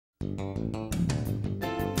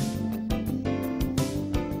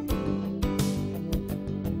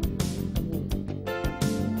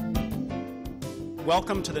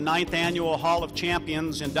Welcome to the 9th Annual Hall of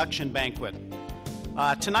Champions Induction Banquet.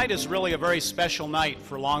 Tonight is really a very special night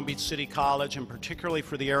for Long Beach City College, and particularly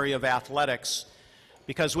for the area of athletics,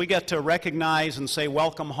 because we get to recognize and say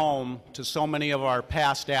welcome home to so many of our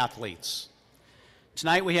past athletes.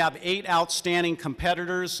 Tonight we have 8 outstanding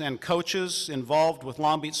competitors and coaches involved with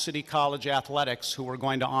Long Beach City College athletics who we're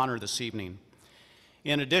going to honor this evening.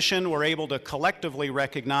 In addition, we're able to collectively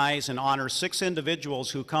recognize and honor 6 individuals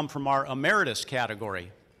who come from our emeritus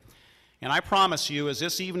category. And I promise you, as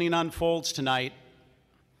this evening unfolds tonight,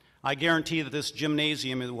 I guarantee that this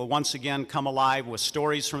gymnasium will once again come alive with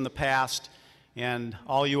stories from the past, and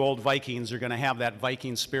all you old Vikings are going to have that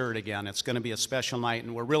Viking spirit again. It's going to be a special night,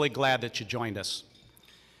 and we're really glad that you joined us.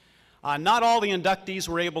 Not all the inductees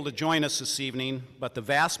were able to join us this evening, but the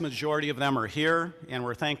vast majority of them are here, and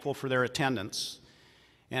we're thankful for their attendance.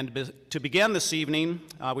 And to begin this evening,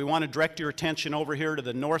 we want to direct your attention over here to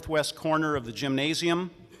the northwest corner of the gymnasium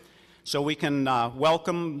so we can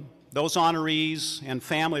welcome those honorees and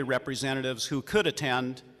family representatives who could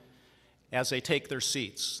attend as they take their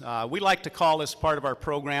seats. We like to call this part of our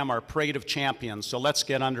program our Parade of Champions, so let's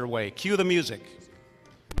get underway. Cue the music.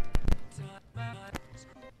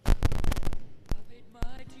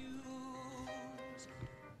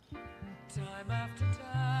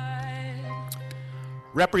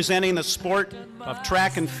 Representing the sport of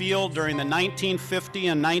track and field during the 1950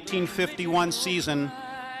 and 1951 season,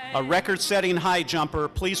 a record-setting high jumper,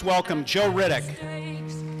 please welcome Joe Riddick.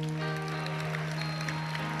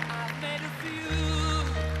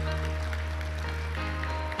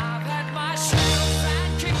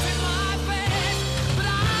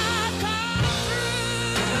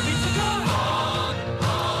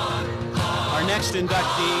 Our next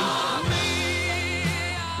inductee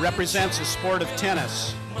represents the sport of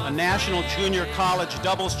tennis, a national junior college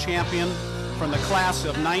doubles champion from the class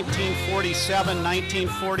of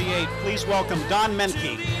 1947-1948. Please welcome Don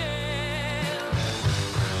Menke.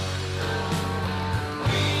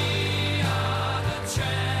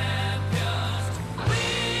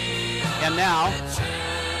 And now,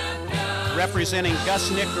 representing Gus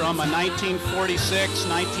Nickram, a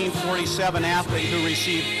 1946-1947 athlete who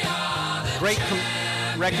received great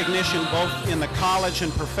recognition both in the college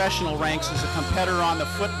and professional ranks as a competitor on the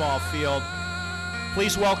football field.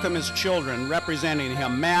 Please welcome his children, representing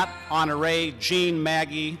him, Matt, Honore, Jean,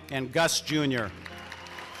 Maggie, and Gus Jr.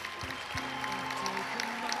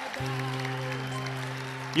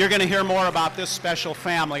 You're going to hear more about this special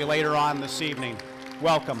family later on this evening.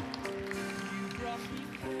 Welcome.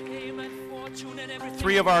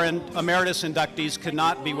 3 of our emeritus inductees could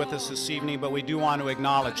not be with us this evening, but we do want to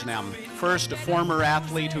acknowledge them. First, a former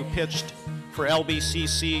athlete who pitched for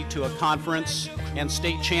LBCC to a conference and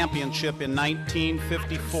state championship in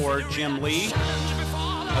 1954, Jim Lee.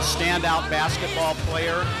 A standout basketball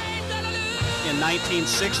player in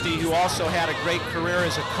 1960 who also had a great career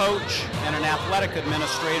as a coach and an athletic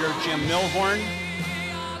administrator, Jim Milhorn.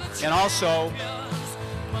 And also,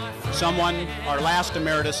 someone, our last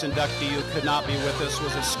emeritus inductee who could not be with us,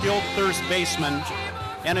 was a skilled third baseman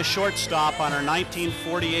and a shortstop on our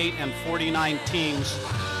 1948 and 49 teams,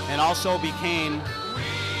 and also became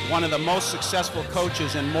one of the most successful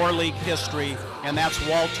coaches in Moore League history, and that's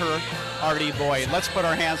Walter Artie Boyd. Let's put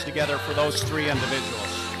our hands together for those 3 individuals.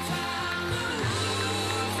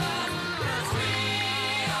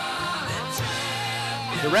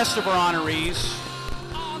 The rest of our honorees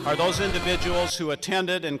are those individuals who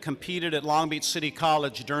attended and competed at Long Beach City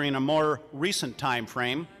College during a more recent time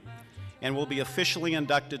frame and will be officially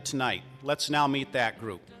inducted tonight. Let's now meet that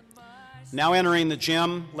group. Now entering the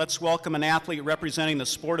gym, let's welcome an athlete representing the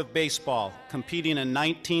sport of baseball, competing in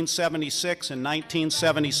 1976 and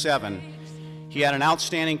 1977. He had an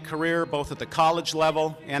outstanding career both at the college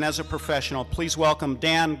level and as a professional. Please welcome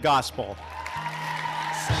Dan Gospel.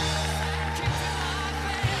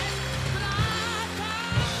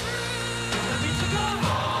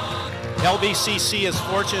 LBCC is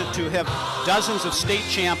fortunate to have dozens of state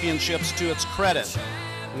championships to its credit.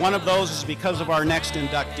 One of those is because of our next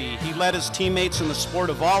inductee. He led his teammates in the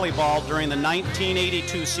sport of volleyball during the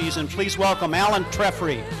 1982 season. Please welcome Alan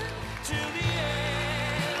Treffery.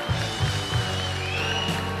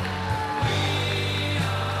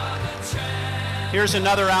 Here's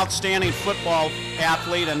another outstanding football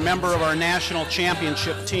athlete and member of our national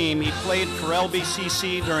championship team. He played for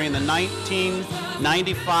LBCC during the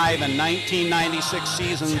 1995 and 1996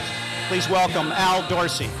 seasons. Please welcome Al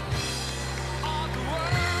Dorsey.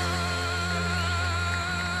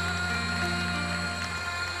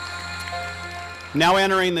 Now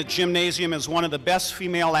entering the gymnasium is one of the best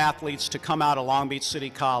female athletes to come out of Long Beach City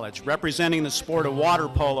College. Representing the sport of water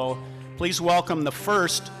polo, Please welcome the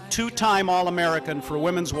first two-time All-American for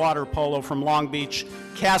women's water polo from Long Beach,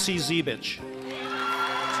 Cassie Zebich.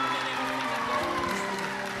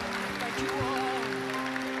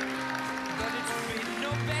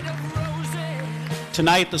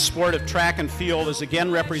 Tonight, the sport of track and field is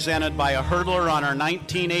again represented by a hurdler on our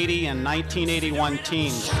 1980 and 1981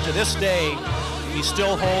 teams. To this day, he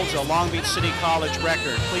still holds a Long Beach City College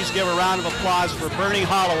record. Please give a round of applause for Bernie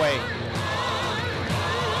Holloway.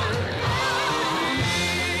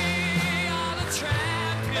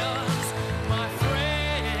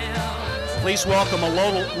 Please welcome a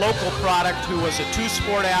local product who was a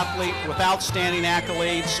two-sport athlete with outstanding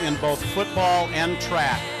accolades in both football and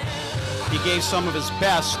track. He gave some of his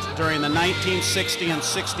best during the 1960 and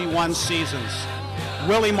 61 seasons.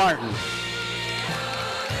 Willie Martin.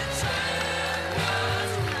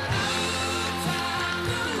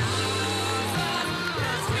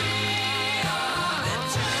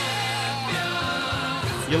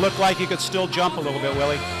 You look like you could still jump a little bit,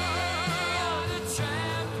 Willie.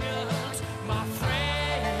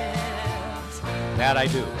 That I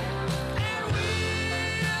do.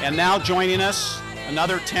 And now joining us,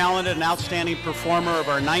 another talented and outstanding performer of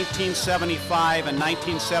our 1975 and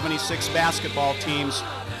 1976 basketball teams.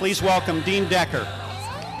 Please welcome Dean Decker.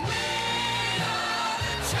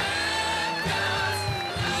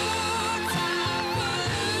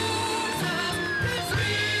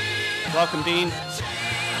 Welcome, Dean.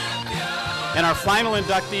 And our final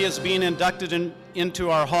inductee is being inducted into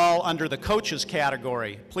our hall under the coaches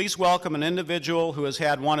category. Please welcome an individual who has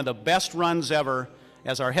had one of the best runs ever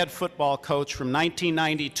as our head football coach from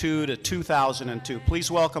 1992 to 2002.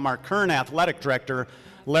 Please welcome our current athletic director,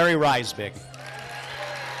 Larry Reisbig.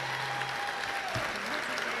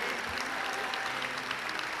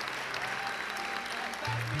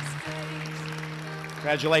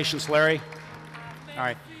 Congratulations, Larry. All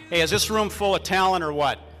right. Hey, is this room full of talent or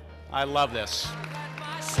what? I love this.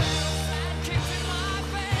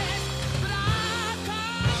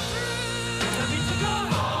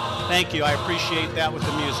 Thank you. I appreciate that with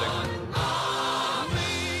the music.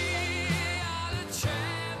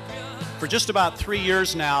 For just about 3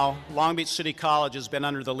 years now, Long Beach City College has been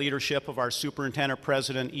under the leadership of our superintendent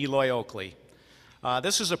president, Eloy Oakley.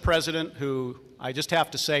 This is a president who, I just have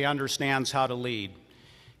to say, understands how to lead.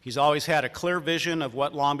 He's always had a clear vision of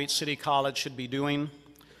what Long Beach City College should be doing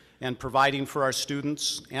and providing for our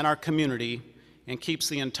students and our community, and keeps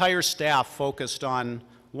the entire staff focused on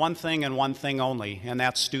one thing and one thing only, and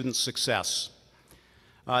that's student success.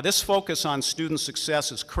 This focus on student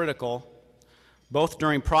success is critical, both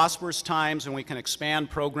during prosperous times when we can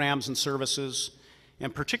expand programs and services,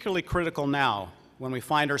 and particularly critical now when we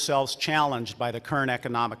find ourselves challenged by the current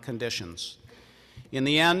economic conditions. In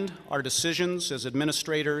the end, our decisions as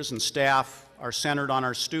administrators and staff are centered on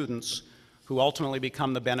our students, who ultimately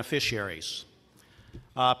become the beneficiaries.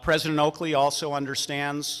 President Oakley also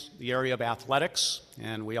understands the area of athletics,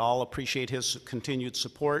 and we all appreciate his continued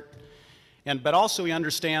support. But also he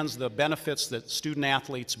understands the benefits that student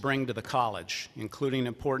athletes bring to the college, including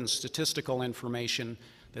important statistical information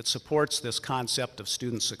that supports this concept of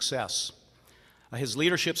student success. His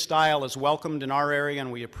leadership style is welcomed in our area,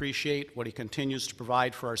 and we appreciate what he continues to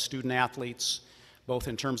provide for our student athletes, both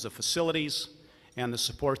in terms of facilities and the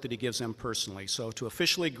support that he gives them personally. So to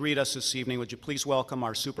officially greet us this evening, would you please welcome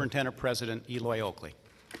our Superintendent President, Eloy Oakley.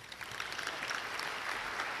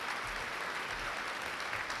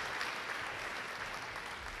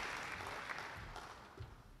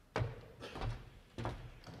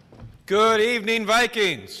 Good evening,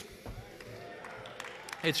 Vikings.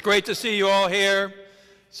 It's great to see you all here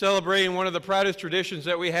celebrating one of the proudest traditions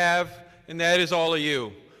that we have, and that is all of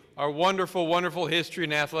you. Our wonderful, wonderful history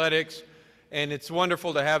in athletics. And it's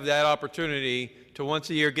wonderful to have that opportunity to once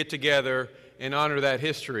a year get together and honor that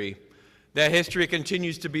history. That history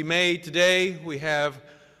continues to be made today. We have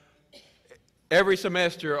every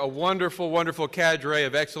semester a wonderful, wonderful cadre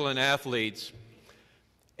of excellent athletes.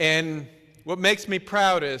 And what makes me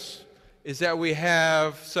proudest is that we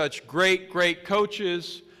have such great, great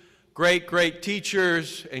coaches, great, great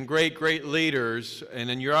teachers, and great, great leaders. And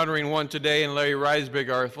then you're honoring one today in Larry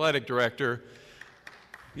Reisbig, our athletic director.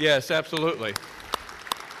 Yes, absolutely.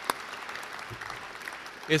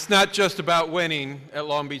 It's not just about winning at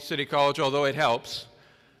Long Beach City College, although it helps.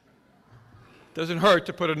 Doesn't hurt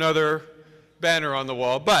to put another banner on the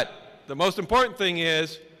wall. But the most important thing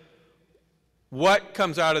is what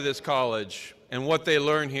comes out of this college and what they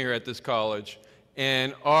learn here at this college.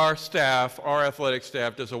 And our staff, our athletic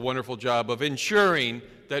staff, does a wonderful job of ensuring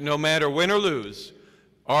that no matter win or lose,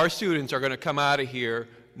 our students are going to come out of here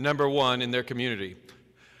 #1 in their community.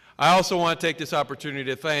 I also want to take this opportunity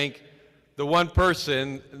to thank the one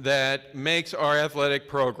person that makes our athletic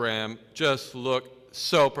program just look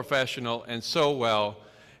so professional and so well.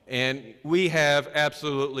 And we have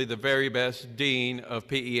absolutely the very best dean of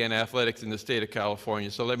PE and athletics in the state of California.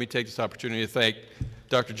 So let me take this opportunity to thank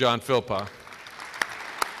Dr. John Philpott.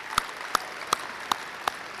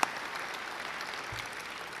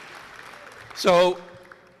 So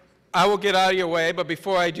I will get out of your way, but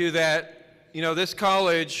before I do that, you know, this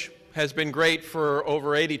college has been great for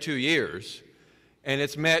over 82 years, and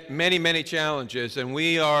it's met many, many challenges, and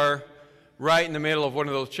we are right in the middle of one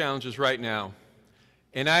of those challenges right now.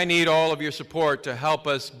 And I need all of your support to help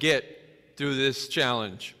us get through this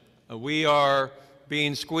challenge. We are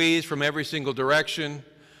being squeezed from every single direction.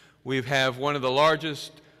 We have one of the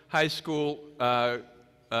largest high school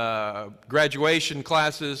graduation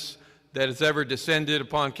classes that has ever descended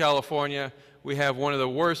upon California. We have one of the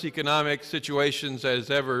worst economic situations that has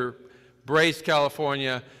ever braced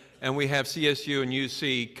California, and we have CSU and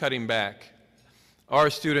UC cutting back.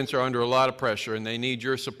 Our students are under a lot of pressure, and they need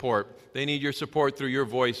your support. They need your support through your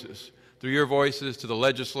voices to the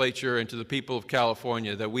legislature and to the people of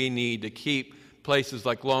California, that we need to keep places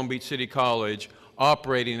like Long Beach City College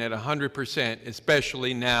operating at 100%,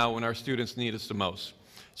 especially now when our students need us the most.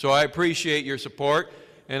 So I appreciate your support.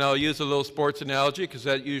 And I'll use a little sports analogy because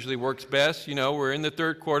that usually works best. You know, we're in the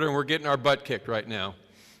third quarter and we're getting our butt kicked right now.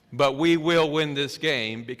 But we will win this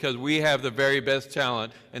game because we have the very best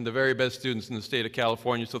talent and the very best students in the state of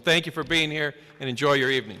California. So thank you for being here and enjoy your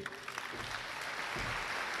evening.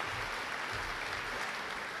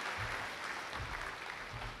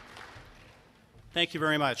 Thank you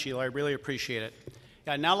very much, Eli. I really appreciate it.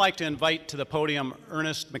 I'd now like to invite to the podium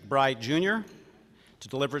Ernest McBride, Jr. to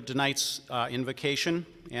deliver tonight's invocation.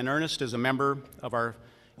 And Ernest is a member of our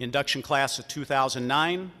induction class of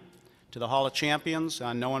 2009 to the Hall of Champions,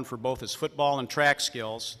 known for both his football and track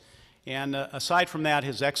skills. And aside from that,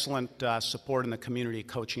 his excellent support in the community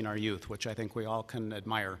coaching our youth, which I think we all can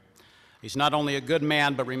admire. He's not only a good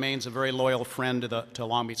man, but remains a very loyal friend to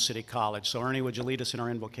Long Beach City College. So Ernie, would you lead us in our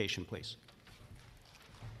invocation, please?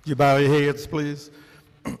 You bow your heads, please.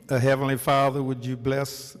 Heavenly Father, would you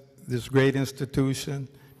bless this great institution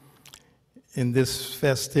in this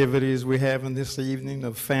festivities we're having this evening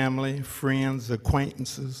of family, friends,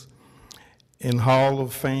 acquaintances, and Hall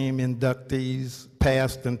of Fame inductees,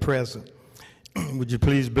 past and present. Would you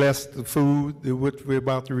please bless the food that we're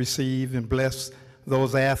about to receive and bless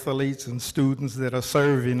those athletes and students that are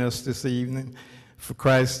serving us this evening. For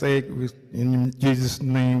Christ's sake, in Jesus'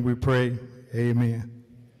 name we pray, amen.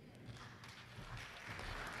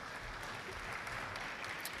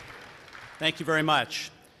 Thank you very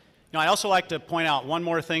much. Now, I'd also like to point out one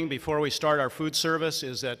more thing before we start our food service,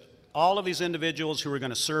 is that all of these individuals who are going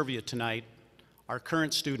to serve you tonight are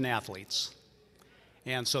current student athletes.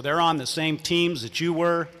 And so they're on the same teams that you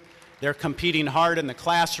were. They're competing hard in the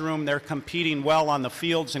classroom. They're competing well on the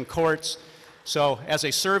fields and courts. So as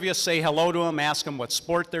they serve you, say hello to them, ask them what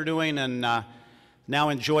sport they're doing, and now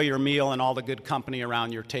enjoy your meal and all the good company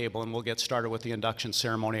around your table, and we'll get started with the induction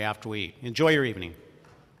ceremony after we eat. Enjoy your evening.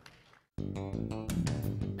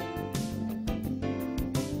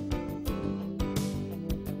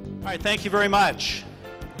 All right, thank you very much.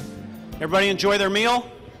 Everybody enjoy their meal?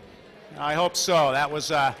 I hope so. That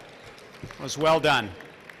was well done.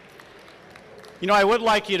 You know, I would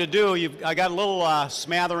like you to do, I got a little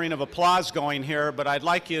smattering of applause going here, but I'd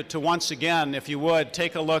like you to once again, if you would,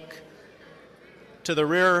 take a look to the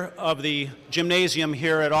rear of the gymnasium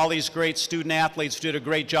here at all these great student athletes who did a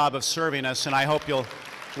great job of serving us, and I hope you'll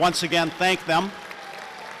once again thank them.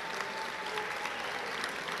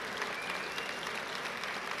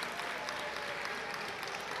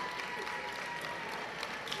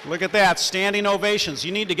 Look at that, standing ovations.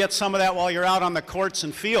 You need to get some of that while you're out on the courts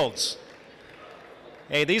and fields.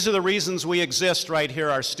 Hey, these are the reasons we exist right here,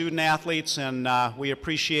 our student athletes, and we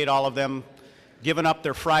appreciate all of them giving up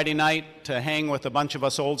their Friday night to hang with a bunch of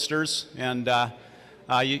us oldsters. And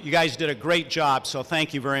you guys did a great job, so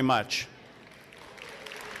thank you very much.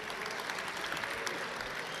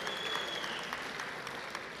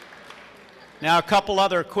 Now, a couple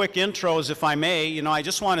other quick intros, if I may. You know, I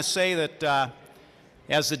just want to say that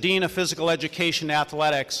as the Dean of Physical Education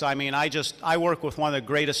Athletics, I mean, I work with one of the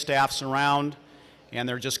greatest staffs around, and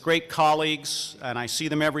they're just great colleagues, and I see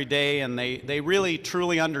them every day, and they really,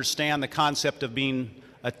 truly understand the concept of being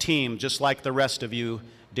a team, just like the rest of you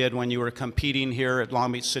did when you were competing here at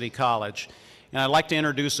Long Beach City College. And I'd like to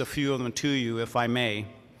introduce a few of them to you, if I may.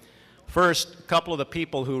 First, a couple of the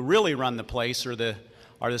people who really run the place are the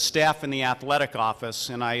staff in the athletic office,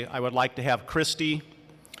 and I would like to have Christy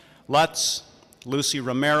Lutz, Lucy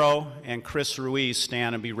Romero, and Chris Ruiz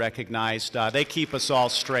stand and be recognized. They keep us all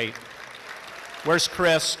straight. Where's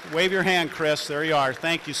Chris? Wave your hand, Chris. There you are.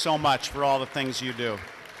 Thank you so much for all the things you do.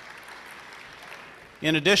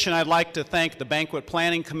 In addition, I'd like to thank the Banquet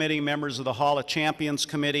Planning Committee, members of the Hall of Champions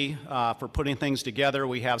Committee for putting things together.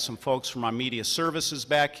 We have some folks from our media services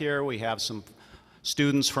back here. We have some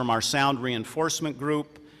students from our sound reinforcement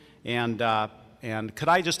group. And could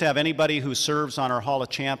I just have anybody who serves on our Hall of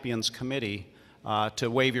Champions Committee to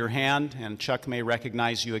wave your hand, and Chuck may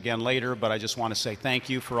recognize you again later, but I just want to say thank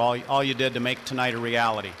you for all you did to make tonight a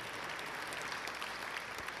reality.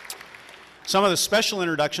 Some of the special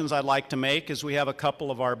introductions I'd like to make is we have a couple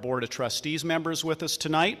of our Board of Trustees members with us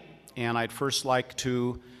tonight, and I'd first like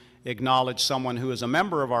to acknowledge someone who is a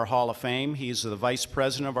member of our Hall of Fame. He's the Vice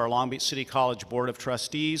President of our Long Beach City College Board of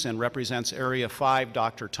Trustees and represents Area 5,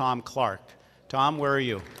 Dr. Tom Clark. Tom, where are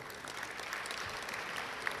you?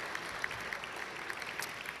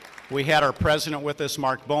 We had our president with us,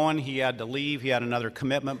 Mark Bowen. He had to leave. He had another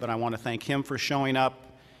commitment, but I want to thank him for showing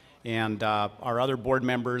up. And our other board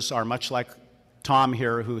members are much like Tom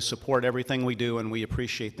here, who support everything we do, and we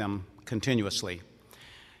appreciate them continuously.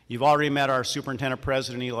 You've already met our superintendent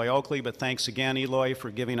president, Eloy Oakley, but thanks again, Eloy, for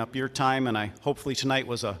giving up your time, and hopefully tonight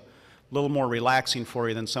was a little more relaxing for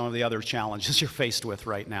you than some of the other challenges you're faced with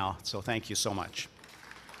right now. So thank you so much.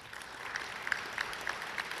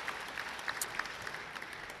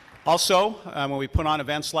 Also, when we put on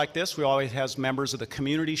events like this, we always have members of the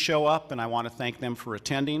community show up, and I want to thank them for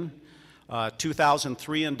attending.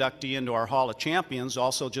 2003 inductee into our Hall of Champions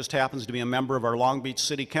also just happens to be a member of our Long Beach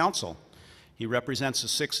City Council. He represents the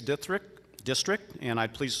 6th District, and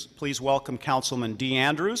I'd please welcome Councilman Dee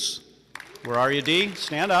Andrews. Where are you, Dee?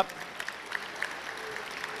 Stand up.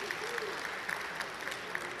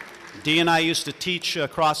 Dee and I used to teach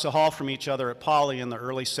across the hall from each other at Poly in the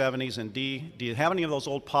early 70s, and Dee, do you have any of those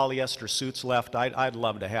old polyester suits left? I'd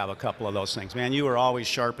love to have a couple of those things. Man, you were always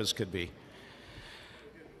sharp as could be.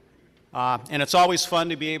 And it's always fun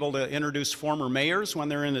to be able to introduce former mayors when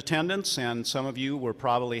they're in attendance, and some of you were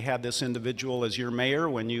probably had this individual as your mayor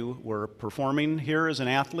when you were performing here as an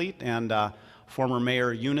athlete, and former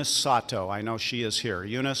Mayor Eunice Sato. I know she is here.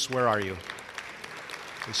 Eunice, where are you?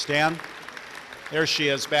 You stand? There she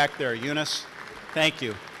is back there, Eunice. Thank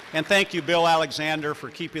you. And thank you, Bill Alexander, for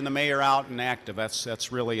keeping the mayor out and active.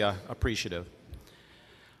 That's really appreciative.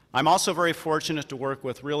 I'm also very fortunate to work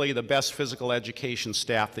with really the best physical education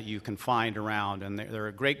staff that you can find around, and they're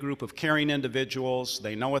a great group of caring individuals.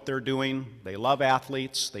 They know what they're doing. They love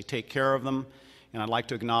athletes. They take care of them, and I'd like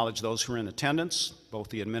to acknowledge those who are in attendance, both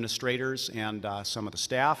the administrators and some of the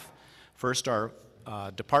staff. First, our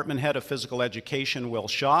Department Head of Physical Education, Will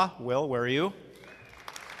Shaw. Will, where are you?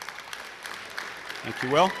 Thank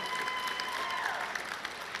you, Will.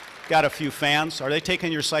 Got a few fans. Are they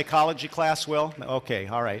taking your psychology class, Will? Okay,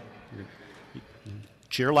 all right.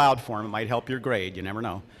 Cheer loud for them. It might help your grade. You never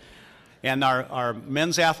know. And our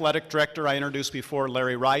men's athletic director, I introduced before,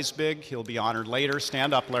 Larry Reisbig. He'll be honored later.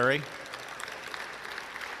 Stand up, Larry.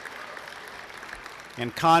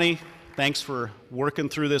 And Connie, thanks for working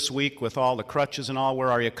through this week with all the crutches and all.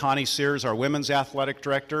 Where are you? Connie Sears, our women's athletic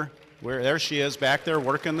director. There she is, back there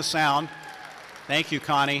working the sound. Thank you,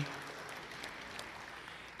 Connie.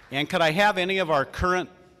 And could I have any of our current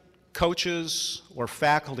coaches or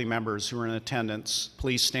faculty members who are in attendance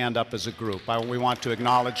please stand up as a group? We want to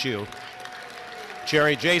acknowledge you.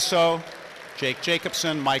 Jerry Jaso, Jake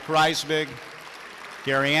Jacobson, Mike Reisbig,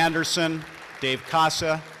 Gary Anderson, Dave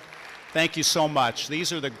Casa. Thank you so much.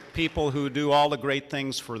 These are the people who do all the great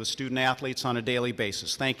things for the student athletes on a daily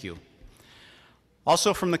basis. Thank you.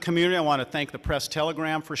 Also from the community, I want to thank the Press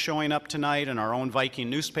Telegram for showing up tonight, and our own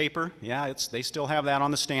Viking newspaper. Yeah, they still have that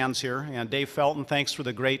on the stands here. And Dave Felton, thanks for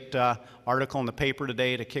the great article in the paper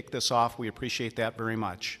today to kick this off. We appreciate that very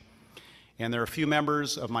much. And there are a few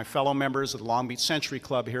members of my fellow members of the Long Beach Century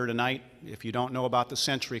Club here tonight. If you don't know about the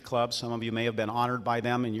Century Club, some of you may have been honored by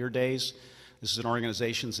them in your days. This is an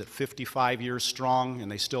organization that's 55 years strong,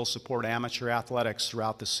 and they still support amateur athletics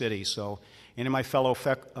throughout the city. So any of my fellow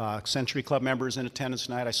Century Club members in attendance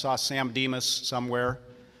tonight, I saw Sam Demas somewhere.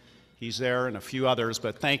 He's there, and a few others,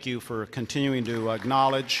 but thank you for continuing to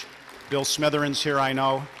acknowledge. Bill Smitheren's here, I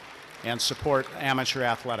know, and support amateur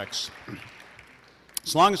athletics.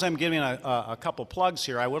 As long as I'm giving a couple plugs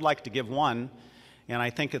here, I would like to give one, and I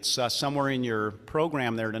think it's somewhere in your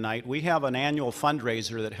program there tonight. We have an annual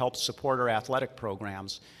fundraiser that helps support our athletic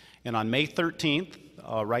programs. And on May 13th,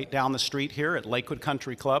 right down the street here at Lakewood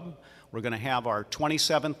Country Club, we're going to have our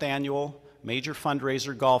 27th annual major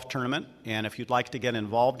fundraiser golf tournament. And if you'd like to get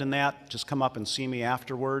involved in that, just come up and see me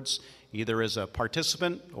afterwards, either as a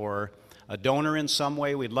participant or a donor in some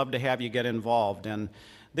way, we'd love to have you get involved. And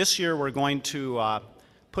this year we're going to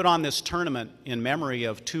put on this tournament in memory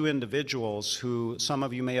of two individuals who some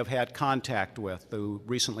of you may have had contact with, who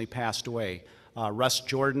recently passed away, Russ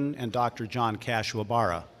Jordan and Dr. John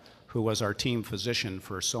Kashiwabara, who was our team physician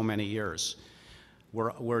for so many years.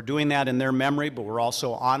 We're doing that in their memory, but we're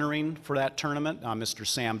also honoring for that tournament Mr.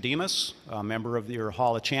 Sam Demas, a member of your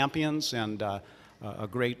Hall of Champions and a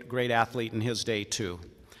great athlete in his day too.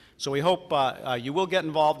 So we hope you will get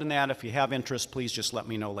involved in that. If you have interest, please just let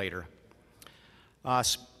me know later.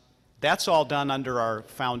 That's all done under our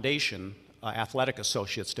foundation, Athletic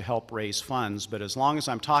Associates, to help raise funds. But as long as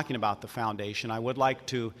I'm talking about the foundation, I would like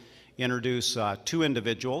to introduce two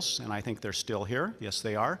individuals, and I think they're still here. Yes,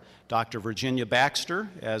 they are. Dr. Virginia Baxter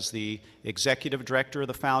as the Executive Director of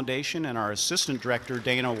the Foundation, and our Assistant Director,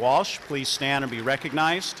 Dana Walsh. Please stand and be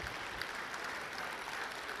recognized.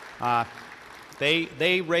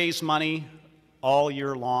 They raise money all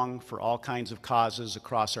year long for all kinds of causes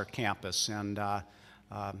across our campus, and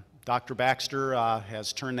Dr. Baxter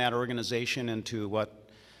has turned that organization into what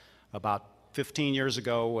about 15 years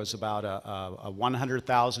ago was about a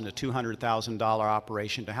 $100,000 to $200,000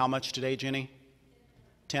 operation to how much today, Ginny?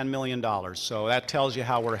 $10 million. So that tells you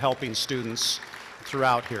how we're helping students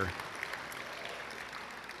throughout here.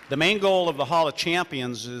 The main goal of the Hall of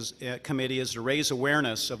Champions Committee is to raise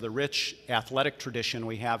awareness of the rich athletic tradition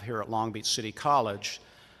we have here at Long Beach City College.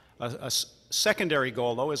 A secondary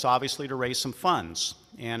goal, though, is obviously to raise some funds.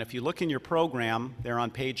 And if you look in your program, there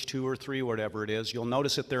on page 2 or 3, whatever it is, you'll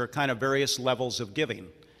notice that there are kind of various levels of giving.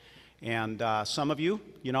 And some of you,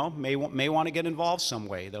 may want to get involved some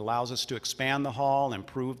way that allows us to expand the hall,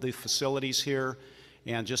 improve the facilities here,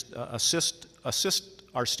 and just assist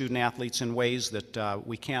our student athletes in ways that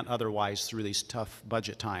we can't otherwise through these tough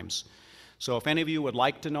budget times. So if any of you would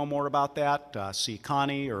like to know more about that, see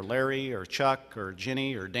Connie or Larry or Chuck or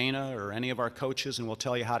Ginny or Dana or any of our coaches, and we'll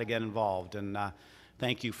tell you how to get involved. And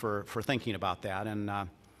thank you for thinking about that. And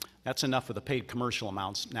that's enough of the paid commercial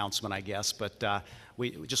announcement, I guess, but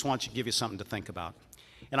we just want to give you something to think about.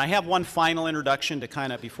 And I have one final introduction to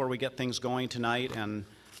kind of before we get things going tonight.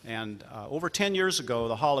 And over 10 years ago,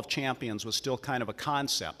 the Hall of Champions was still kind of a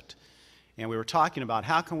concept. And we were talking about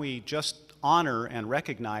how can we just honor and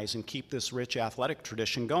recognize and keep this rich athletic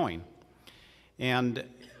tradition going. And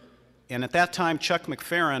at that time, Chuck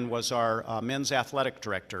McFerrin was our men's athletic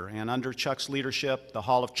director. And under Chuck's leadership, the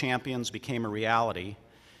Hall of Champions became a reality.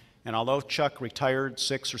 And although Chuck retired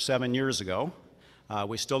 6 or 7 years ago,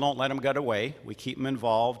 we still don't let him get away. We keep him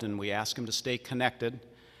involved, and we ask him to stay connected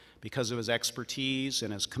because of his expertise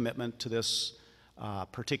and his commitment to this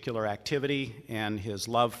particular activity and his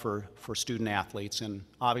love for student athletes, and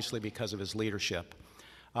obviously because of his leadership.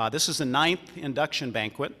 This is the 9th induction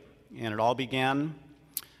banquet, and it all began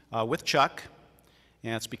with Chuck,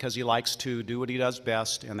 and it's because he likes to do what he does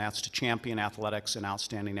best, and that's to champion athletics and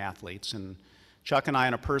outstanding athletes. And Chuck and I,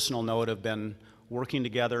 on a personal note, have been working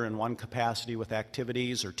together in one capacity with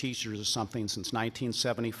activities or teachers or something since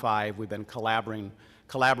 1975. We've been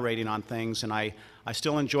collaborating on things, and I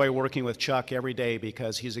still enjoy working with Chuck every day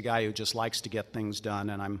because he's a guy who just likes to get things done,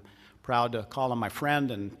 and I'm proud to call him my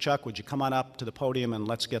friend. And Chuck, would you come on up to the podium and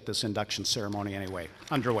let's get this induction ceremony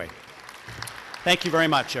underway. Thank you very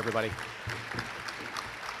much, everybody.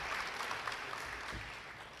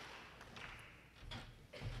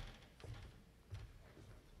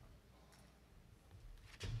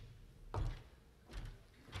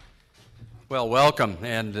 Well, welcome,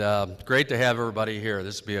 and great to have everybody here.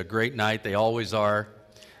 This will be a great night. They always are.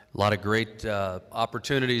 A lot of great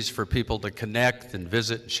opportunities for people to connect and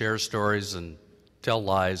visit and share stories and tell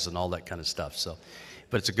lies and all that kind of stuff.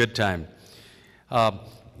 But it's a good time.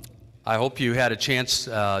 I hope you had a chance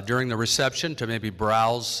during the reception to maybe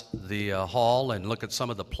browse the hall and look at some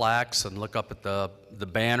of the plaques and look up at the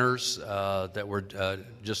banners that were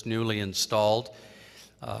just newly installed.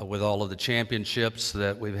 With all of the championships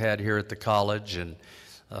that we've had here at the college, and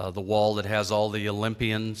the wall that has all the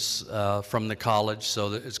Olympians from the college.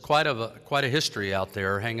 So it's quite a history out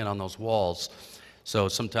there hanging on those walls. So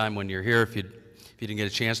sometime when you're here, if you didn't get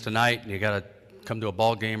a chance tonight and you got to come to a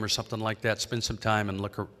ball game or something like that, spend some time and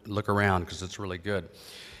look around, because it's really good.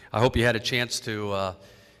 I hope you had a chance to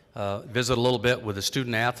visit a little bit with the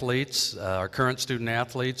student athletes, our current student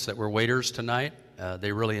athletes that were waiters tonight.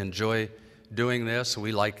 They really enjoy doing this.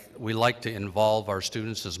 We like to involve our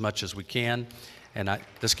students as much as we can, and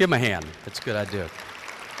let's give them a hand. It's a good idea.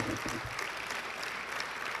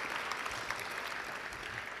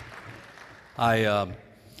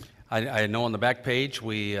 I know on the back page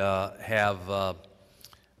we have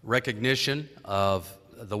recognition of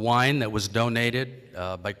the wine that was donated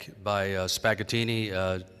by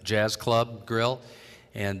Spaghettini Jazz Club Grill,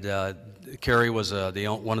 and Carrie was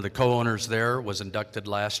one of the co-owners there, was inducted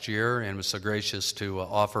last year and was so gracious to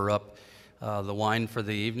offer up the wine for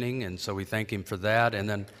the evening, and so we thank him for that. And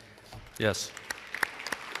then, yes.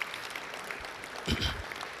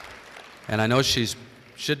 And I know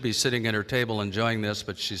should be sitting at her table enjoying this,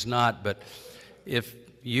 but she's not. But if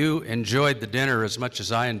you enjoyed the dinner as much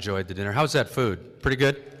as I enjoyed the dinner, how's that food? Pretty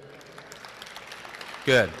good?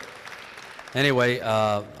 Good. Anyway,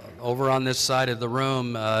 over on this side of the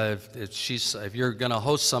room, if you're going to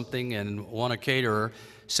host something and want to cater,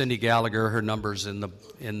 Cindy Gallagher, her number's on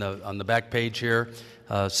the back page here.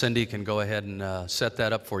 Cindy can go ahead and set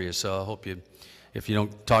that up for you. So I hope you, if you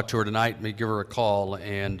don't talk to her tonight, maybe give her a call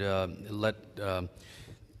and let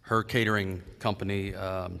her catering company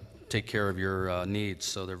take care of your needs.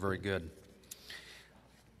 So they're very good.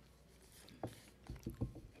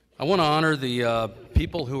 I want to honor the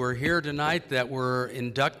people who are here tonight that were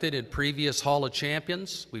inducted in previous Hall of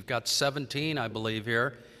Champions. We've got 17, I believe,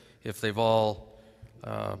 here. If they've all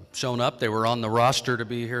shown up, they were on the roster to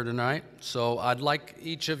be here tonight. So I'd like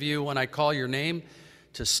each of you, when I call your name,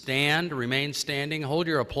 to stand, remain standing, hold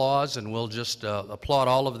your applause, and we'll just applaud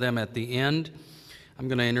all of them at the end. I'm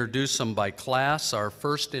going to introduce them by class. Our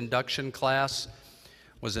first induction class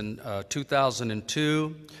was in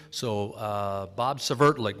 2002. So Bob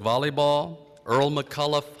Savertlik, volleyball. Earl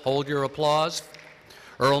McCullough, hold your applause.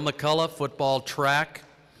 Earl McCullough, football track.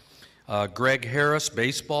 Greg Harris,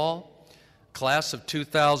 baseball. Class of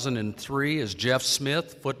 2003 is Jeff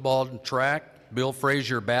Smith, football and track. Bill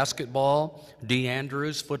Frazier, basketball. Dee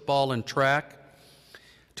Andrews, football and track.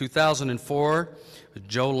 2004,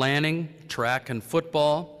 Joe Lanning, track and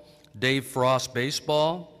football. Dave Frost,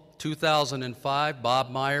 baseball. 2005,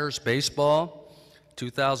 Bob Myers, baseball.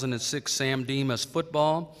 2006, Sam Demas,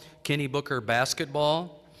 football. Kenny Booker,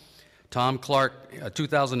 basketball. Tom Clark,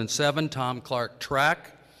 2007, Tom Clark,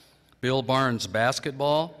 track. Bill Barnes,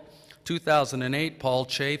 basketball. 2008, Paul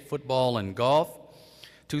Chafe, football and golf.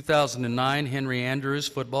 2009, Henry Andrews,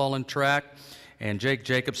 football and track. And Jake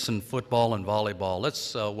Jacobson, football and volleyball.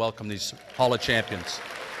 Let's welcome these Hall of Champions.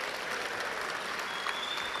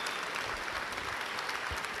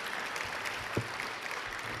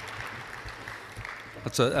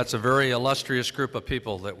 That's a very illustrious group of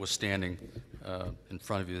people that was standing in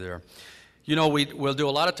front of you there. You know, we'll do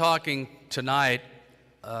a lot of talking tonight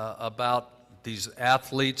about these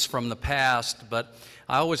athletes from the past, but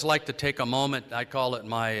I always like to take a moment. I call it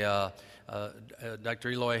my,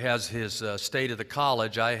 Dr. Eloy has his state of the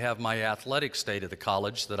college. I have my athletic state of the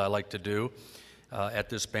college that I like to do at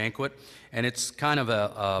this banquet. And it's kind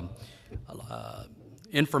of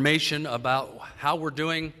information about how we're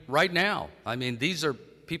doing right now. I mean, these are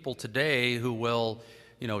people today who will,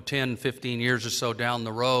 10, 15 years or so down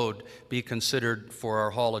the road be considered for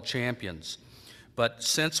our Hall of Champions. But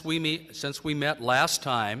since we met last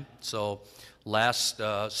time, so last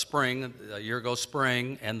spring, a year ago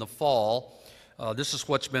spring, and the fall, this is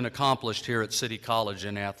what's been accomplished here at City College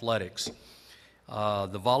in athletics.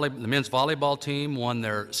 The men's volleyball team won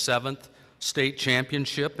their 7th state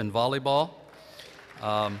championship in volleyball.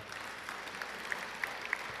 And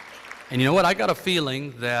you know what? I got a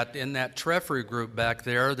feeling that in that Treffery group back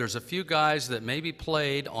there, there's a few guys that maybe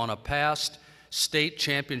played on a past state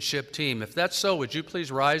championship team. If that's so, would you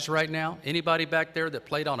please rise right now? Anybody back there that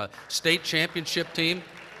played on a state championship team?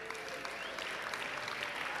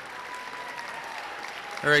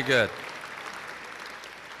 Very good.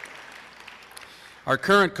 Our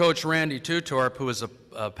current coach, Randy Tutorp, who is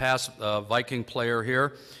a past Viking player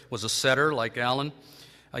here, was a setter like Alan.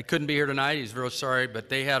 He couldn't be here tonight. He's very sorry, but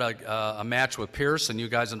they had a match with Pierce, and you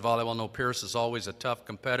guys in volleyball know Pierce is always a tough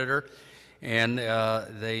competitor, and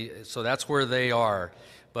so that's where they are.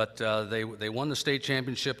 But they won the state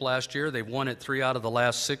championship last year. They've won it 3 out of the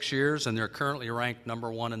last 6 years, and they're currently ranked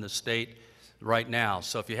 #1 in the state right now.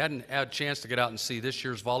 So if you hadn't had a chance to get out and see this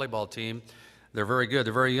year's volleyball team, they're very good.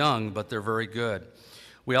 They're very young, but they're very good.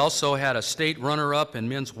 We also had a state runner-up in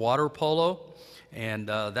men's water polo, and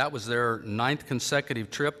that was their 9th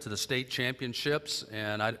consecutive trip to the state championships,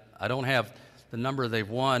 and I don't have the number they've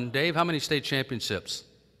won. Dave, how many state championships?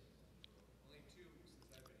 Only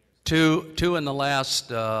 2. Two in the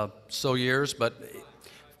last so years, but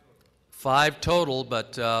 5 total,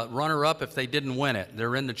 but runner-up if they didn't win it.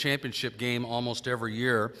 They're in the championship game almost every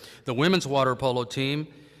year. The women's water polo team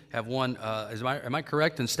have won, am I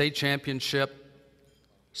correct, in state championship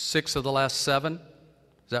 6 of the last 7?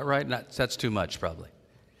 Is that right? That's too much, probably.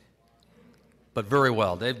 But very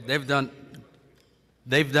well. They've done.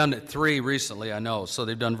 They've done it 3 recently, I know, so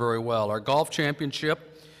they've done very well. Our golf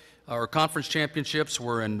championship, our conference championships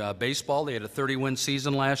were in baseball. They had a 30-win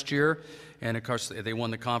season last year, and of course they won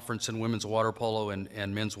the conference in women's water polo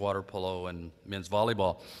and men's water polo and men's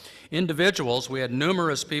volleyball. Individuals, we had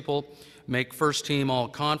numerous people make first team all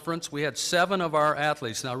conference. We had 7 of our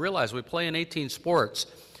athletes. Now realize we play in 18 sports,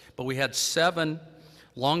 but we had 7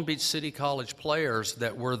 Long Beach City College players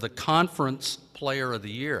that were the conference player of the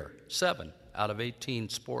year. 7 out of 18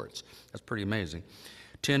 sports. That's pretty amazing.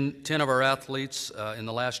 10 of our athletes in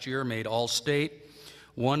the last year made All-State.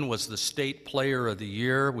 1 was the State Player of the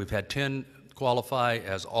Year. We've had 10 qualify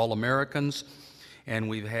as All-Americans, and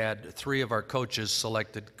we've had 3 of our coaches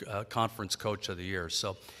selected Conference Coach of the Year.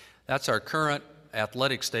 So that's our current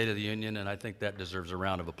athletic State of the Union, and I think that deserves a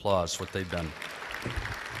round of applause, what they've done.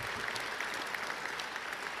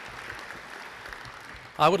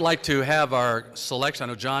 I would like to have our selection, I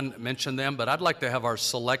know John mentioned them, but I'd like to have our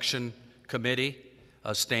selection committee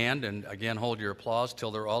stand and again hold your applause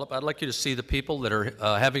till they're all up. I'd like you to see the people that are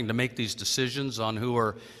having to make these decisions on who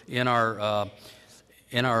are in our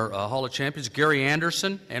Hall of Champions. Gary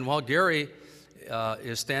Anderson, and while Gary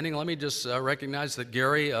is standing, let me just recognize that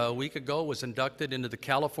Gary a week ago was inducted into the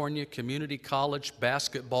California Community College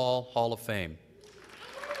Basketball Hall of Fame.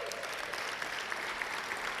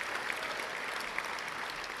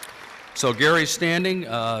 So Gary's standing.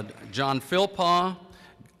 John Philpaugh,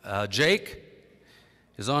 Jake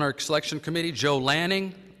is on our selection committee. Joe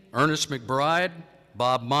Lanning, Ernest McBride,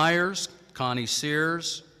 Bob Myers, Connie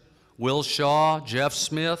Sears, Will Shaw, Jeff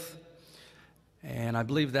Smith, and I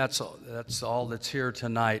believe that's all that's here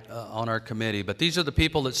tonight on our committee. But these are the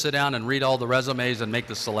people that sit down and read all the resumes and make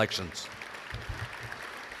the selections.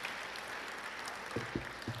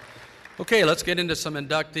 Okay, let's get into some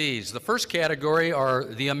inductees. The first category are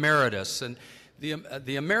the emeritus. And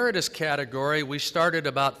the emeritus category, we started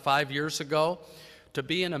about 5 years ago. To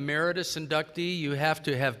be an emeritus inductee, you have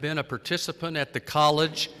to have been a participant at the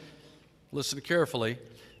college. Listen carefully.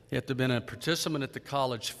 You have to have been a participant at the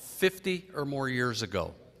college 50 or more years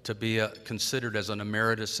ago to be considered as an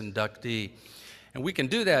emeritus inductee. And we can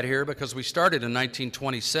do that here because we started in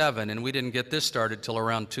 1927, and we didn't get this started till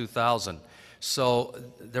around 2000. So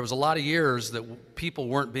there was a lot of years that people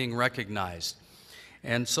weren't being recognized.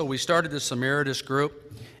 And so we started this emeritus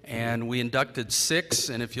group, and we inducted 6.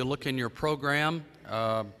 And if you look in your program,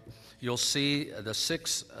 you'll see the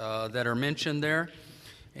 6 that are mentioned there.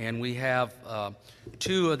 And we have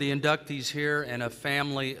 2 of the inductees here and a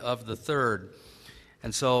family of the 3rd.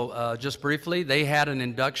 And so just briefly, they had an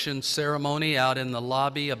induction ceremony out in the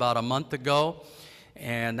lobby about a month ago.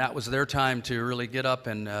 And that was their time to really get up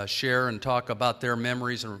and share and talk about their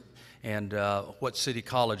memories and what City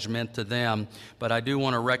College meant to them. But I do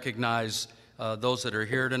want to recognize those that are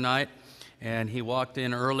here tonight. And he walked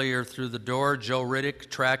in earlier through the door, Joe Riddick,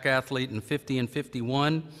 track athlete in 50 and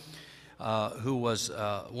 51, who was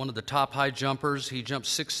one of the top high jumpers. He jumped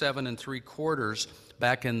 6'7"3/4"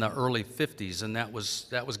 back in the early 50s, and that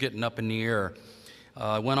was getting up in the air.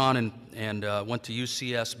 Went on and went to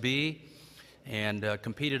UCSB. And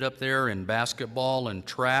competed up there in basketball and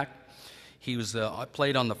track. He was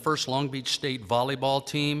played on the first Long Beach State volleyball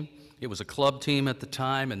team. It was a club team at the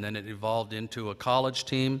time, and then it evolved into a college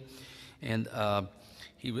team. And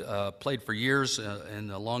he played for years in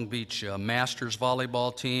the Long Beach Masters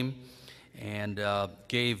volleyball team, and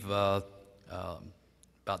gave about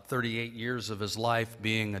 38 years of his life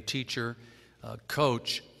being a teacher,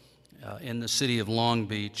 coach in the city of Long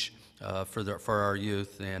Beach. For our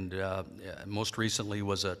youth, and most recently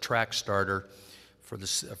was a track starter for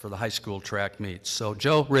the high school track meets. So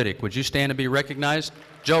Joe Riddick, would you stand and be recognized?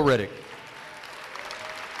 Joe Riddick.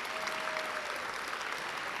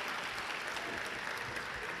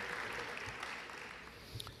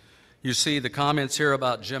 You see the comments here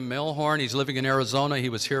about Jim Milhorn. He's living in Arizona. He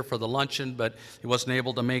was here for the luncheon, but he wasn't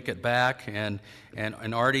able to make it back. And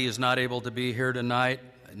Artie is not able to be here tonight.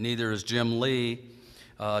 Neither is Jim Lee.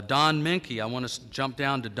 Don Minke, I want to jump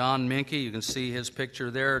down to Don Minke. You can see his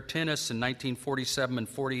picture there. Tennis in 1947 and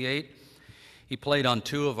 48. He played on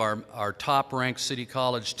 2 of our top-ranked City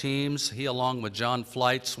College teams. He, along with John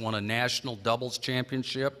Fleitz, won a national doubles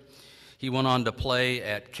championship. He went on to play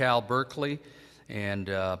at Cal Berkeley and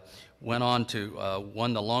went on to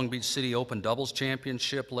won the Long Beach City Open Doubles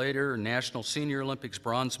Championship later, National Senior Olympics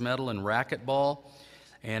bronze medal in racquetball.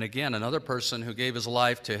 And again, another person who gave his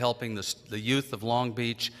life to helping the youth of Long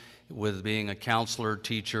Beach with being a counselor,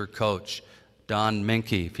 teacher, coach. Don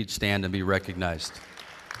Minke, if he'd stand and be recognized.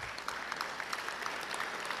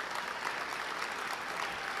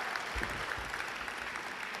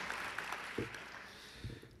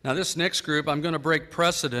 Now this next group, I'm going to break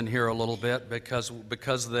precedent here a little bit because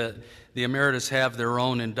the emeritus have their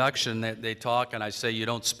own induction. They talk, and I say you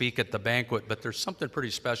don't speak at the banquet, but there's something pretty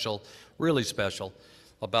special, really special,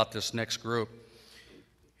 about this next group.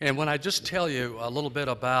 And when I just tell you a little bit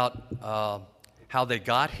about how they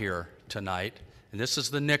got here tonight, and this is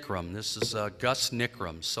the Nickram. This is Gus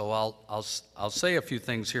Nickram. So I'll say a few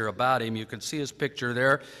things here about him. You can see his picture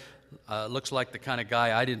there. Looks like the kind of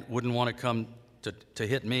guy wouldn't want to come to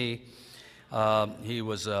hit me. He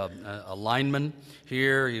was a lineman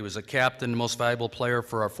here. He was a captain, most valuable player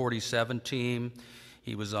for our 47 team.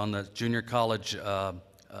 He was on the junior college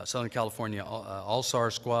Southern California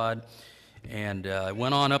All-Star squad, and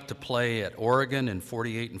went on up to play at Oregon in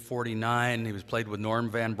 48 and 49. He was played with Norm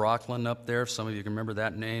Van Brocklin up there. Some of you can remember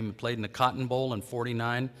that name. He played in the Cotton Bowl in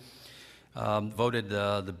 49. Voted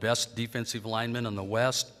the best defensive lineman in the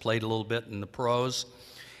West. Played a little bit in the pros,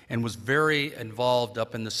 and was very involved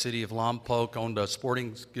up in the city of Lompoc. Owned a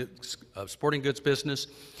sporting goods business,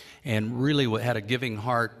 and really had a giving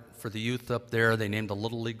heart for the youth up there. They named a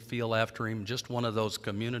Little League field after him. Just one of those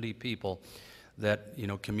community people that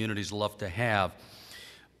communities love to have.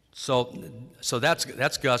 So that's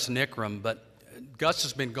Gus Nickram. But Gus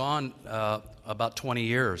has been gone about 20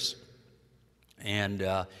 years, and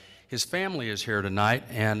his family is here tonight.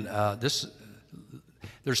 And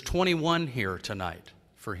there's 21 here tonight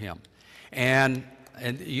for him. And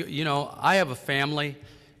I have a family.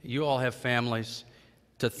 You all have families.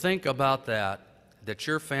 To think about that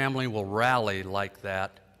your family will rally like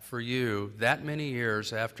that for you that many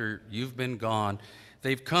years after you've been gone.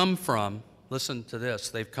 They've come from, listen to this,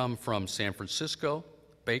 they've come from San Francisco,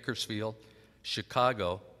 Bakersfield,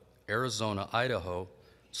 Chicago, Arizona, Idaho,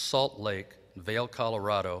 Salt Lake, Vail,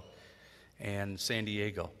 Colorado, and San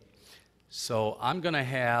Diego. So I'm going to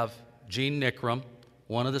have Gene Nickram,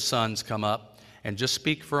 one of the sons, come up and just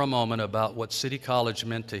speak for a moment about what City College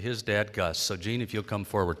meant to his dad, Gus. So Gene, if you'll come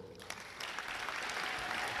forward.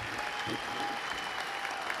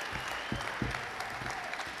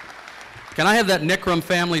 Can I have that Nickram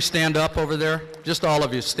family stand up over there? Just all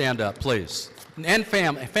of you stand up, please. And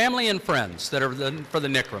family and friends that are for the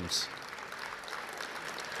Nickrams.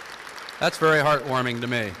 That's very heartwarming to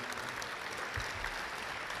me.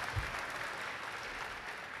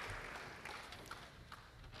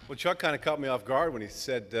 Well, Chuck kind of caught me off guard when he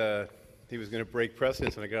said he was going to break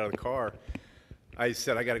precedence when I got out of the car. I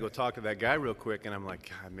said, I got to go talk to that guy real quick, and I'm like,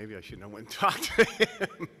 God, maybe I shouldn't have went and talked to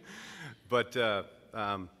him. But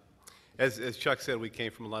as Chuck said, we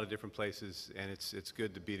came from a lot of different places, and it's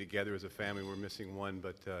good to be together as a family. We're missing one,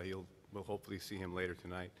 but we'll hopefully see him later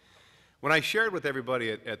tonight. When I shared with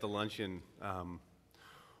everybody at the luncheon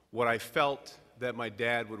what I felt that my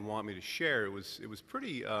dad would want me to share, it was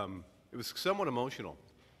somewhat emotional,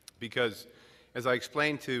 because as I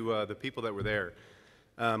explained to the people that were there,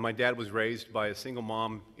 my dad was raised by a single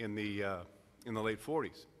mom in the late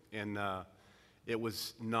 40s, and it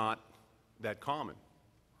was not that common.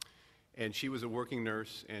 And she was a working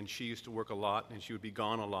nurse, and she used to work a lot, and she would be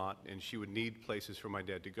gone a lot, and she would need places for my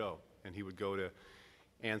dad to go. And he would go to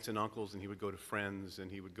aunts and uncles, and he would go to friends,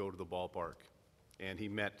 and he would go to the ballpark. And he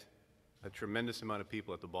met a tremendous amount of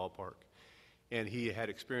people at the ballpark. And he had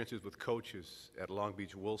experiences with coaches at Long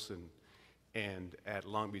Beach Wilson and at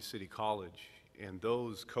Long Beach City College. And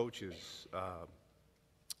those coaches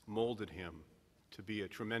molded him to be a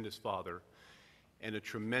tremendous father and a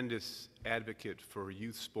tremendous advocate for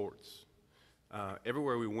youth sports.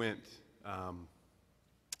 Everywhere we went,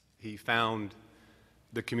 he found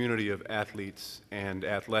the community of athletes and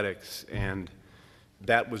athletics, and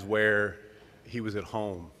that was where he was at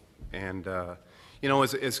home. And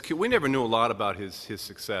we never knew a lot about his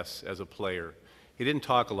success as a player. He didn't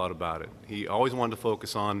talk a lot about it. He always wanted to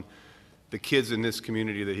focus on the kids in this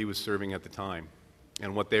community that he was serving at the time,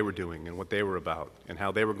 and what they were doing, and what they were about, and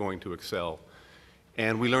how they were going to excel.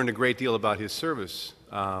 And we learned a great deal about his service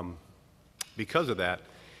because of that.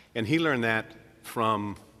 And he learned that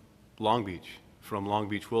from Long Beach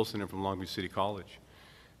Wilson, and from Long Beach City College.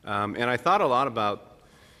 And I thought a lot about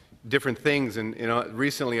different things. And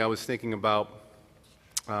recently I was thinking about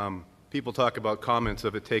people talk about comments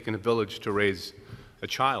of it taking a village to raise a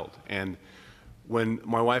child. And when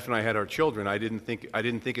my wife and I had our children, I didn't think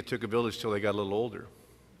it took a village till they got a little older.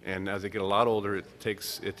 And as they get a lot older, it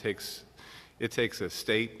takes a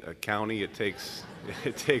state, a county, it takes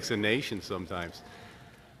a nation sometimes.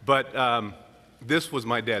 But this was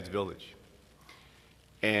my dad's village.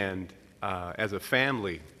 And as a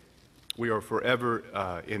family, we are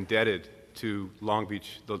forever indebted to Long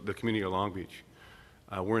Beach, the community of Long Beach.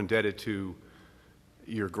 We're indebted to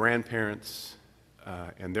your grandparents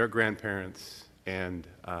and their grandparents and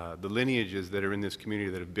the lineages that are in this community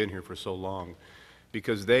that have been here for so long,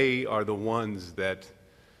 because they are the ones that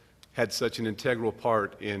had such an integral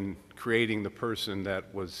part in creating the person that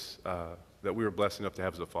that we were blessed enough to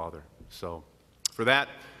have as a father. So for that,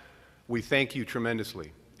 we thank you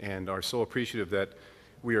tremendously and are so appreciative that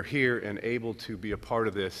we are here and able to be a part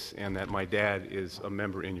of this, and that my dad is a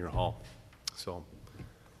member in your hall. So,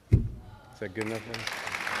 is that good enough, man?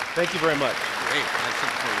 Thank you very much. Great. That's it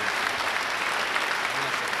for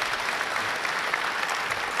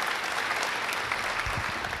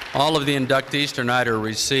you. All of the inductees tonight are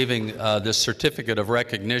receiving this certificate of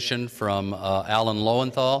recognition from Alan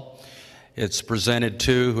Lowenthal. It's presented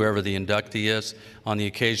to whoever the inductee is on the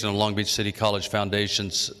occasion of Long Beach City College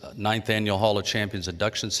Foundation's 9th Annual Hall of Champions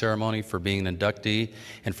induction ceremony for being an inductee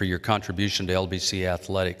and for your contribution to LBC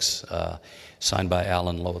athletics, signed by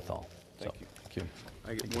Alan Lowenthal. Thank you. Thank you.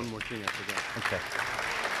 I get one more thing I forgot. Okay.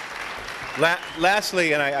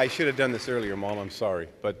 Lastly, and I should have done this earlier, Mom, I'm sorry,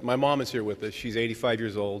 but my mom is here with us. She's 85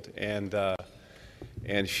 years old, and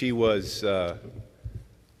she was, I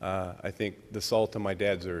think, the salt of my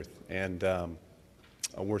dad's earth. And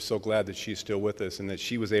we're so glad that she's still with us and that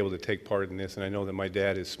she was able to take part in this. And I know that my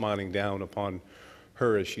dad is smiling down upon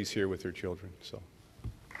her as she's here with her children. So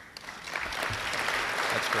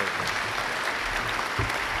that's great.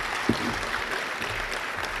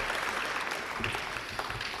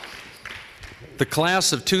 The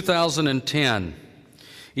class of 2010,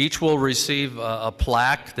 each will receive a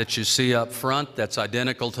plaque that you see up front that's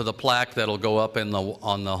identical to the plaque that'll go up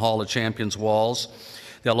on the Hall of Champions walls.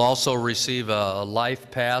 They'll also receive a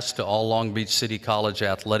life pass to all Long Beach City College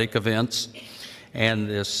athletic events and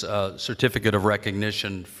this certificate of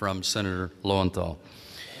recognition from Senator Lowenthal.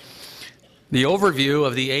 The overview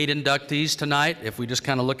of the 8 inductees tonight, if we just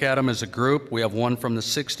kind of look at them as a group, we have 1 from the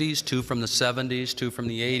 60s, 2 from the 70s, 2 from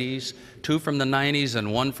the 80s, 2 from the 90s,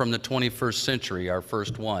 and 1 from the 21st century, our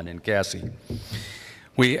first one in Cassie.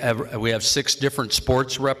 We have 6 different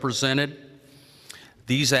sports represented.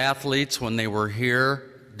 These athletes, when they were here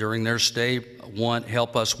during their stay,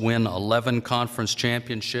 help us win 11 conference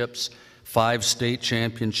championships, 5 state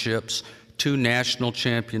championships, 2 national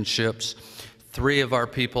championships. 3 of our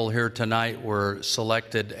people here tonight were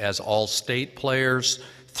selected as all-state players.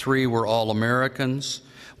 3 were All-Americans.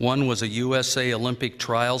 1 was a USA Olympic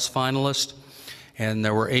Trials finalist. And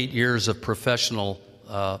there were 8 years of professional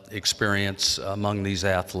experience among these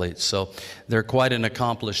athletes. So they're quite an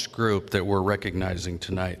accomplished group that we're recognizing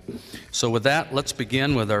tonight. So with that, let's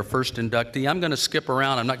begin with our first inductee. I'm going to skip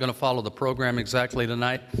around. I'm not going to follow the program exactly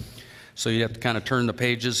tonight. So you have to kind of turn the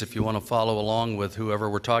pages if you want to follow along with whoever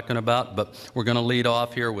we're talking about. But we're going to lead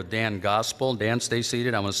off here with Dan Gospel. Dan, stay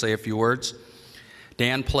seated. I'm going to say a few words.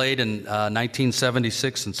 Dan played in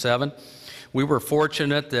 1976 and 7. We were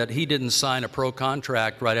fortunate that he didn't sign a pro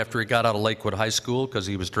contract right after he got out of Lakewood High School because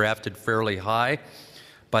he was drafted fairly high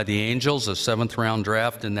by the Angels, a 7th round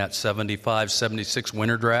draft in that 75-76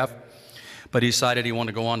 winter draft. But he decided he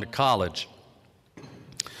wanted to go on to college.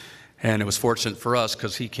 And it was fortunate for us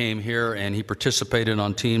because he came here and he participated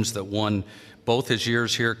on teams that won both his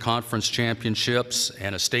years here, conference championships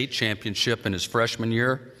and a state championship in his freshman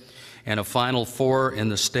year, and a Final Four in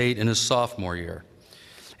the state in his sophomore year.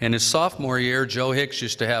 In his sophomore year, Joe Hicks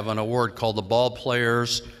used to have an award called the Ball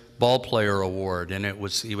Player Award, and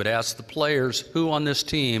he would ask the players, who on this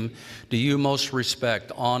team do you most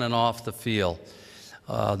respect on and off the field?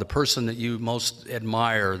 The person that you most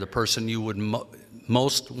admire, the person you would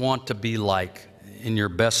most want to be like in your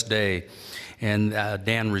best day. And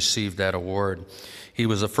Dan received that award. He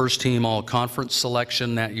was a first-team all-conference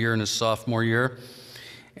selection that year in his sophomore year,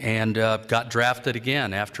 and got drafted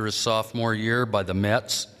again after his sophomore year by the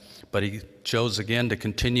Mets. But he chose again to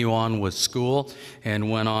continue on with school and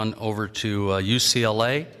went on over to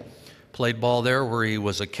UCLA, played ball there where he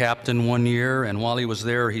was a captain one year, and while he was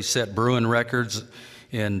there he set Bruin records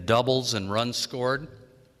in doubles and runs scored,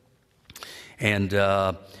 and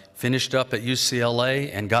finished up at UCLA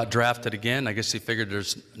and got drafted again. I guess he figured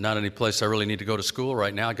there's not any place I really need to go to school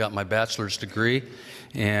right now. I got my bachelor's degree,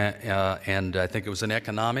 and I think it was in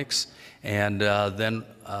economics, and then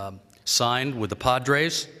signed with the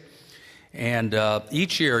Padres. And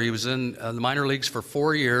each year, he was in the minor leagues for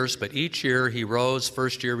 4 years, but each year he rose.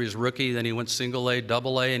 First year he was rookie, then he went single A,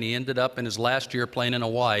 double A, and he ended up in his last year playing in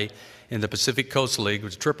Hawaii in the Pacific Coast League,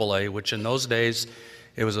 which was triple A, which in those days,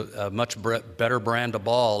 it was a much better brand of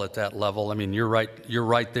ball at that level. I mean, you're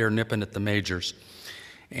right there nipping at the majors.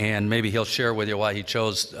 And maybe he'll share with you why he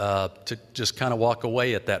chose to just kind of walk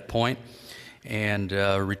away at that point and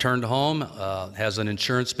returned home, has an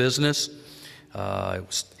insurance business,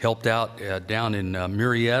 Helped out down in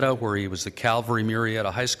Murrieta, where he was the Calvary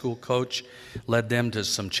Murrieta High School coach, led them to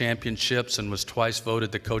some championships, and was twice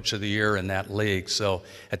voted the Coach of the Year in that league. So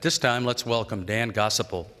at this time, let's welcome Dan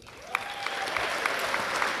Gossipel.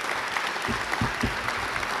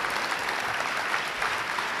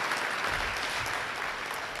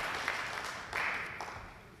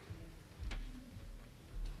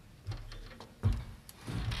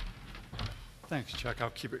 Thanks, Chuck. I'll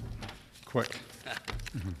keep it quick.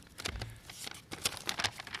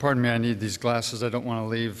 Pardon me, I need these glasses. I don't want to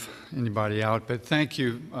leave anybody out, but thank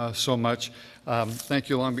you so much. Thank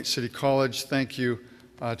you, Long Beach City College. Thank you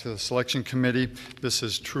to the selection committee. This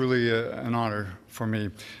is truly an honor for me.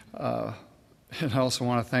 And I also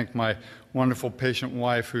want to thank my wonderful patient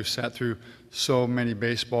wife who sat through so many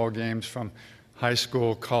baseball games from high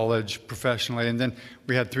school, college, professionally, and then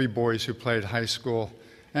we had 3 boys who played high school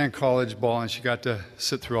and college ball, and she got to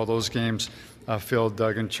sit through all those games, Phil,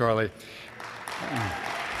 Doug, and Charlie.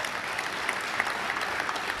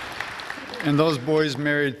 And those boys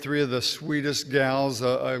married 3 of the sweetest gals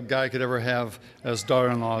a guy could ever have as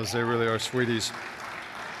daughter-in-laws. They really are sweeties.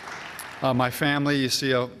 My family, you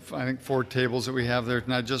see, I think 4 tables that we have there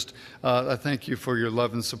tonight. I thank you for your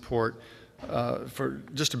love and support.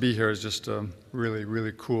 Just to be here is just really,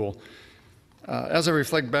 really cool. As I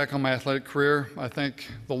reflect back on my athletic career, I thank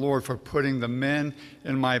the Lord for putting the men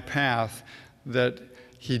in my path that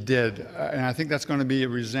He did. And I think that's going to be a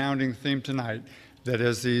resounding theme tonight, that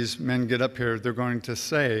as these men get up here, they're going to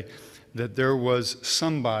say that there was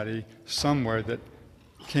somebody somewhere that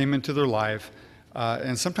came into their life.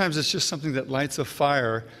 And sometimes it's just something that lights a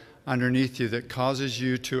fire underneath you that causes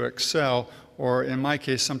you to excel, or in my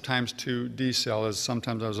case, sometimes to decel, as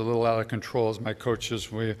sometimes I was a little out of control, as my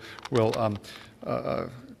coaches will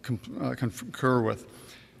concur with.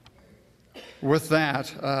 With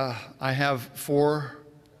that, I have 4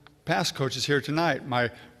 past coaches here tonight.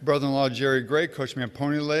 My brother-in-law, Jerry Gray, coached me on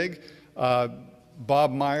Pony Leg.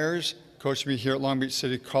 Bob Myers coached me here at Long Beach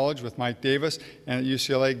City College with Mike Davis, and at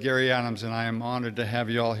UCLA, Gary Adams, and I am honored to have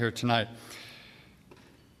you all here tonight.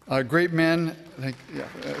 Great men, yeah,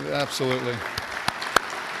 absolutely.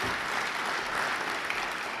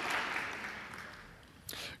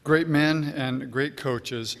 Great men and great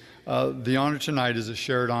coaches. The honor tonight is a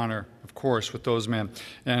shared honor, of course, with those men.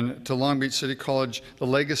 And to Long Beach City College, the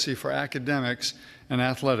legacy for academics and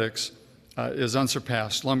athletics is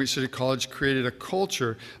unsurpassed. Long Beach City College created a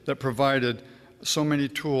culture that provided so many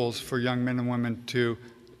tools for young men and women to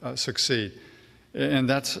succeed. And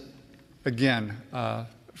that's, again,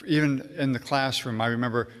 even in the classroom. I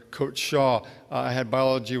remember Coach Shaw. I had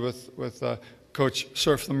biology with Coach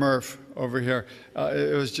Surf the Murph over here.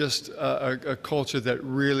 It was just a culture that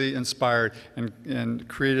really inspired and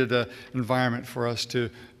created an environment for us to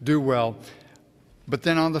do well. But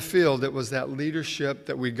then on the field, it was that leadership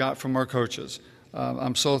that we got from our coaches.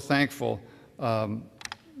 I'm so thankful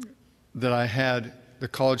that I had the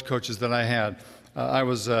college coaches that I had. I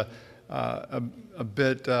was a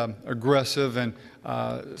bit aggressive, and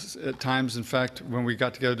at times, in fact, when we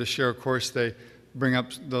got together to share a course, they bring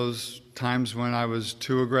up those times when I was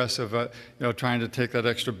too aggressive, trying to take that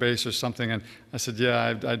extra base or something. And I said,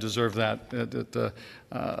 yeah, I deserve that.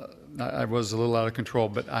 I was a little out of control,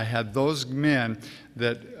 but I had those men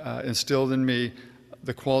that instilled in me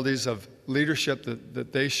the qualities of leadership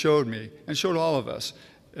that they showed me and showed all of us.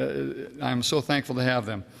 I'm so thankful to have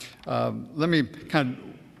them. Let me kind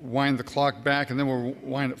of wind the clock back, and then we'll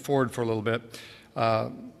wind it forward for a little bit.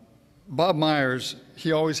 Bob Myers,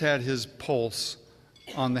 he always had his pulse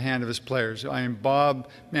on the hand of his players. I mean, Bob,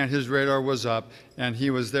 man, his radar was up, and he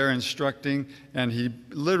was there instructing, and he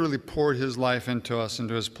literally poured his life into us,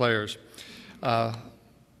 into his players.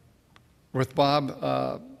 With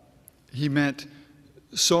Bob, he meant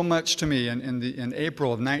so much to me. In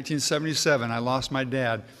April of 1977, I lost my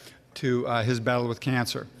dad to his battle with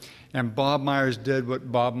cancer. And Bob Myers did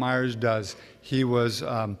what Bob Myers does. He was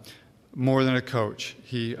more than a coach.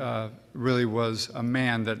 He really was a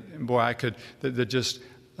man that, boy, that just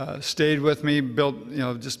stayed with me,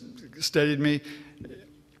 just steadied me.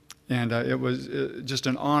 And it was just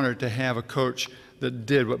an honor to have a coach that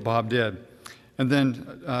did what Bob did. And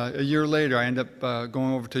then a year later, I ended up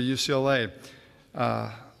going over to UCLA.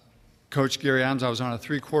 Coach Gary Adams, I was on a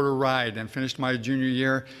 3-quarter ride and finished my junior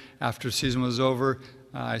year. After the season was over,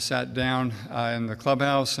 I sat down in the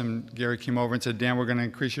clubhouse, and Gary came over and said, Dan, we're going to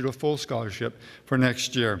increase you to a full scholarship for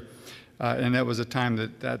next year. And that was a time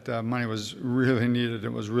that money was really needed.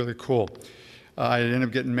 It was really cool. I ended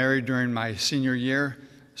up getting married during my senior year.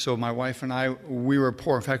 So my wife and I, we were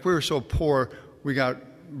poor. In fact, we were so poor, we got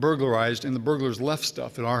burglarized, and the burglars left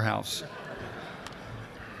stuff at our house.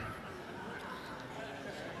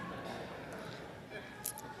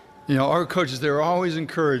 You know, our coaches, they were always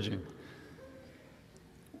encouraging.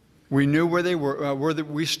 We knew where they were,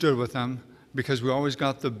 we stood with them, because we always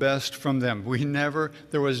got the best from them.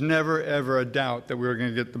 There was never, ever a doubt that we were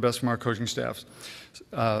going to get the best from our coaching staffs.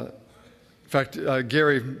 In fact,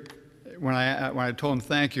 Gary, when I told him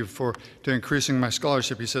thank you to increasing my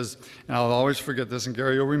scholarship, he says, and I'll always forget this, and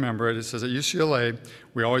Gary, you'll remember it, it says, at UCLA,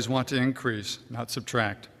 we always want to increase, not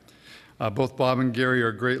subtract. Both Bob and Gary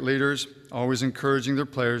are great leaders, always encouraging their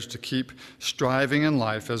players to keep striving in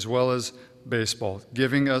life as well as baseball,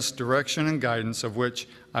 giving us direction and guidance of which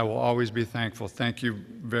I will always be thankful. Thank you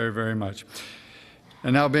very, very much.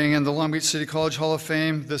 And now being in the Long Beach City College Hall of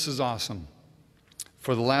Fame, this is awesome.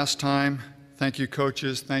 For the last time, thank you,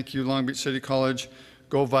 coaches. Thank you, Long Beach City College.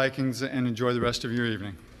 Go Vikings, and enjoy the rest of your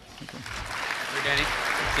evening. Here, Danny.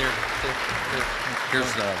 Here's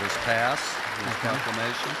this pass, this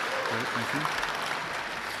proclamation. Great, thank you.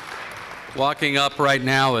 Walking up right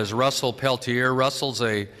now is Russell Peltier. Russell's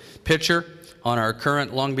a pitcher on our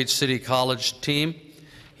current Long Beach City College team.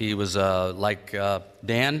 He was, like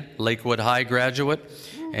Dan, Lakewood High graduate,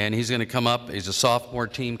 and he's going to come up. He's a sophomore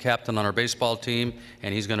team captain on our baseball team,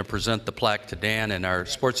 and he's going to present the plaque to Dan, and our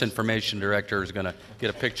sports information director is going to get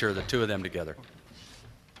a picture of the two of them together.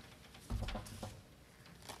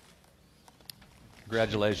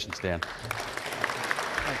 Congratulations, Dan.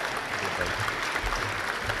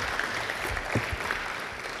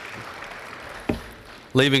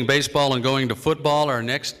 Leaving baseball and going to football, our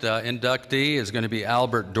next inductee is going to be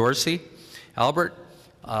Albert Dorsey. Albert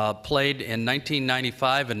played in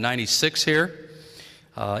 1995 and 96 here.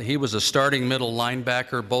 He was a starting middle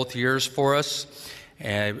linebacker both years for us,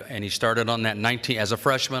 and he started on that as a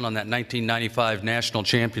freshman on that 1995 national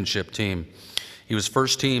championship team. He was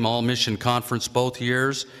first team All-Mission Conference both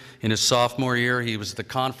years. In his sophomore year, he was the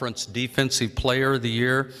Conference Defensive Player of the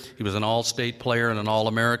Year. He was an All-State player and an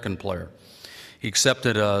All-American player. He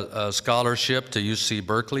accepted a scholarship to UC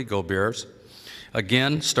Berkeley, go Bears.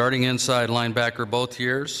 Again, starting inside linebacker both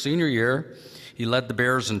years. Senior year, he led the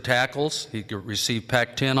Bears in tackles. He received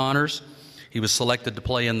Pac-10 honors. He was selected to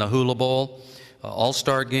play in the Hula Bowl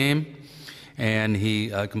All-Star game, and he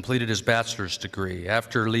completed his bachelor's degree.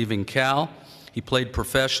 After leaving Cal, he played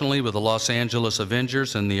professionally with the Los Angeles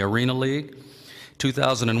Avengers in the Arena League.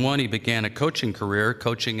 2001, he began a coaching career,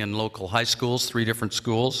 coaching in local high schools, 3 different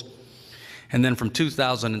schools. And then from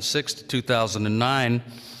 2006 to 2009,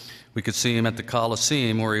 we could see him at the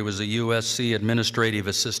Coliseum, where he was a USC administrative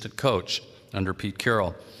assistant coach under Pete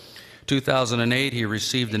Carroll. 2008, he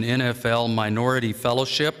received an NFL Minority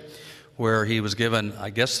Fellowship, where he was given, I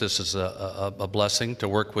guess this is a blessing, to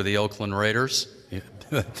work with the Oakland Raiders.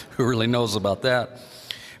 Who really knows about that?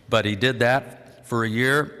 But he did that for a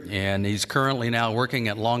year, and he's currently now working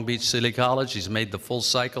at Long Beach City College. He's made the full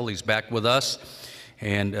cycle. He's back with us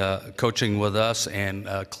and coaching with us and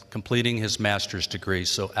completing his master's degree.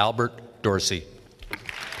 So Albert Dorsey.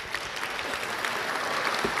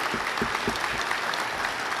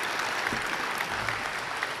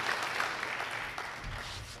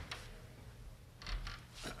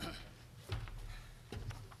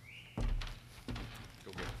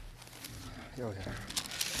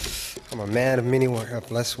 I'm a man of many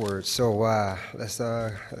less words, so let's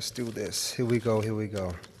do this. Here we go, here we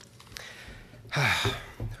go.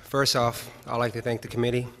 First off, I'd like to thank the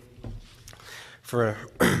committee for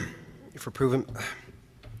proving,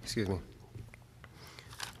 excuse me,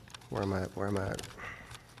 where am I at?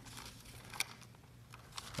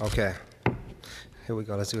 Okay, here we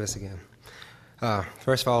go, let's do this again.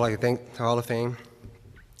 First of all, I'd like to thank the Hall of Fame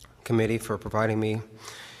committee for providing me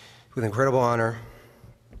with incredible honor.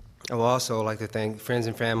 I would also like to thank friends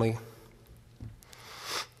and family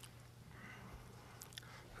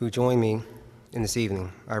who joined me in this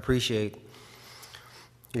evening. I appreciate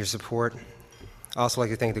your support. I also like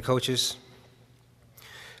to thank the coaches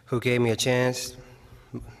who gave me a chance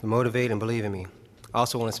to motivate and believe in me. I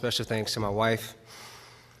also want a special thanks to my wife,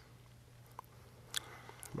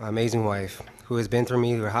 my amazing wife, who has been through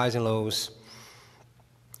me, her highs and lows,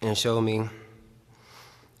 and showed me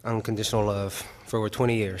unconditional love for over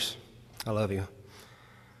 20 years. I love you.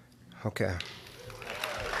 Okay.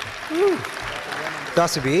 Woo.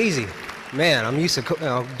 Thought it'd be easy. Man, I'm used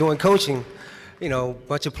to doing coaching. You know,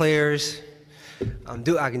 bunch of players.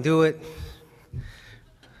 I can do it.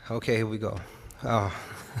 Okay, here we go.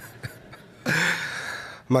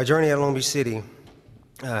 My journey at Long Beach City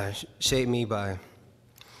shaped me by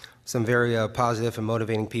some very positive and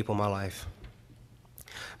motivating people in my life.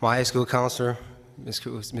 My high school counselor, Miss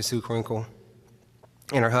Sue Crinkle,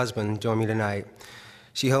 and her husband joined me tonight.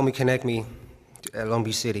 She helped me connect me at Long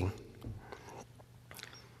Beach City.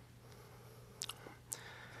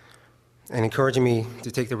 and encouraging me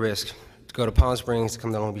to take the risk, to go to Palm Springs, to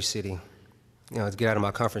come to Long Beach City, to get out of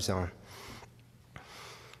my comfort zone.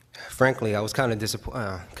 Frankly, I was kind of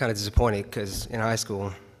disappointed because in high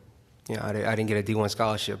school, I didn't get a D1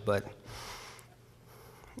 scholarship, but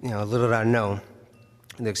little did I know,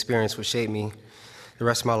 the experience would shape me the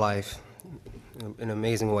rest of my life in an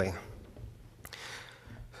amazing way.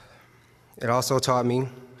 It also taught me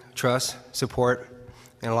trust, support,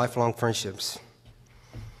 and lifelong friendships.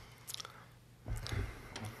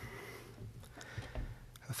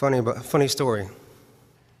 A funny story.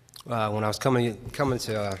 When I was coming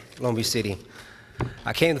to Long Beach City,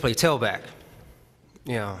 I came to play tailback.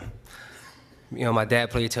 My dad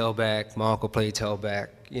played tailback, my uncle played tailback.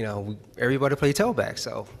 Everybody played tailback.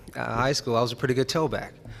 So in high school, I was a pretty good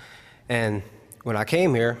tailback. And when I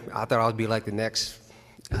came here, I thought I would be like the next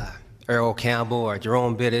Earl Campbell or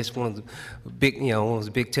Jerome Bettis, one of the big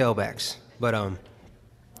tailbacks. But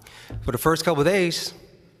for the first couple of days,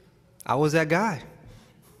 I was that guy.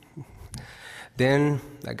 Then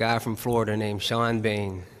a guy from Florida named Sean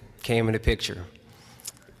Bain came in the picture.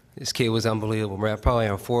 This kid was unbelievable, man. Probably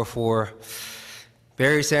on 4.4,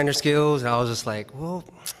 very standard skills, and I was just like, well,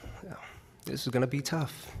 this is gonna be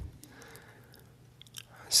tough.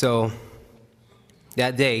 So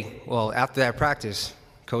that day, well, after that practice,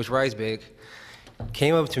 Coach Reisbig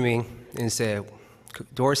came up to me and said,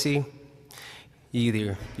 Dorsey,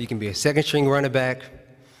 either you can be a second string running back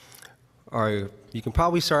or you can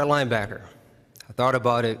probably start linebacker. I thought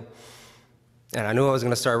about it, and I knew I was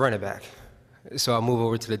going to start running back. So I moved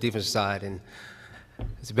over to the defensive side, and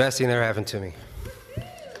it's the best thing that ever happened to me.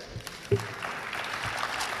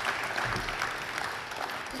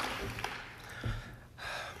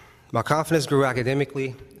 My confidence grew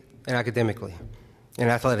academically and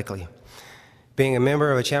athletically. Being a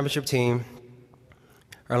member of a championship team,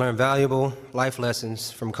 I learned valuable life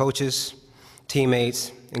lessons from coaches,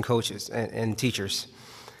 teammates, and coaches and teachers.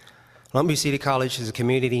 Long Beach City College is a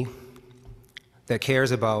community that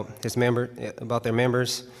cares about their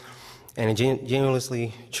members, and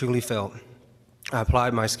genuinely, truly felt. I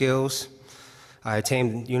applied my skills, I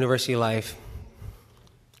attained university life,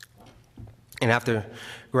 and after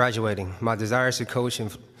graduating, my desires to coach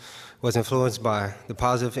was influenced by the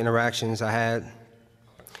positive interactions I had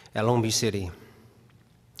at Long Beach City.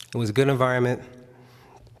 It was a good environment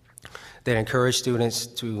that encouraged students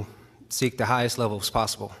to seek the highest levels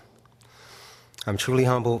possible. I'm truly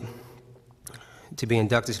humbled to be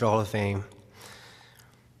inducted to the Hall of Fame.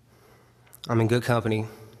 I'm in good company.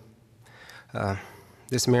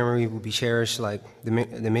 This memory will be cherished like the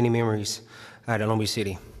many memories I had at Long Beach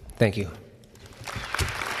City. Thank you.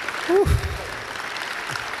 Here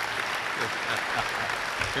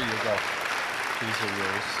you go. These are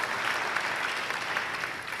yours.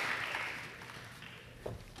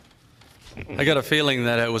 I got a feeling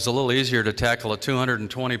that it was a little easier to tackle a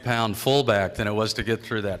 220-pound fullback than it was to get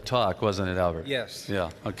through that talk, wasn't it, Albert? Yes. Yeah,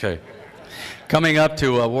 okay. Coming up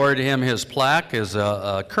to award him his plaque is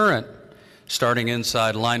a current starting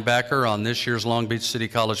inside linebacker on this year's Long Beach City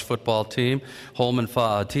College football team, Holman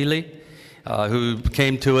Fa'atili, who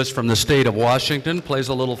came to us from the state of Washington, plays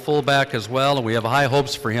a little fullback as well, and we have high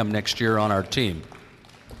hopes for him next year on our team.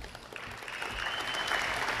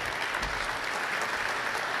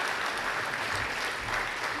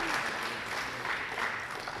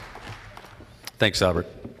 Thanks, Albert.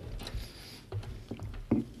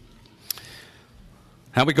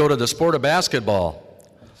 Now we go to the sport of basketball.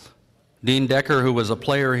 Dean Decker, who was a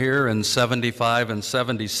player here in '75 and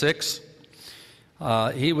 '76,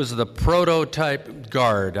 he was the prototype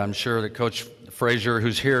guard. I'm sure that Coach Frazier,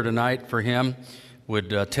 who's here tonight for him,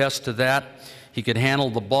 would attest to that. He could handle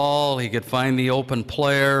the ball, he could find the open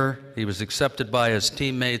player, he was accepted by his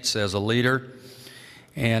teammates as a leader,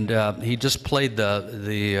 and he just played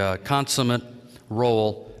the consummate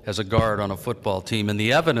role as a guard on a football team. And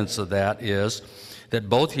the evidence of that is that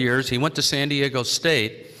both years, he went to San Diego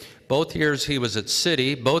State, both years he was at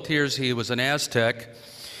City, both years he was an Aztec,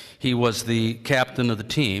 he was the captain of the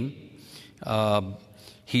team.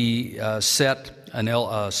 He set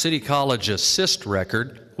a City College assist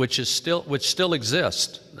record, which still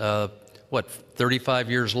exists.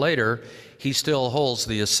 35 years later, he still holds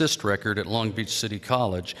the assist record at Long Beach City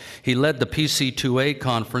College. He led the PC2A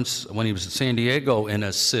conference when he was at San Diego in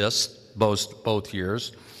assists both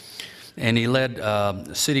years. And he led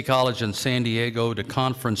City College and San Diego to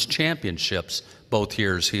conference championships both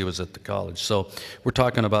years he was at the college. So we're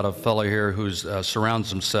talking about a fellow here who surrounds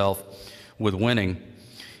himself with winning.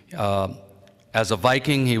 As a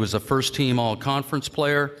Viking, he was a first-team all-conference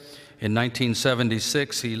player. In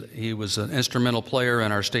 1976, he was an instrumental player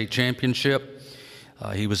in our state championship.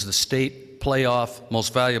 He was the state playoff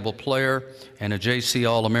most valuable player and a JC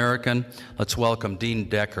All-American. Let's welcome Dean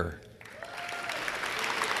Decker.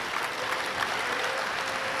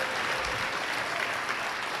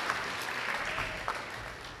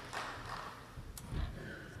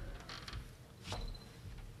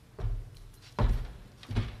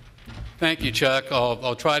 Thank you, Chuck.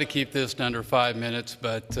 I'll try to keep this to under 5 minutes,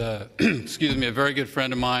 but excuse me, a very good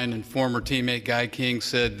friend of mine and former teammate Guy King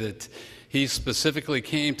said that he specifically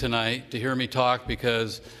came tonight to hear me talk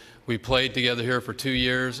because we played together here for 2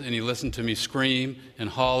 years, and he listened to me scream and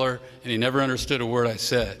holler, and he never understood a word I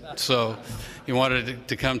said. So he wanted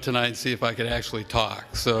to come tonight and see if I could actually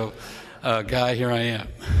talk. So, Guy, here I am.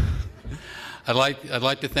 I'd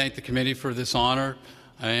like to thank the committee for this honor.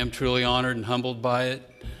 I am truly honored and humbled by it.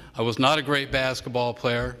 I was not a great basketball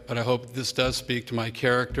player, but I hope this does speak to my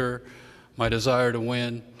character, my desire to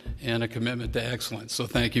win, and a commitment to excellence. So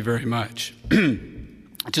thank you very much.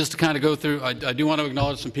 Just to kind of go through, I do want to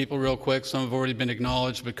acknowledge some people real quick. Some have already been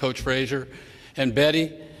acknowledged, but Coach Frazier and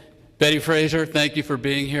Betty Frazier, thank you for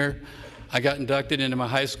being here. I got inducted into my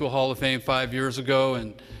high school Hall of Fame 5 years ago,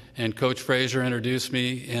 and Coach Frazier introduced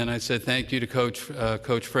me, and I said thank you to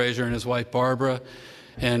Coach Frazier and his wife Barbara.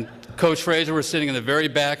 And Coach Frazier was sitting in the very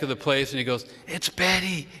back of the place, and he goes, "It's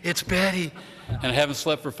Betty, it's Betty." And I haven't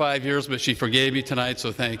slept for 5 years, but she forgave me tonight,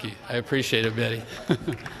 so thank you. I appreciate it, Betty.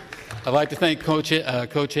 I'd like to thank Coach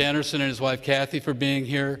Anderson and his wife Kathy for being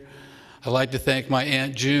here. I'd like to thank my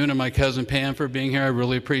Aunt June and my cousin Pam for being here. I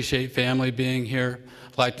really appreciate family being here.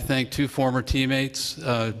 I'd like to thank 2 former teammates,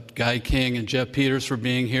 Guy King and Jeff Peters, for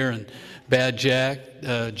being here, and Bad Jack,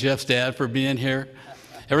 Jeff's dad, for being here.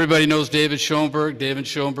 Everybody knows David Schoenberg. David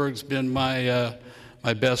Schoenberg's been my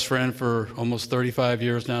best friend for almost 35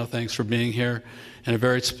 years now. Thanks for being here. And a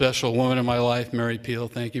very special woman in my life, Mary Peel.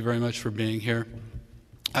 Thank you very much for being here.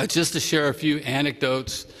 Just to share a few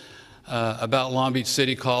anecdotes about Long Beach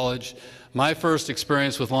City College. My first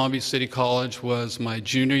experience with Long Beach City College was my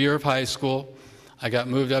junior year of high school. I got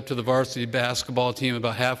moved up to the varsity basketball team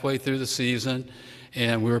about halfway through the season,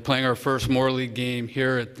 and we were playing our first Moore League game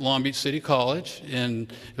here at Long Beach City College, and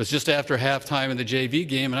it was just after halftime in the JV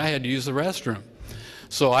game, and I had to use the restroom.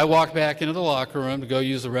 So I walked back into the locker room to go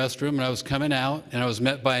use the restroom, and I was coming out, and I was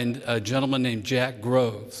met by a gentleman named Jack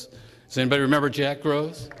Groves. Does anybody remember Jack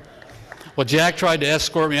Groves? Well, Jack tried to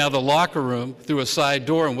escort me out of the locker room through a side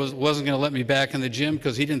door and wasn't going to let me back in the gym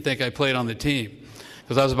because he didn't think I played on the team.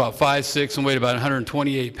 Because I was about 5'6" and weighed about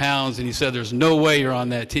 128 pounds, and he said, "There's no way you're on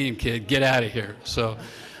that team, kid. Get out of here." So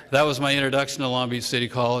that was my introduction to Long Beach City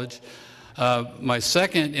College. My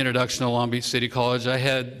second introduction to Long Beach City College, I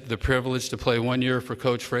had the privilege to play 1 year for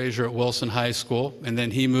Coach Frazier at Wilson High School, and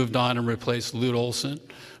then he moved on and replaced Lute Olson,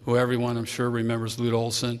 who everyone I'm sure remembers Lute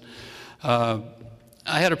Olson.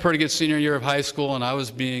 I had a pretty good senior year of high school, and I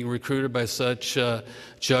was being recruited by such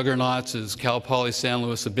juggernauts as Cal Poly San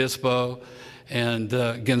Luis Obispo and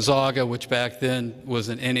Gonzaga, which back then was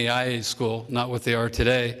an NAIA school, not what they are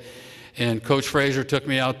today. And Coach Frazier took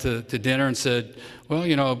me out to dinner and said, "Well,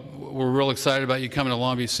 you know, we're real excited about you coming to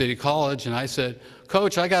Long Beach City College." And I said,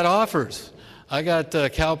 "Coach, I got offers. I got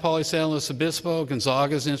Cal Poly San Luis Obispo,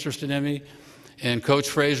 Gonzaga's interested in me." And Coach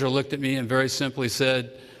Frazier looked at me and very simply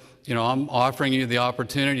said, "You know, I'm offering you the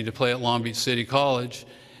opportunity to play at Long Beach City College."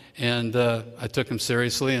 And I took him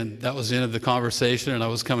seriously, and that was the end of the conversation, and I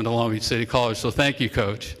was coming to Long Beach City College. So thank you,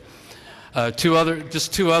 Coach. Two other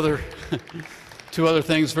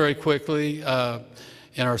things very quickly.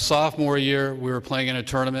 In our sophomore year, we were playing in a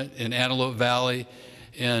tournament in Antelope Valley,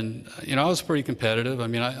 and you know, I was pretty competitive. I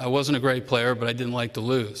mean, I wasn't a great player, but I didn't like to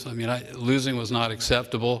lose. I mean, losing was not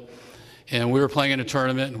acceptable. And we were playing in a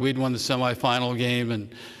tournament, and we'd won the semifinal game, and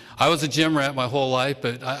I was a gym rat my whole life,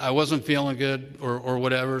 but I wasn't feeling good or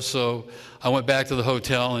whatever, so I went back to the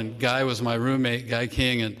hotel, and Guy was my roommate, Guy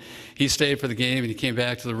King, and he stayed for the game, and he came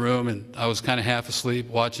back to the room, and I was kind of half asleep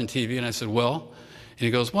watching TV, and I said, "Well," and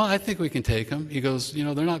he goes, "Well, I think we can take them." He goes, "You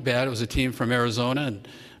know, they're not bad." It was a team from Arizona, and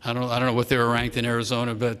I don't know what they were ranked in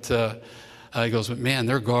Arizona, but he goes, "But man,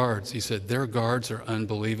 their guards," he said, "their guards are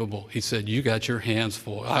unbelievable." He said, "You got your hands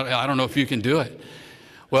full. I don't know if you can do it."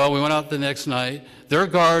 Well, we went out the next night. Their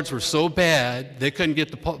guards were so bad, they couldn't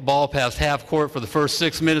get the ball past half court for the first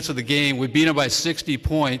 6 minutes of the game. We beat them by 60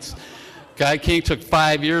 points. Guy King took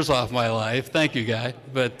 5 years off my life. Thank you, Guy.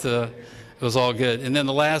 But it was all good. And then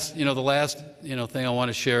the last thing I want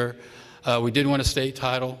to share, we did win a state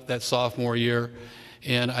title that sophomore year.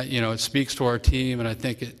 And, it speaks to our team, and I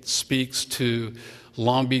think it speaks to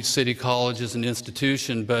Long Beach City College as an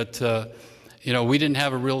institution. But, we didn't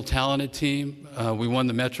have a real talented team. We won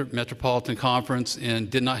the Metropolitan Conference and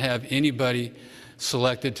did not have anybody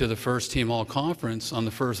selected to the first team all-conference on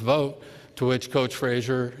the first vote, to which Coach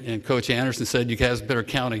Frazier and Coach Anderson said, you guys better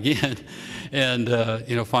count again. And,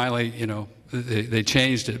 finally, they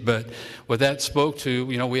changed it. But what that spoke to,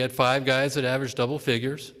 we had 5 guys that averaged double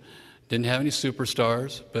figures, didn't have any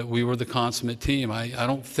superstars, but we were the consummate team. I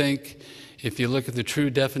don't think, if you look at the true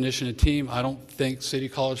definition of team, I don't think City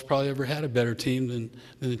College probably ever had a better team than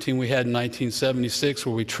the team we had in 1976,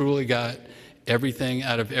 where we truly got everything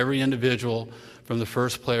out of every individual from the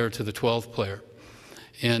first player to the 12th player.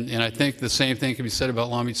 And I think the same thing can be said about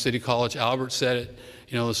Long Beach City College. Albert said it,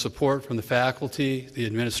 the support from the faculty, the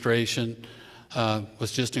administration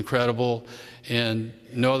was just incredible. And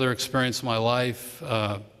no other experience in my life,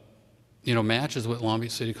 matches what Long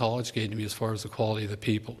Beach City College gave to me as far as the quality of the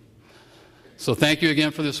people. So thank you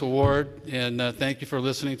again for this award, and thank you for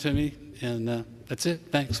listening to me. And that's it.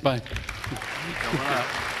 Thanks. Bye. Come on up.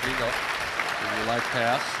 Here you go. Give your life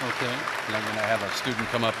pass. Okay. And I'm going to have a student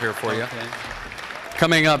come up here for you. Okay.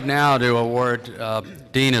 Coming up now to award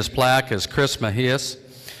Dean his plaque is Chris Mejias.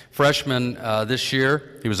 Freshman this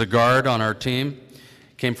year. He was a guard on our team.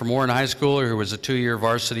 Came from Warren High School. He was a 2-year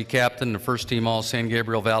varsity captain, the first team all San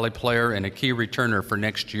Gabriel Valley player, and a key returner for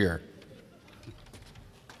next year.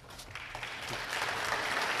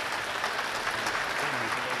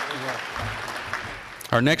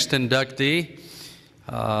 Our next inductee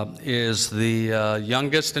is the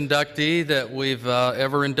youngest inductee that we've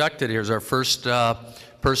ever inducted. Here's our first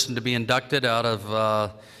person to be inducted out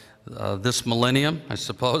of this millennium, I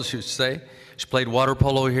suppose you'd say. She played water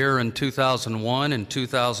polo here in 2001 and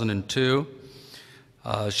 2002.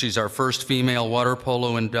 She's our first female water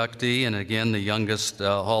polo inductee, and again, the youngest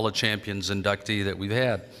Hall of Champions inductee that we've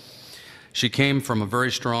had. She came from a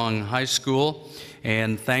very strong high school,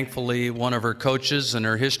 and thankfully one of her coaches and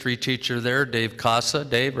her history teacher there, Dave Casa.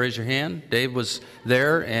 Dave, raise your hand. Dave was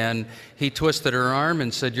there, and he twisted her arm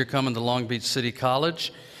and said, "You're coming to Long Beach City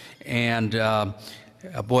College." And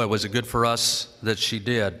boy, was it good for us that she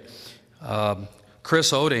did.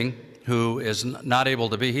 Chris Oding, who is not able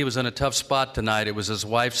to be, he was in a tough spot tonight. It was his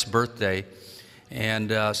wife's birthday,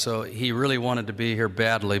 and so he really wanted to be here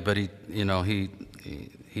badly, but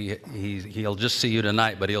he'll just see you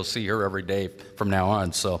tonight, but he'll see her every day from now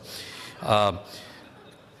on. So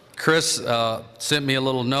Chris sent me a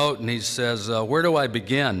little note, and he says, where do I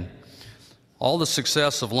begin? All the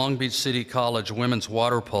success of Long Beach City College women's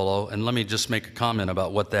water polo, and let me just make a comment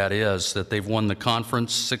about what that is, that they've won the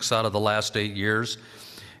conference 6 out of the last 8 years,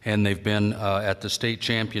 and they've been at the state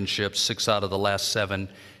championships 6 out of the last 7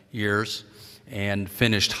 years, and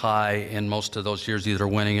finished high in most of those years, either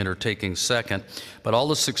winning it or taking second. But all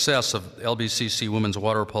the success of LBCC women's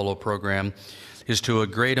water polo program is to a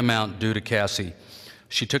great amount due to Cassie.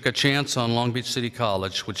 She took a chance on Long Beach City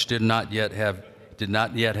College, which did not yet have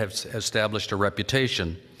established a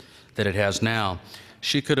reputation that it has now.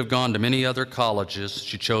 She could have gone to many other colleges.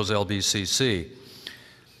 She chose LBCC.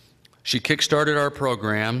 She kickstarted our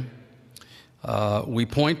program. We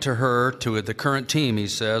point to her, to the current team, he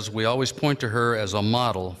says, we always point to her as a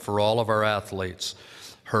model for all of our athletes.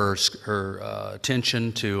 Her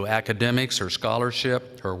attention to academics, her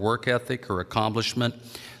scholarship, her work ethic, her accomplishment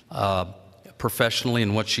professionally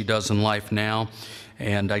and what she does in life now.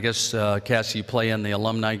 And I guess, Cassie, you play in the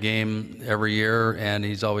alumni game every year, and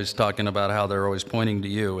he's always talking about how they're always pointing to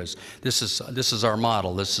you as this is our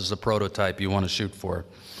model, this is the prototype you want to shoot for.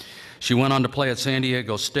 She went on to play at San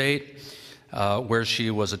Diego State, where she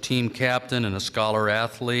was a team captain and a scholar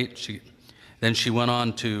athlete. Then she went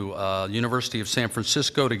on to University of San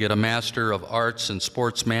Francisco to get a Master of Arts in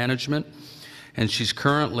Sports Management, and she's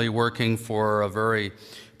currently working for a very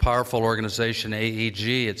powerful organization,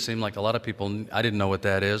 AEG. It seemed like a lot of people, I didn't know what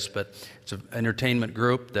that is, but it's an entertainment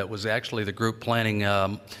group that was actually the group planning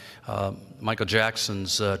Michael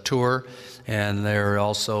Jackson's tour, and they're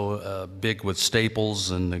also big with Staples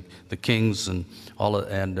and the Kings and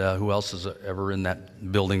who else is ever in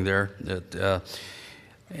that building there.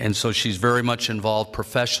 And so she's very much involved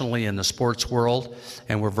professionally in the sports world,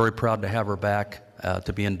 and we're very proud to have her back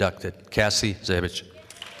to be inducted. Cassie Zabich.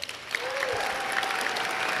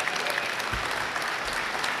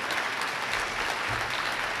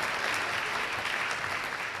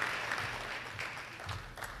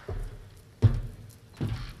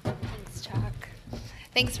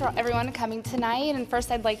 Thanks for everyone coming tonight. And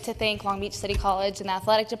first, I'd like to thank Long Beach City College and the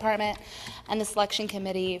athletic department and the selection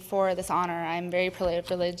committee for this honor. I'm very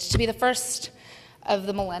privileged to be the first of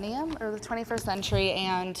the millennium, or the 21st century,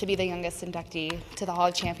 and to be the youngest inductee to the Hall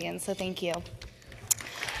of Champions, so thank you.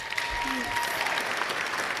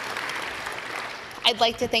 I'd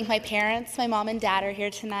like to thank my parents. My mom and dad are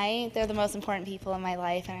here tonight. They're the most important people in my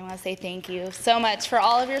life, and I want to say thank you so much for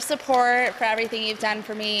all of your support, for everything you've done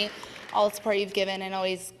for me, all the support you've given and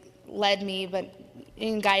always led me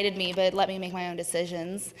and guided me, but let me make my own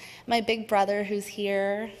decisions. My big brother who's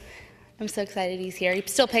here, I'm so excited he's here. He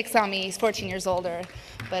still picks on me. He's 14 years older,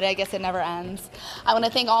 but I guess it never ends. I want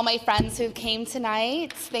to thank all my friends who came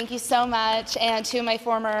tonight. Thank you so much. And to my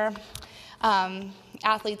former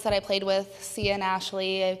athletes that I played with, Sia and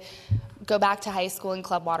Ashley. I go back to high school and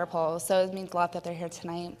club water polo, so it means a lot that they're here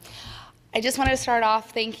tonight. I just wanted to start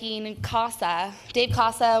off thanking Casa. Dave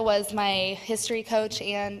Casa was my history coach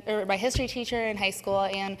or my history teacher in high school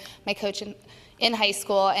and my coach in high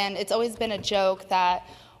school, and it's always been a joke that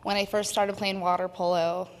when I first started playing water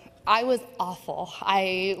polo, I was awful.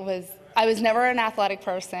 I was never an athletic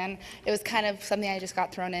person. It was kind of something I just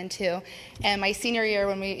got thrown into. And my senior year,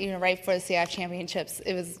 when we, right before the CIF championships,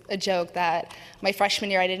 it was a joke that my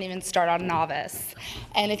freshman year I didn't even start on novice.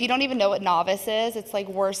 And if you don't even know what novice is, it's like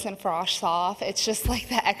worse than frosh soft. It's just like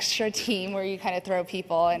the extra team where you kind of throw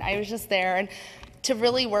people. And I was just there, and to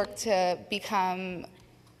really work to become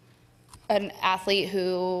an athlete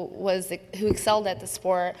who excelled at the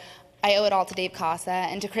sport, I owe it all to Dave Casa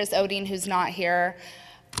and to Chris Oding, who's not here.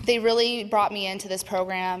 They really brought me into this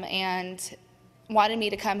program and wanted me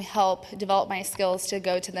to come help develop my skills to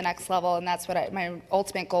go to the next level, and that's what my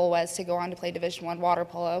ultimate goal was, to go on to play Division I water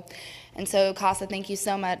polo. And so, Casa, thank you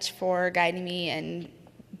so much for guiding me and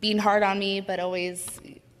being hard on me, but always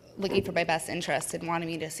looking for my best interest and wanting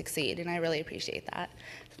me to succeed, and I really appreciate that.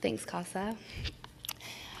 So thanks, Casa.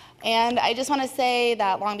 And I just want to say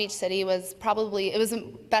that Long Beach City was it was the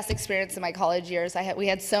best experience in my college years. We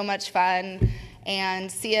had so much fun,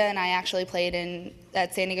 and Sia and I actually played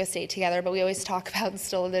at San Diego State together, but we always talk about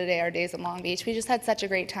still to today our days in Long Beach. We just had such a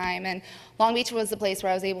great time, and Long Beach was the place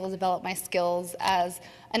where I was able to develop my skills as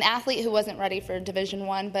an athlete who wasn't ready for Division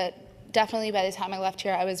I, but definitely by the time I left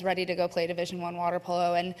here, I was ready to go play Division I water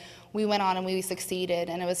polo, and we went on and we succeeded,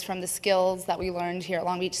 and it was from the skills that we learned here at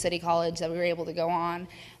Long Beach City College that we were able to go on.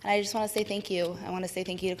 And I just want to say thank you. I want to say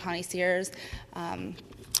thank you to Connie Sears,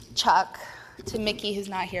 Chuck, to Mickey, who's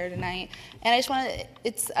not here tonight, and I just want to,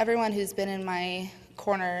 it's everyone who's been in my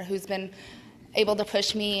corner, who's been able to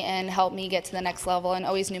push me and help me get to the next level and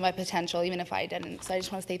always knew my potential, even if I didn't. So I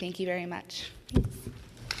just want to say thank you very much. Thank you.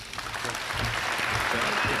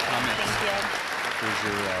 Here's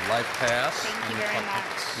your life pass. Thank you very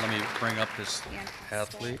much. Let me bring up this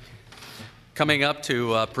athlete. Coming up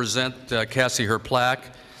to present Cassie her plaque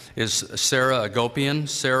is Sarah Agopian.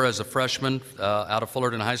 Sarah is a freshman out of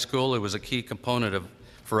Fullerton High School. It was a key component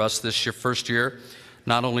for us this first year.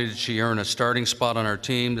 Not only did she earn a starting spot on our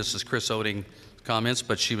team, this is Chris Oding comments,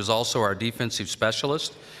 but she was also our defensive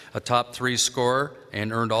specialist, a top 3 scorer,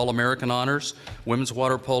 and earned All-American honors. Women's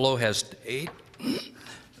water polo has 8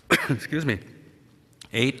 excuse me,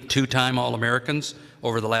 8 two-time All-Americans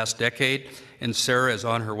over the last decade, and Sarah is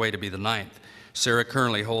on her way to be the 9th. Sarah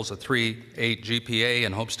currently holds a 3.8 GPA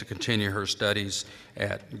and hopes to continue her studies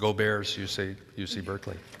at Go Bears, UC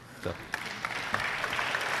Berkeley. So.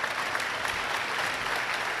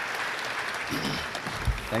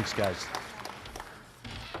 Thanks, guys.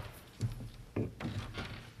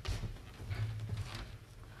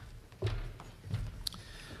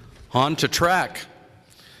 On to track.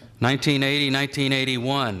 1980,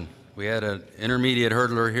 1981, we had an intermediate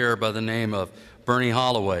hurdler here by the name of Bernie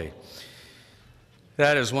Holloway.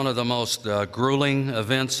 That is one of the most grueling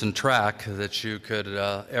events in track that you could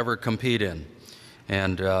ever compete in,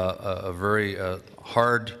 and a very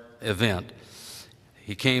hard event.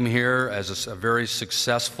 He came here as a very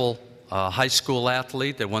successful high school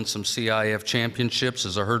athlete that won some CIF championships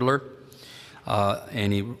as a hurdler,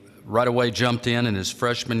 and he right away jumped in his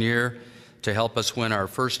freshman year to help us win our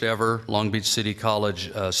first ever Long Beach City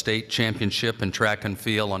College state championship in track and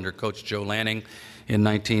field under Coach Joe Lanning in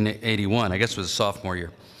 1981. I guess it was a sophomore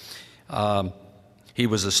year. He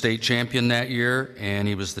was a state champion that year, and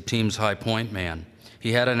he was the team's high point man.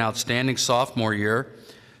 He had an outstanding sophomore year,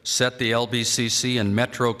 set the LBCC and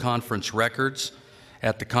Metro Conference records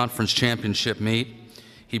at the conference championship meet.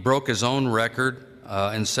 He broke his own record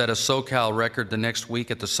and set a SoCal record the next week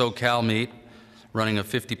at the SoCal meet, running a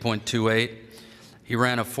 50.28. He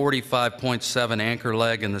ran a 45.7 anchor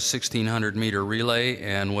leg in the 1,600-meter relay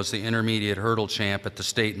and was the intermediate hurdle champ at the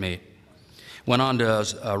state meet. Went on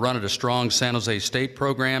to run at a strong San Jose State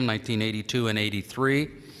program, 1982 and 83.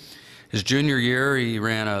 His junior year, he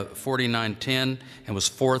ran a 49.10 and was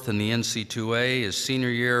 4th in the NC2A. His senior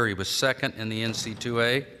year, he was 2nd in the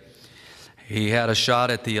NC2A. He had a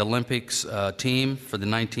shot at the Olympics team for the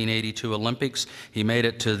 1982 Olympics. He made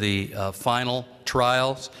it to the final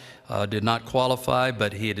trials, did not qualify,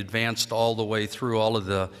 but he had advanced all the way through all of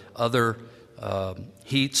the other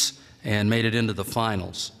heats and made it into the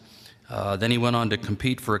finals. Then he went on to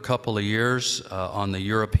compete for a couple of years on the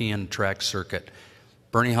European track circuit.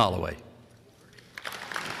 Bernie Holloway.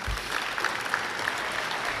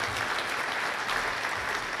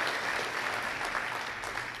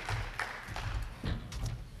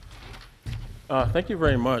 Thank you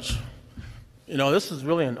very much. You know, this is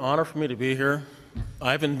really an honor for me to be here.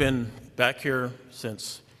 I haven't been back here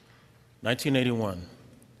since 1981,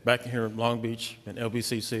 back here in Long Beach in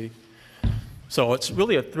LBCC. So it's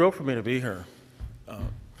really a thrill for me to be here.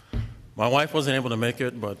 My wife wasn't able to make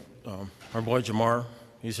it, but our boy Jamar,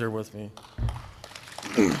 he's here with me.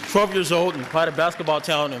 12 years old and quite a basketball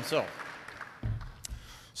talent himself.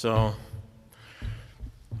 So,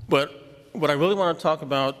 but what I really want to talk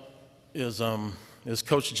about is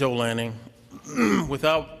Coach Joe Lanning.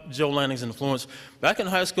 Without Joe Lanning's influence, back in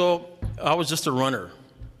high school, I was just a runner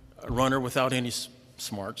without any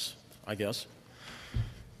smarts, I guess.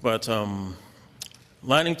 But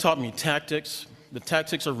Lanning taught me tactics. The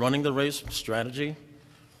tactics of running the race, strategy,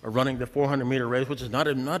 or running the 400-meter race, which is not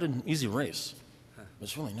an easy race.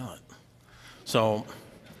 It's really not. So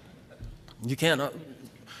you can't.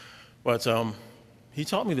 But he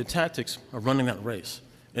taught me the tactics of running that race.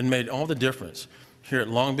 It made all the difference here at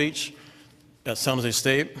Long Beach, at San Jose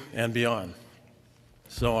State, and beyond.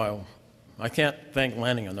 So I can't thank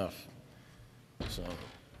Lanning enough. So,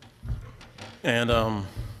 and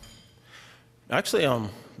actually,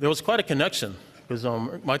 there was quite a connection because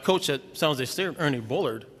my coach at San Jose State, Ernie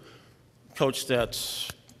Bullard, coached at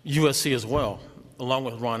USC as well, along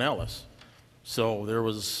with Ron Ellis. So there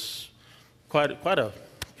was quite a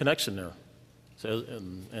connection there, so,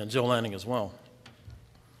 and Joe Lanning as well.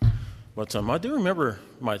 But I do remember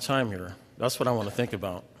my time here. That's what I want to think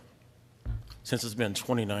about, since it's been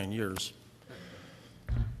 29 years.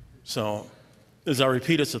 So, as I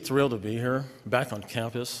repeat, it's a thrill to be here, back on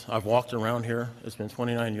campus. I've walked around here. It's been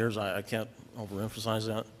 29 years. I can't overemphasize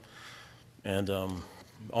that. And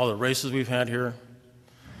all the races we've had here,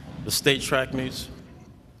 the state track meets.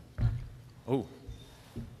 Oh,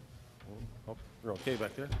 you're okay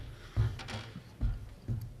back there?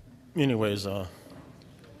 Anyways,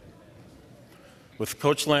 with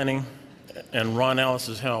Coach Lanning and Ron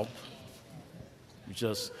Ellis's help,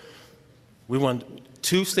 we won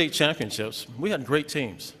 2 state championships. We had great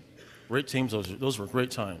teams. Great teams, those were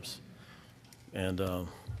great times. And I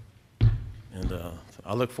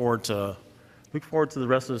look forward to the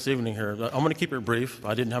rest of this evening here. I'm going to keep it brief.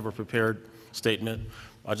 I didn't have a prepared statement.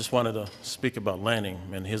 I just wanted to speak about Lanning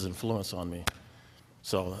and his influence on me.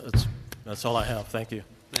 So that's all I have. Thank you.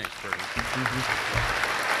 Thanks, Bertie.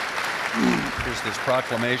 Here's this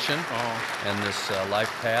proclamation and this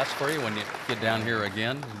life pass for you when you get down here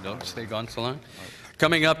again. Don't stay gone so long.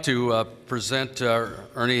 Coming up to present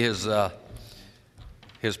Ernie his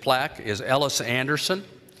plaque is Ellis Anderson.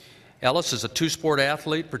 Ellis is a 2-sport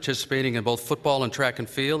athlete participating in both football and track and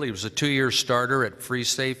field. He was a 2-year starter at free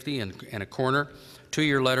safety and a corner,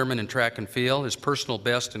 2-year letterman in track and field. His personal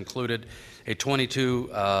best included a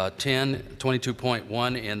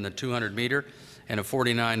 22.1 in the 200-meter and a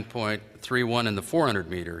 49.31 in the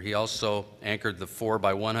 400-meter. He also anchored the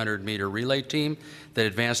 4x100-meter relay team that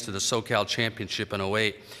advanced to the SoCal Championship in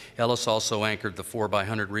 '08. Ellis also anchored the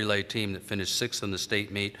 4x100 relay team that finished 6th in the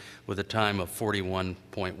state meet with a time of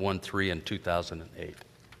 41.13 in 2008.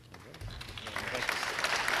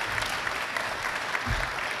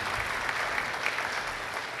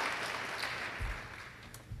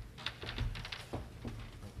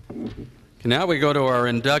 Now we go to our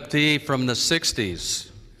inductee from the 60s,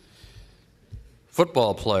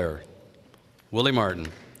 football player, Willie Martin.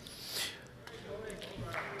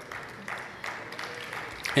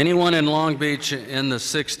 Anyone in Long Beach in the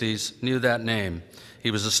 60s knew that name. He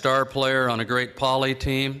was a star player on a great Poly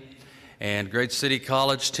team and great City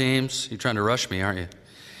College teams. You're trying to rush me, aren't you?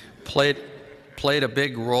 Played a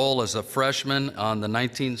big role as a freshman on the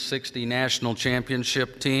 1960 National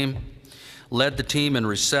Championship team. Led the team in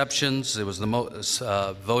receptions. It was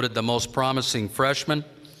voted the most promising freshman.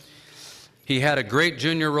 He had a great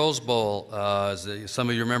junior Rose Bowl. Some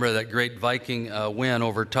of you remember that great Viking win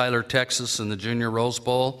over Tyler, Texas in the junior Rose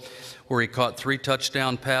Bowl, where he caught 3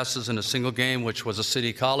 touchdown passes in a single game, which was a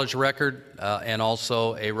City College record and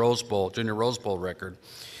also a Rose Bowl, junior Rose Bowl record.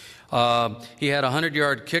 He had a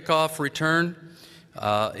 100-yard kickoff return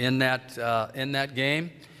in that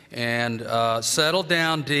game. And settle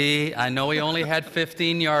down, D. I know he only had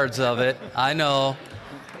 15 yards of it. I know.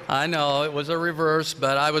 I know, it was a reverse,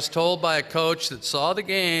 but I was told by a coach that saw the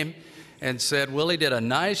game and said, Willie did a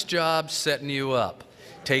nice job setting you up,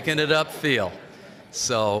 taking it upfield.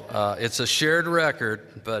 So it's a shared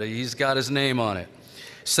record, but he's got his name on it.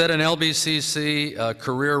 Set an LBCC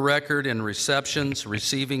career record in receptions,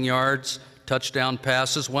 receiving yards, touchdown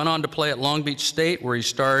passes. Went on to play at Long Beach State, where he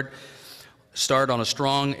starred on a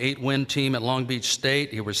strong 8-win team at Long Beach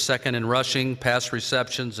State. He was second in rushing, pass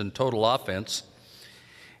receptions, and total offense.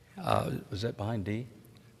 Was that behind D?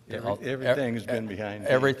 Everything has been behind D.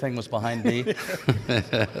 Everything was behind D?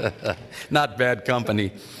 Not bad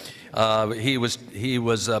company. He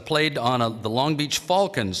was played on the Long Beach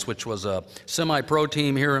Falcons, which was a semi-pro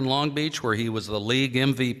team here in Long Beach, where he was the league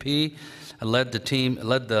MVP, and led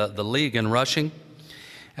the league in rushing.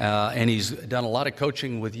 And he's done a lot of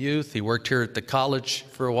coaching with youth. He worked here at the college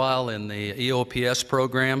for a while in the EOPS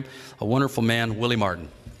program. A wonderful man, Willie Martin.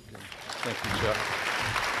 Thank you, Chuck.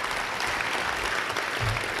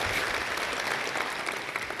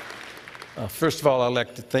 First of all, I'd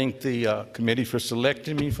like to thank the committee for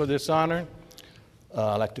selecting me for this honor.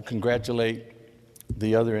 I'd like to congratulate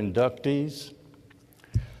the other inductees.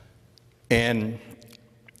 And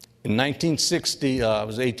in 1960, I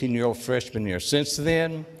was an 18-year-old freshman here. Since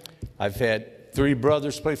then, I've had 3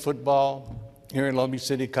 brothers play football here in Long Beach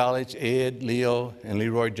City College, Ed, Leo, and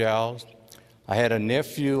Leroy Giles. I had a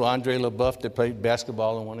nephew, Andre LaBeouf, that played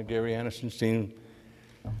basketball on one of Gary Anderson's teams.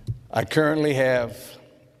 I currently have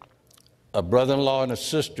a brother-in-law and a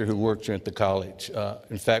sister who works here at the college.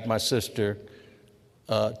 In fact, my sister,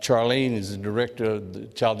 Charlene, is the director of the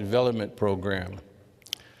Child Development Program.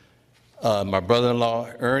 My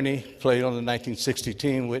brother-in-law, Ernie, played on the 1960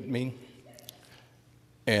 team with me,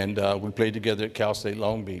 and we played together at Cal State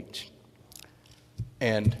Long Beach.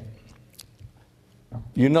 And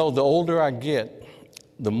you know, the older I get,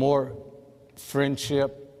 the more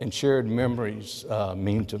friendship and shared memories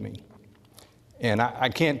mean to me. And I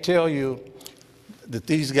can't tell you that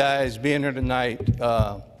these guys being here tonight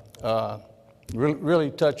really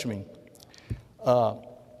touch me.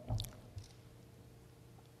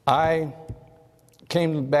 I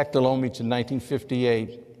came back to Long Beach in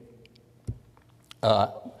 1958.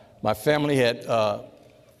 My family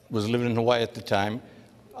was living in Hawaii at the time.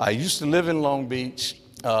 I used to live in Long Beach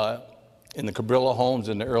in the Cabrillo homes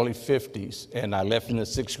in the early 50s, and I left in the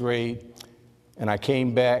 6th grade, and I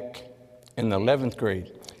came back in the 11th grade.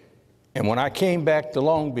 And when I came back to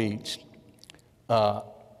Long Beach, the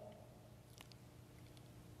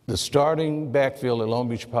starting backfield at Long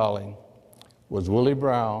Beach Poly was Willie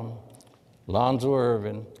Brown, Lonzo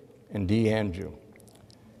Irvin, and Dee Andrew.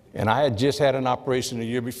 And I had just had an operation the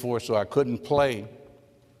year before, so I couldn't play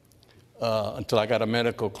until I got a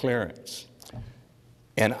medical clearance.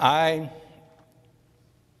 And I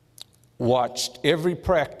watched every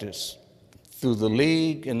practice through the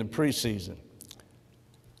league and the preseason.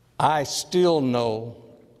 I still know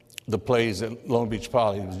the plays that Long Beach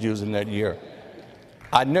Poly was using that year.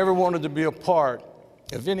 I never wanted to be a part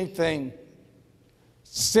of anything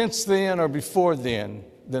since then or before then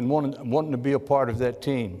than wanting to be a part of that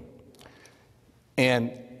team.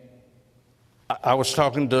 And I was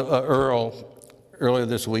talking to Earl earlier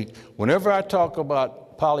this week. Whenever I talk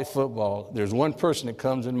about Poly football, there's one person that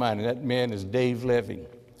comes in mind, and that man is Dave Levy.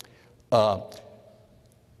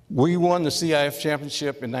 We won the CIF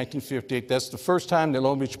championship in 1958. That's the first time that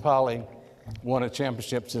Long Beach Poly won a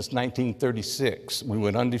championship since 1936. We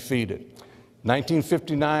went undefeated.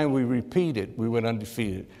 1959, we repeated. We went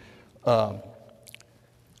undefeated.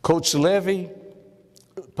 Coach Levy,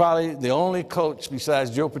 probably the only coach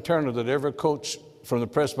besides Joe Paterno that ever coached from the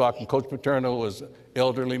press box, and Coach Paterno was an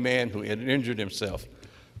elderly man who had injured himself.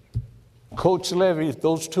 Coach Levy,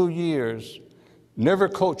 those 2 years, never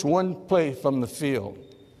coached one play from the field.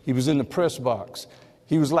 He was in the press box.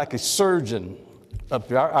 He was like a surgeon up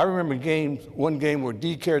there. I remember one game where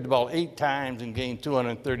D carried the ball 8 times and gained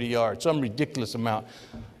 230 yards, some ridiculous amount.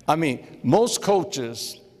 I mean, most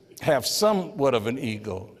coaches have somewhat of an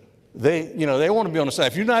ego. They want to be on the side.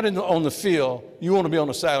 If you're not on the field, you want to be on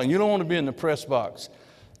the sideline. You don't want to be in the press box.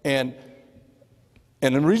 And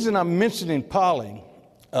the reason I'm mentioning Poly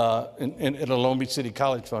at a Long Beach City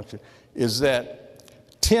College function is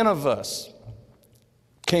that 10 of us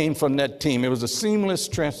came from that team. It was a seamless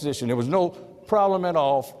transition. There was no problem at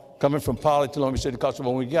all coming from Poly to Long Beach City College.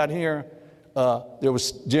 When we got here, there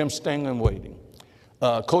was Jim Stanglin waiting.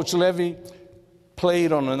 Coach Levy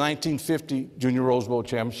played on the 1950 Junior Rose Bowl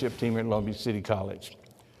championship team at Long Beach City College.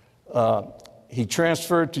 He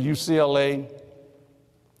transferred to UCLA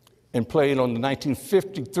and played on the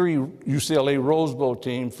 1953 UCLA Rose Bowl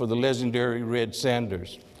team for the legendary Red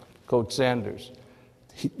Sanders, Coach Sanders.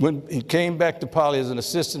 When he came back to Poly as an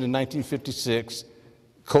assistant in 1956,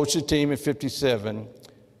 coached the team in 57,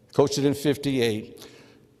 coached it in 58,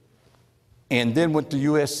 and then went to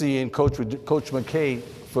USC and coached with Coach McKay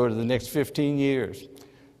for the next 15 years.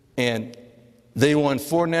 And they won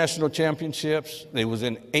 4 national championships. They was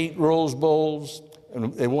in 8 Rose Bowls,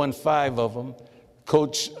 and they won 5 of them.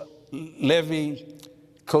 Coach Levy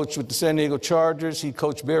coached with the San Diego Chargers. He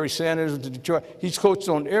coached Barry Sanders with the Detroit. He's coached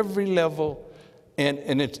on every level,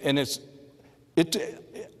 and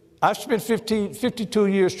I've spent 52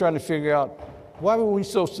 years trying to figure out why were we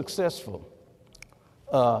so successful.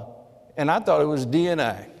 And I thought it was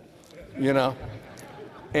D&I, you know.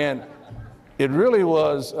 And it really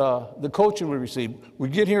was the coaching we received. We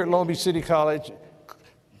get here at Long Beach City College,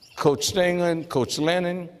 Coach Stenglen, Coach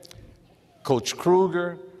Lennon, Coach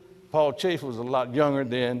Kruger. Paul Chafe was a lot younger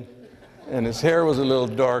then, and his hair was a little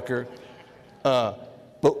darker.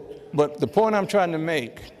 But the point I'm trying to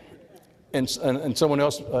make, and someone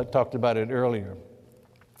else talked about it earlier,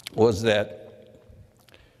 was that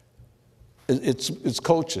it's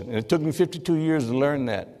coaching. And it took me 52 years to learn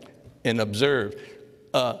that and observe.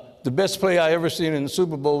 The best play I ever seen in the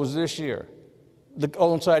Super Bowl was this year, the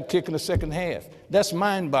onside kick in the second half. That's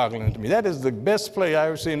mind-boggling to me. That is the best play I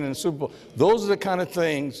ever seen in the Super Bowl. Those are the kind of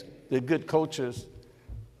things that good coaches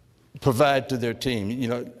provide to their team. You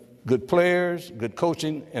know, good players, good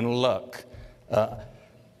coaching, and luck.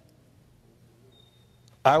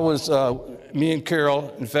 Me and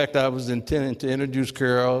Carol, in fact, I was intending to introduce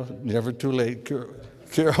Carol, never too late,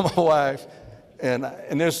 Carol, my wife, and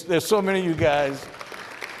there's so many of you guys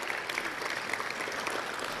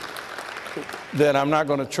that I'm not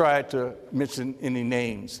going to try to mention any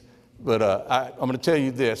names, but I'm going to tell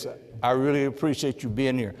you this, I really appreciate you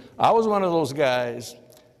being here. I was one of those guys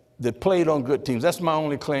that played on good teams. That's my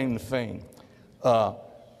only claim to fame.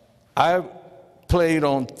 I played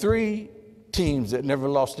on 3 teams that never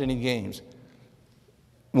lost any games.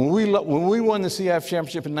 When we won the CIF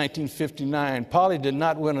championship in 1959, Poly did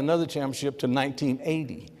not win another championship till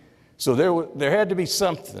 1980. So there had to be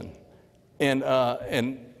something. And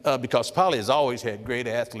because Poly has always had great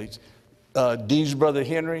athletes. Dee's brother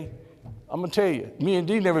Henry, I'm gonna tell you, me and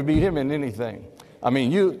Dee never beat him in anything. I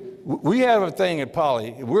mean, we have a thing at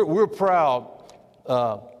Poly. We're proud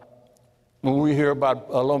when we hear about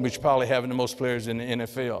Long Beach Poly having the most players in the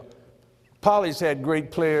NFL. Poly's had great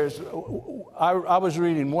players. I was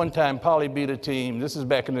reading one time Poly beat a team, this is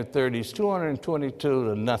back in the 30s, 222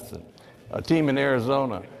 to nothing, a team in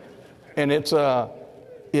Arizona. And it's one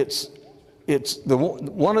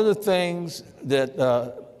of the things that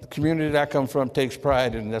the community that I come from takes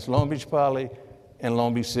pride in. That's Long Beach Poly and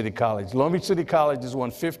Long Beach City College. Long Beach City College has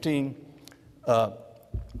won 15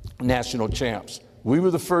 national champs. We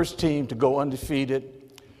were the first team to go undefeated.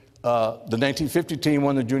 The 1950 team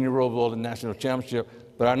won the Junior Rose Bowl, the national championship,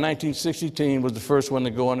 but our 1960 team was the first one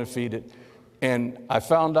to go undefeated. And I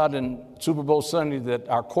found out in Super Bowl Sunday that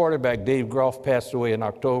our quarterback, Dave Groff, passed away in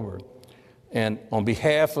October. And on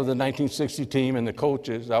behalf of the 1960 team and the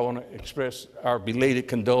coaches, I want to express our belated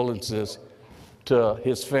condolences to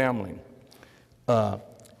his family. Carol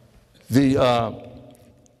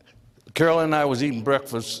and I was eating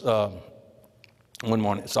breakfast one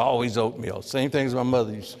morning. It's always oatmeal. Same thing as my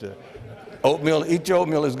mother used to. Oatmeal, eat your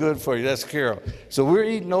oatmeal is good for you. That's Carol. So we're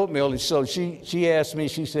eating oatmeal, and so she asked me,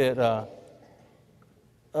 she said,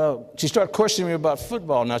 she started questioning me about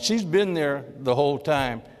football. Now, she's been there the whole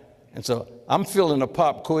time, and so I'm feeling a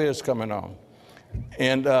pop quiz coming on.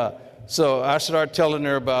 And so I started telling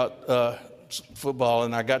her about football,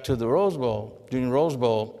 and I got to the Rose Bowl, Junior Rose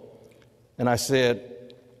Bowl, and I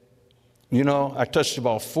said, you know, I touched the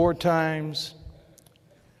ball 4 times.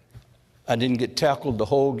 I didn't get tackled the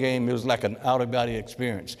whole game. It was like an out-of-body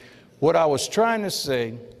experience. What I was trying to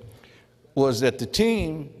say was that the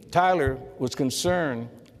team, Tyler, was concerned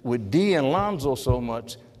with Dee and Lonzo so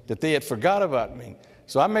much that they had forgot about me.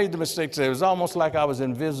 So I made the mistake that it was almost like I was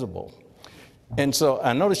invisible. And so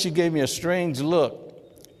I noticed she gave me a strange look,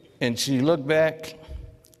 and she looked back.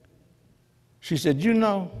 She said, you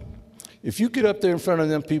know, if you get up there in front of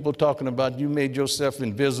them people talking about you made yourself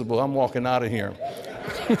invisible, I'm walking out of here.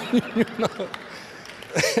 You know?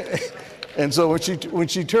 And so when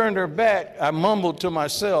she turned her back, I mumbled to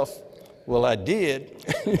myself, well, I did.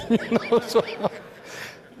 You know, so,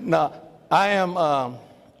 now, I'm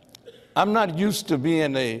not used to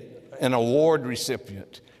being an award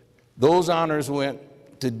recipient. Those honors went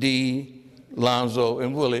to Dee, Lonzo,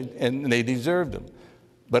 and Willie, and they deserved them.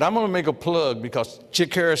 But I'm going to make a plug because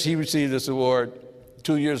Chick Harris, he received this award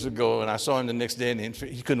 2 years ago, and I saw him the next day, and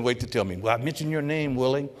he couldn't wait to tell me, well, I mentioned your name,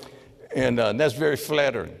 Willie, and that's very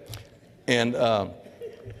flattering. And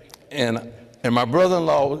and my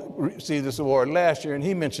brother-in-law received this award last year, and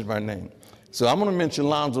he mentioned my name. So I'm going to mention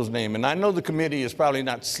Lonzo's name. And I know the committee is probably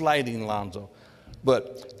not slighting Lonzo,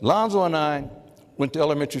 but Lonzo and I went to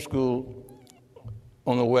elementary school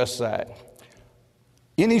on the west side.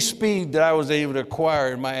 Any speed that I was able to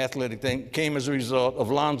acquire in my athletic thing came as a result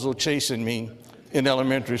of Lonzo chasing me in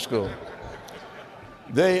elementary school.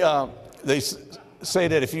 They say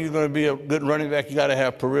that if you're going to be a good running back, you got to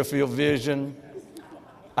have peripheral vision.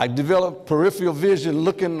 I developed peripheral vision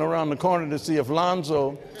looking around the corner to see if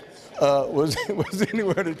Lonzo was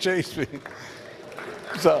anywhere to chase me.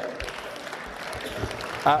 So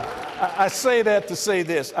I say that to say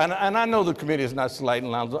this, and I know the committee is not slighting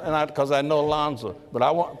Lonzo, because I know Lonzo, but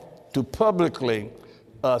I want to publicly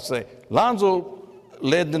say Lonzo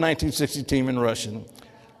led the 1960 team in rushing.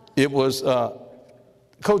 It was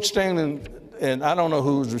Coach Stanglin, and I don't know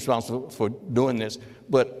who's responsible for doing this,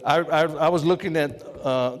 but I was looking at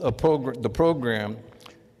the program,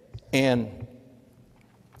 and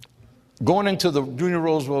going into the Junior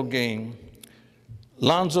Rose Bowl game,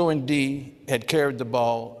 Lonzo and D had carried the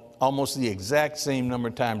ball almost the exact same number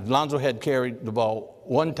of times. Lonzo had carried the ball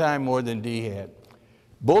one time more than D had.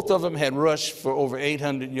 Both of them had rushed for over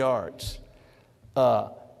 800 yards.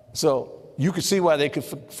 So you could see why they could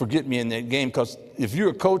forget me in that game, because if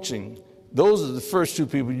you're coaching, those are the first two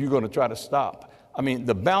people you're going to try to stop. I mean,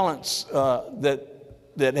 the balance that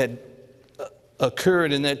had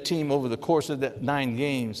occurred in that team over the course of that 9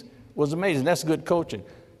 games was amazing. That's good coaching.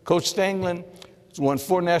 Coach Stanglin has won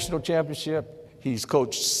 4 national championships. He's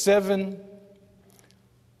coached 7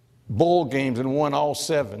 bowl games and won all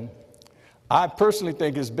 7. I personally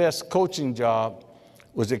think his best coaching job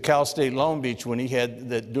was at Cal State Long Beach when he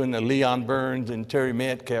had during the Leon Burns and Terry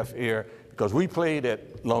Metcalf era, because we played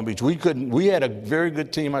at Long Beach. We had a very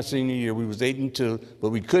good team our senior year. We was 8-2, but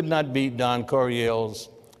we could not beat Don Coryell's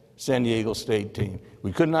San Diego State team.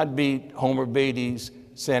 We could not beat Homer Beatty's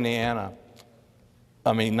LA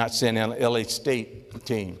State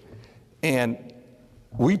team. And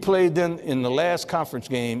we played them in the last conference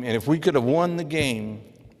game, and if we could have won the game,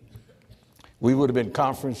 we would have been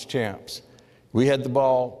conference champs. We had the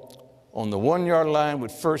ball on the 1-yard line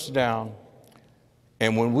with first down,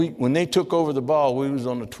 and when they took over the ball, we was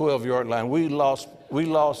on the 12-yard line. We lost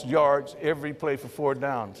yards every play for 4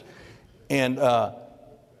 downs. And I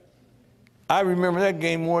remember that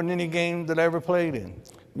game more than any game that I ever played in.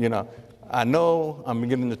 You know, I know I'm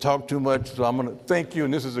beginning to talk too much, so I'm going to thank you,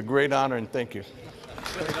 and this is a great honor, and thank you.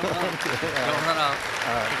 Don't run out.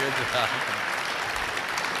 Good job.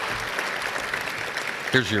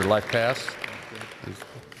 Here's your life pass.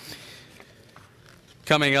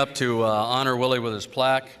 Coming up to honor Willie with his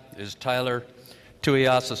plaque is Tyler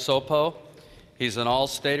Tuiasa-Sopo. He's an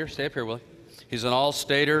all-stater. Stay up here, Willie. He's an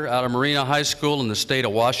all-stater out of Marina High School in the state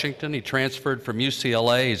of Washington. He transferred from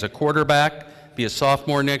UCLA. He's a quarterback, be a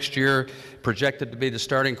sophomore next year, projected to be the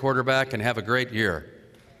starting quarterback and have a great year.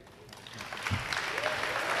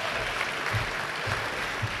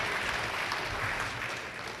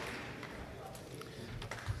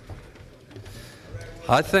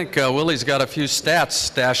 I think Willie's got a few stats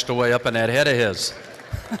stashed away up in that head of his.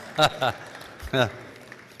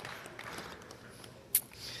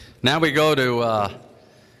 Now we go to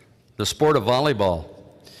the sport of volleyball.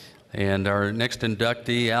 And our next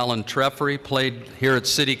inductee, Alan Treffery, played here at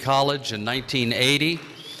City College in 1980.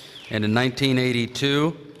 And in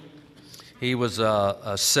 1982, he was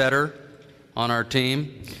a setter on our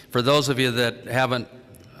team. For those of you that haven't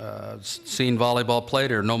seen volleyball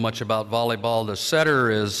played or know much about volleyball, the setter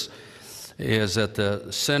is at the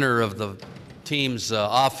center of the team's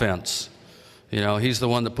offense. You know, he's the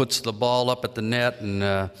one that puts the ball up at the net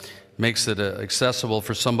and makes it accessible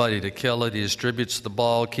for somebody to kill it. He distributes the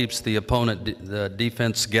ball, keeps the opponent, the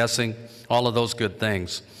defense guessing, all of those good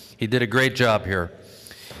things. He did a great job here.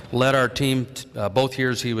 Led our team, both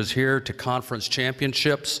years he was here, to conference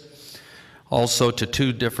championships, also to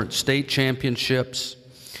 2 different state championships.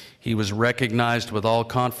 He was recognized with all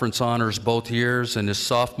conference honors both years. In his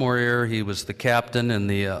sophomore year, he was the captain in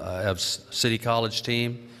the City College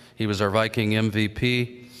team. He was our Viking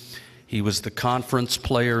MVP. He was the conference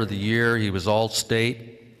player of the year. He was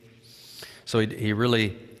all-state. So he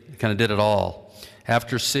really kind of did it all.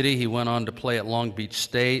 After City, he went on to play at Long Beach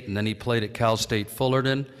State, and then he played at Cal State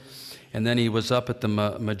Fullerton. And then he was up at the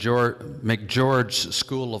McGeorge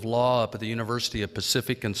School of Law up at the University of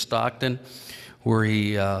Pacific in Stockton, where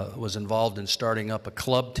he was involved in starting up a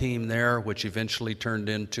club team there, which eventually turned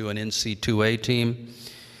into an NC2A team.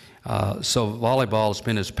 So volleyball has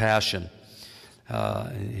been his passion.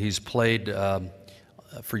 He's played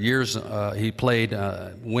For years, he played,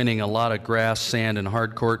 winning a lot of grass, sand, and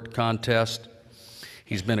hard court contests.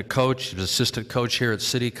 He's been a coach. He was assistant coach here at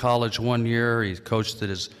City College 1 year. He's coached at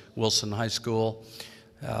his Wilson High School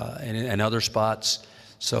and other spots.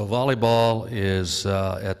 So volleyball is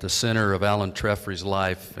at the center of Alan Treffery's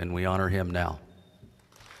life, and we honor him now.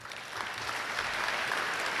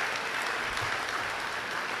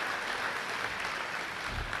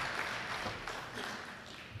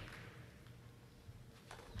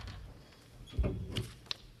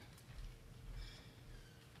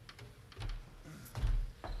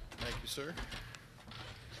 Thank you, sir.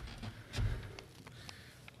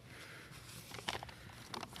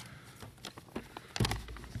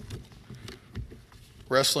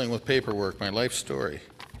 Wrestling with paperwork, my life story.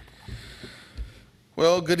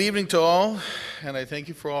 Well, good evening to all, and I thank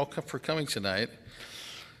you for coming tonight.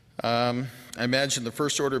 I imagine the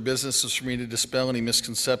first order of business is for me to dispel any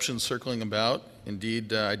misconceptions circling about.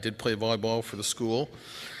 Indeed, I did play volleyball for the school,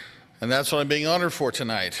 and that's what I'm being honored for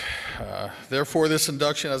tonight. Therefore, this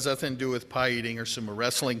induction has nothing to do with pie eating or sumo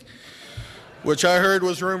wrestling, which I heard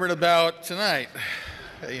was rumored about tonight.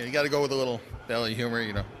 You got to go with a little belly humor,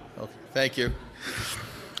 you know. Okay, thank you.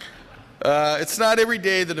 It's not every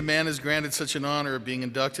day that a man is granted such an honor of being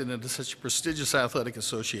inducted into such a prestigious athletic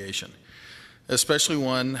association, especially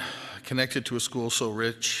one connected to a school so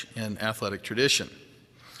rich in athletic tradition.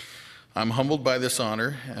 I'm humbled by this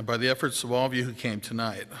honor and by the efforts of all of you who came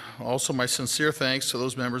tonight. Also, my sincere thanks to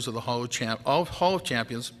those members of the Hall of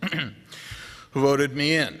Champions who voted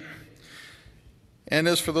me in. And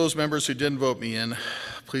as for those members who didn't vote me in,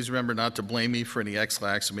 please remember not to blame me for any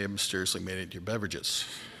X-lax that may have mysteriously made it into your beverages.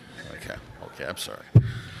 Okay, I'm sorry.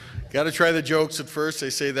 Got to try the jokes at first. They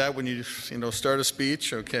say that when you start a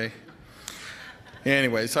speech, okay.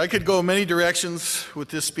 Anyways, I could go many directions with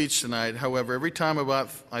this speech tonight. However, every time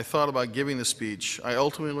I thought about giving the speech, I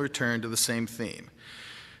ultimately returned to the same theme,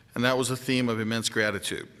 and that was a theme of immense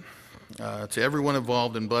gratitude to everyone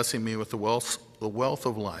involved in blessing me with the wealth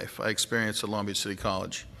of life I experienced at Long Beach City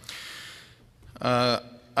College.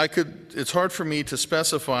 It's hard for me to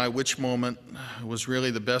specify which moment was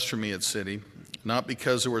really the best for me at City, not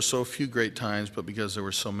because there were so few great times, but because there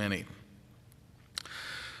were so many.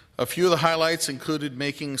 A few of the highlights included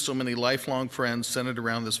making so many lifelong friends centered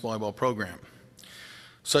around this volleyball program.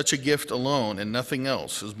 Such a gift alone and nothing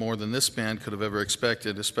else is more than this band could have ever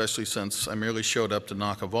expected, especially since I merely showed up to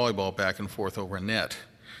knock a volleyball back and forth over a net.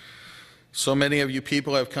 So many of you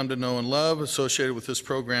people I've come to know and love associated with this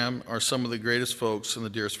program are some of the greatest folks and the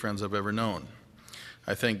dearest friends I've ever known.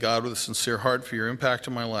 I thank God with a sincere heart for your impact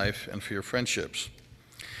on my life and for your friendships.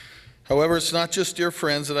 However, it's not just dear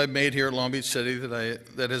friends that I've made here at Long Beach City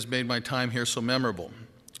that has made my time here so memorable.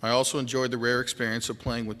 I also enjoyed the rare experience of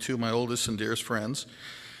playing with two of my oldest and dearest friends,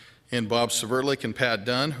 in Bob Severlick and Pat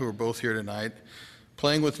Dunn, who are both here tonight.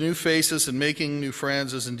 Playing with new faces and making new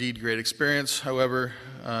friends is indeed a great experience. However,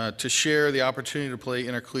 to share the opportunity to play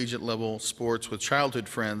intercollegiate level sports with childhood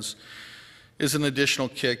friends is an additional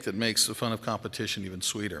kick that makes the fun of competition even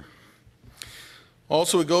sweeter.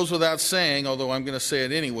 Also, it goes without saying, although I'm going to say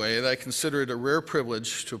it anyway, that I consider it a rare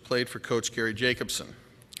privilege to have played for Coach Gary Jacobson.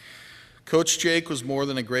 Coach Jake was more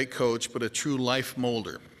than a great coach, but a true life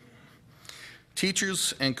molder.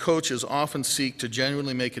 Teachers and coaches often seek to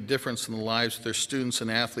genuinely make a difference in the lives of their students and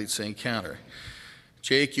athletes they encounter.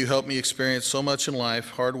 Jake, you helped me experience so much in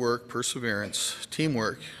life: hard work, perseverance,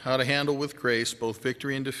 teamwork, how to handle with grace both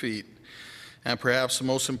victory and defeat, and perhaps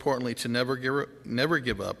most importantly, to never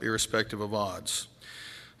give up irrespective of odds.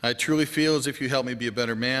 I truly feel as if you helped me be a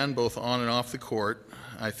better man, both on and off the court.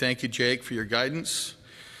 I thank you, Jake, for your guidance,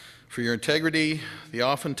 for your integrity, the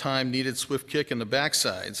oftentimes needed swift kick in the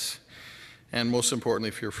backsides, and most importantly,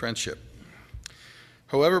 for your friendship.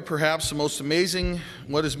 However, perhaps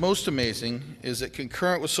what is most amazing is that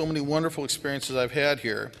concurrent with so many wonderful experiences I've had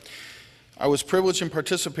here, I was privileged in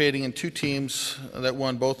participating in two teams that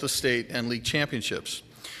won both the state and league championships.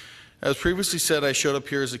 As previously said, I showed up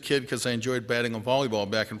here as a kid because I enjoyed batting a volleyball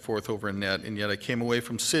back and forth over a net, and yet I came away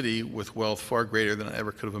from City with wealth far greater than I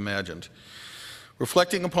ever could have imagined.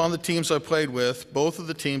 Reflecting upon the teams I played with, both of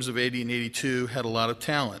the teams of 80 and 82 had a lot of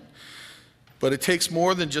talent. But it takes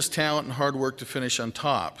more than just talent and hard work to finish on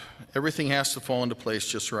top. Everything has to fall into place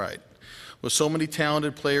just right. With so many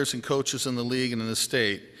talented players and coaches in the league and in the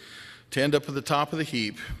state, to end up at the top of the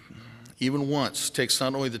heap, even once, takes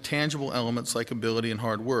not only the tangible elements like ability and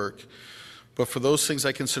hard work, but for those things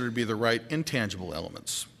I consider to be the right intangible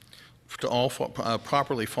elements to all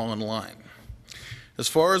properly fall in line. As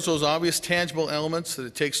far as those obvious tangible elements that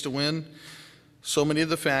it takes to win, so many of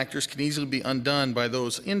the factors can easily be undone by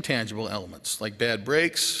those intangible elements, like bad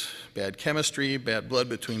breaks, bad chemistry, bad blood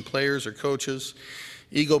between players or coaches,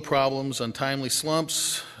 ego problems, untimely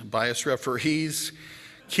slumps, biased referees,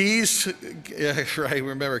 keys to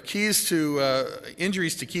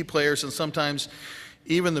injuries to key players, and sometimes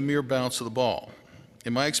even the mere bounce of the ball.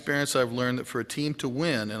 In my experience, I've learned that for a team to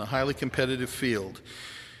win in a highly competitive field,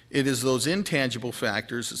 it is those intangible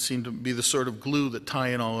factors that seem to be the sort of glue that tie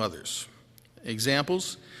in all others.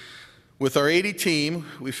 Examples: with our 80 team,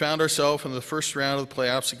 we found ourselves in the first round of the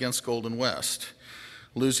playoffs against Golden West,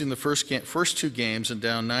 losing the first two games and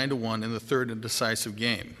down 9-1 in the third and decisive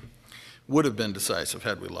game. Would have been decisive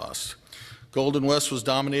had we lost. Golden West was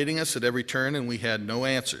dominating us at every turn, and we had no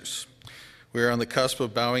answers. We were on the cusp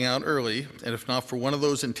of bowing out early, and if not for one of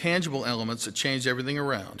those intangible elements that changed everything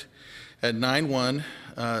around, at 9-1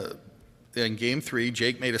 in Game 3,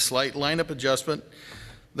 Jake made a slight lineup adjustment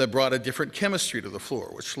that brought a different chemistry to the floor,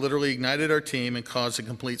 which literally ignited our team and caused a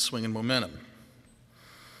complete swing in momentum.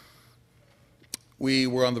 We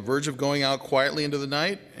were on the verge of going out quietly into the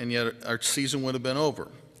night, and yet our season would have been over.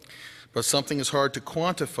 But something as hard to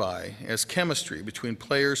quantify as chemistry between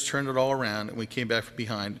players turned it all around, and we came back from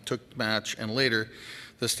behind, took the match, and later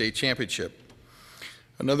the state championship.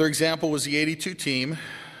 Another example was the 82 team.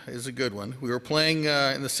 Is a good one. We were playing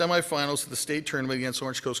in the semifinals of the state tournament against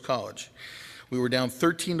Orange Coast College. We were down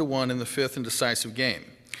 13-1 in the fifth and decisive game.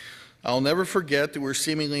 I'll never forget that we were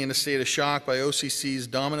seemingly in a state of shock by OCC's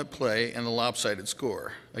dominant play and the lopsided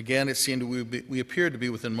score. Again, it seemed we appeared to be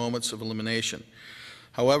within moments of elimination.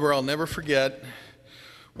 However, I'll never forget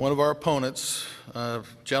one of our opponents, a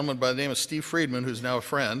gentleman by the name of Steve Friedman, who's now a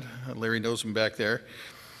friend. Larry knows him back there.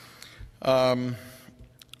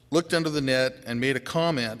 Looked under the net and made a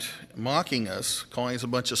comment mocking us, calling us a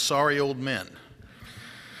bunch of sorry old men.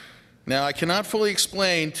 Now, I cannot fully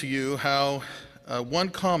explain to you how one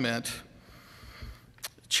comment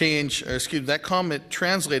that comment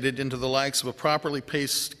translated into the likes of a properly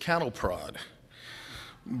paced cattle prod.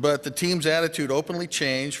 But the team's attitude openly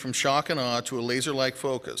changed from shock and awe to a laser-like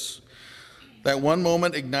focus. That one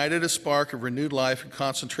moment ignited a spark of renewed life and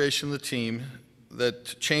concentration in the team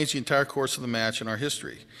that changed the entire course of the match in our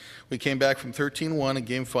history. We came back from 13-1 in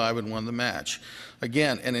Game 5 and won the match.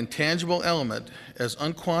 Again, an intangible element as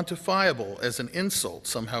unquantifiable as an insult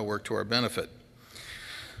somehow worked to our benefit.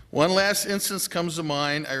 One last instance comes to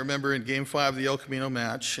mind. I remember in Game 5 of the El Camino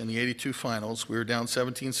match in the 82 finals, we were down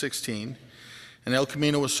 17-16, and El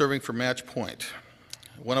Camino was serving for match point.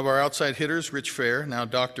 One of our outside hitters, Rich Fair, now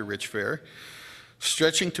Dr. Rich Fair,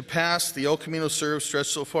 stretching to pass the El Camino serve,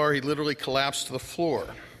 stretched so far he literally collapsed to the floor.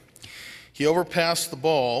 He overpassed the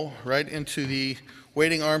ball right into the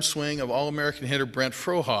waiting arm swing of All-American hitter Brent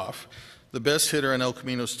Frohoff, the best hitter on El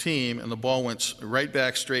Camino's team, and the ball went right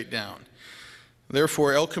back straight down.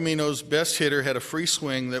 Therefore, El Camino's best hitter had a free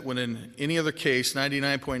swing that would in any other case,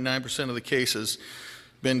 99.9% of the cases,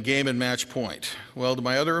 been game and match point. Well, to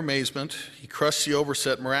my utter amazement, he crushed the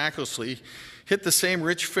overset miraculously, hit the same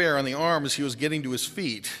Rich Fair on the arm as he was getting to his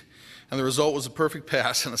feet, and the result was a perfect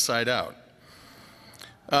pass and a side out.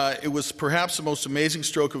 It was perhaps the most amazing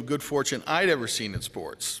stroke of good fortune I'd ever seen in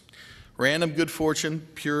sports. Random good fortune,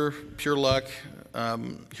 pure luck.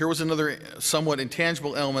 Here was another somewhat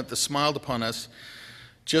intangible element that smiled upon us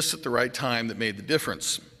just at the right time that made the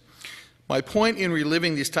difference. My point in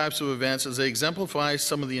reliving these types of events is they exemplify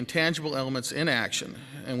some of the intangible elements in action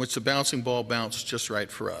in which the bouncing ball bounced just right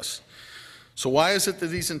for us. So why is it that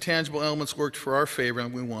these intangible elements worked for our favor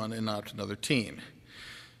and we won and not another team?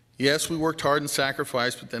 Yes, we worked hard and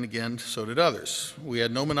sacrificed, but then again, so did others. We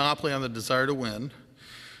had no monopoly on the desire to win,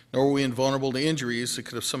 nor were we invulnerable to injuries that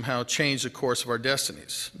could have somehow changed the course of our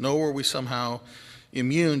destinies. Nor were we somehow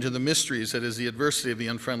immune to the mysteries that is the adversity of the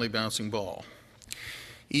unfriendly bouncing ball.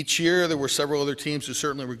 Each year, there were several other teams who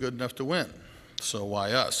certainly were good enough to win. So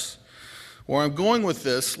why us? Where I'm going with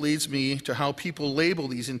this leads me to how people label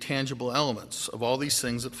these intangible elements of all these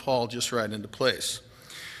things that fall just right into place.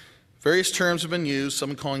 Various terms have been used,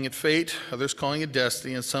 some calling it fate, others calling it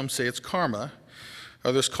destiny, and some say it's karma,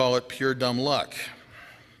 others call it pure dumb luck.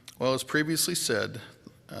 Well, as previously said,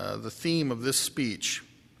 the theme of this speech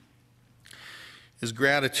is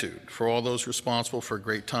gratitude for all those responsible for a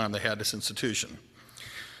great time they had at this institution.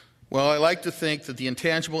 Well, I like to think that the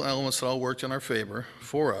intangible elements that all worked in our favor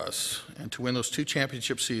for us and to win those 2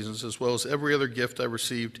 championship seasons, as well as every other gift I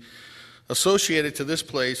received associated to this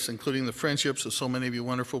place, including the friendships of so many of you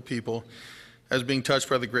wonderful people, as being touched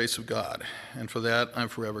by the grace of God. And for that, I'm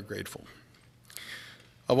forever grateful.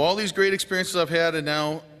 Of all these great experiences I've had, and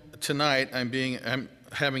now tonight I'm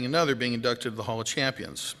having another being inducted to the Hall of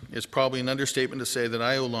Champions. It's probably an understatement to say that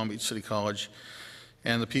I owe Long Beach City College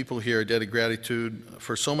and the people here a debt of gratitude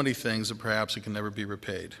for so many things that perhaps it can never be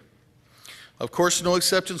repaid. Of course, no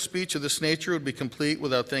acceptance speech of this nature would be complete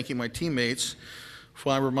without thanking my teammates,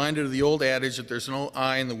 for I'm reminded of the old adage that there's no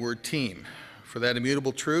I in the word team. For that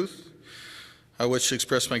immutable truth, I wish to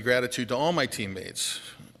express my gratitude to all my teammates,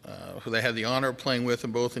 who I had the honor of playing with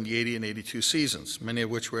in both in the 80 and 82 seasons, many of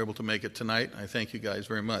which were able to make it tonight. I thank you guys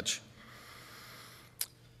very much.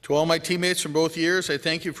 To all my teammates from both years, I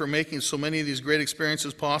thank you for making so many of these great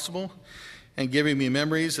experiences possible and giving me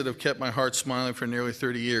memories that have kept my heart smiling for nearly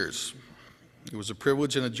 30 years. It was a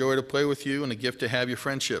privilege and a joy to play with you and a gift to have your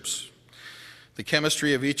friendships. The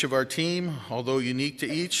chemistry of each of our team, although unique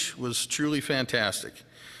to each, was truly fantastic.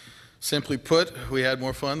 Simply put, we had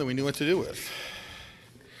more fun than we knew what to do with.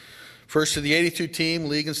 First to the 82 team,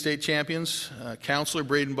 league and state champions, Counselor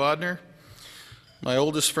Braden Bodner, my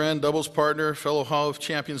oldest friend, doubles partner, fellow Hall of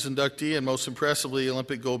Champions inductee, and most impressively,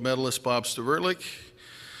 Olympic gold medalist Bob Staverlik.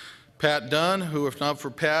 Pat Dunn, who if not for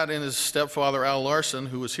Pat and his stepfather Al Larson,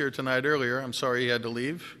 who was here tonight earlier, I'm sorry he had to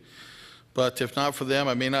leave. But if not for them,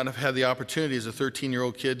 I may not have had the opportunity as a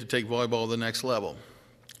 13-year-old kid to take volleyball to the next level.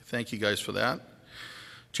 Thank you guys for that.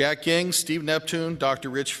 Jack Ging, Steve Neptune, Dr.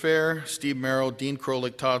 Rich Fair, Steve Merrill, Dean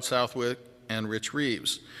Krolik, Todd Southwick, and Rick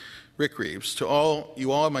Reeves. To all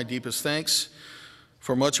you all, my deepest thanks.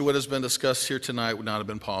 For much of what has been discussed here tonight would not have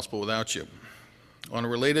been possible without you. On a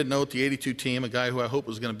related note, the 82 team, a guy who I hope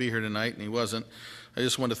was going to be here tonight and he wasn't, I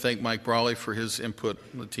just want to thank Mike Brawley for his input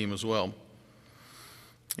on the team as well.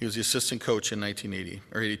 He was the assistant coach in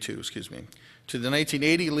 1982. To the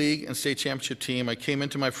 1980 league and state championship team, I came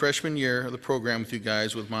into my freshman year of the program with you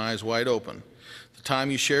guys with my eyes wide open. The time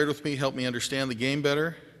you shared with me helped me understand the game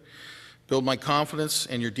better, build my confidence,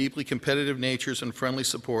 and your deeply competitive natures and friendly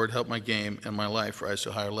support helped my game and my life rise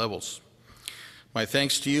to higher levels. My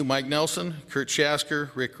thanks to you, Mike Nelson, Kurt Schasker,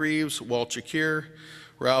 Rick Reeves, Walt Shakir,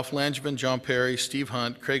 Ralph Langevin, John Perry, Steve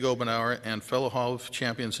Hunt, Craig Obenauer, and fellow Hall of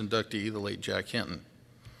Champions inductee, the late Jack Hinton.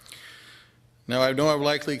 Now, I know I've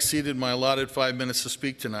likely exceeded my allotted 5 minutes to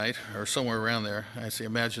speak tonight, or somewhere around there. I say,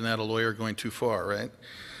 imagine that, a lawyer going too far, right?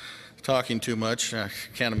 Talking too much, I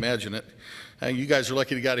can't imagine it. You guys are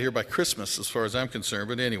lucky to get out of here by Christmas, as far as I'm concerned,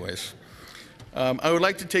 but anyways. I would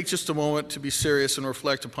like to take just a moment to be serious and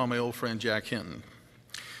reflect upon my old friend, Jack Hinton.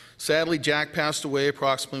 Sadly, Jack passed away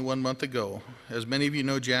approximately 1 month ago. As many of you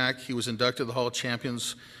know Jack, he was inducted to the Hall of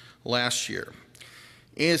Champions last year.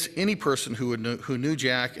 As any person who knew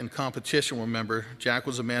Jack in competition will remember, Jack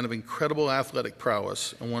was a man of incredible athletic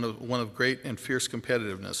prowess and one of great and fierce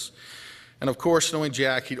competitiveness. And of course, knowing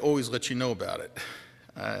Jack, he'd always let you know about it.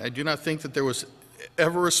 I do not think that there was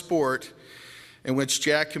ever a sport in which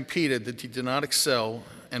Jack competed that he did not excel,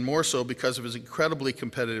 and more so because of his incredibly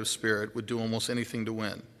competitive spirit, would do almost anything to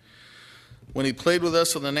win. When he played with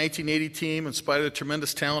us on the 1980 team, in spite of the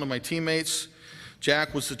tremendous talent of my teammates,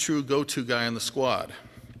 Jack was the true go-to guy on the squad.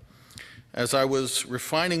 As I was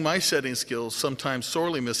refining my setting skills, sometimes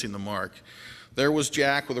sorely missing the mark, there was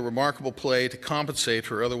Jack with a remarkable play to compensate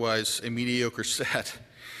for otherwise a mediocre set.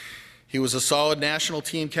 He was a solid national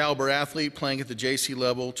team caliber athlete playing at the JC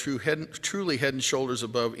level, truly head and shoulders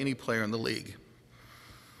above any player in the league.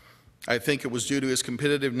 I think it was due to his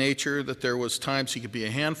competitive nature that there was times he could be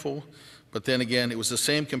a handful, but then again, it was the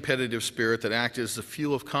same competitive spirit that acted as the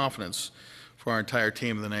fuel of confidence for our entire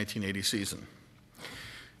team in the 1980 season.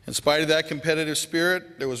 In spite of that competitive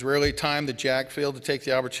spirit, there was rarely a time that Jack failed to take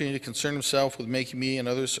the opportunity to concern himself with making me and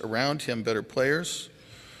others around him better players.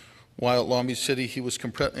 While at Long Beach City, he was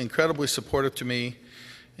incredibly supportive to me,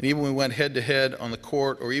 and even when we went head-to-head on the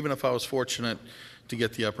court, or even if I was fortunate to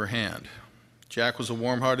get the upper hand. Jack was a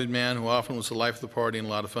warm-hearted man who often was the life of the party and a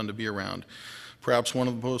lot of fun to be around. Perhaps one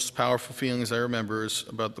of the most powerful feelings I remember is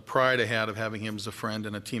about the pride I had of having him as a friend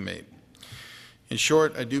and a teammate. In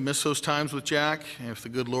short, I do miss those times with Jack, and if the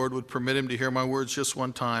good Lord would permit him to hear my words just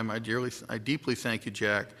one time, I deeply thank you,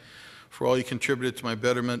 Jack, for all you contributed to my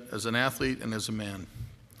betterment as an athlete and as a man.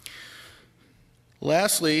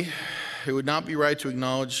 Lastly, it would not be right to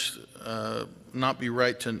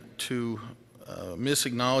miss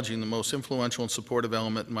acknowledging the most influential and supportive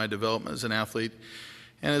element in my development as an athlete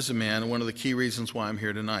and as a man, and one of the key reasons why I'm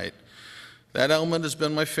here tonight. That element has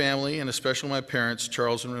been my family, and especially my parents,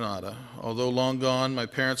 Charles and Renata. Although long gone, my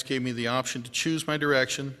parents gave me the option to choose my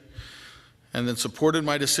direction and then supported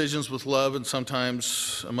my decisions with love and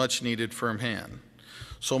sometimes a much-needed firm hand.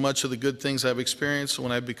 So much of the good things I've experienced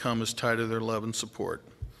when I've become is tied to their love and support.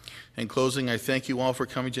 In closing, I thank you all for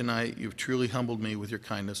coming tonight. You've truly humbled me with your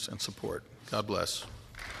kindness and support. God bless.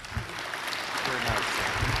 Very nice.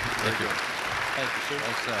 Thank you. Thank you,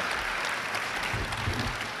 sir.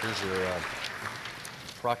 Here's your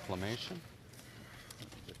proclamation.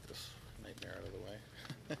 Get this nightmare out of the way.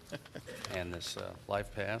 hand this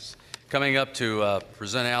life pass. Coming up to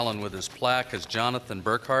present Alan with his plaque is Jonathan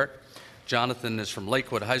Burkhart. Jonathan is from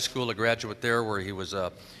Lakewood High School, a graduate there where he was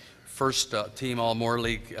a first team All-Moore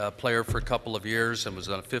League player for a couple of years and was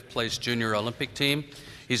on a fifth-place junior Olympic team.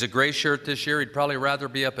 He's a gray shirt this year. He'd probably rather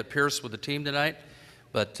be up at Pierce with the team tonight,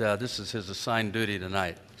 but this is his assigned duty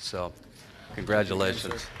tonight. So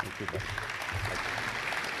congratulations. Thank you.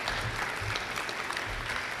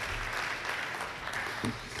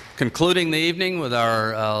 Concluding the evening with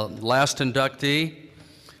our last inductee,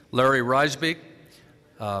 Larry Reisbeek,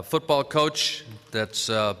 football coach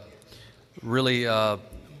that's really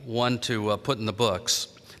one to put in the books.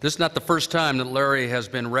 This is not the first time that Larry has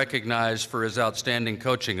been recognized for his outstanding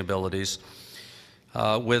coaching abilities.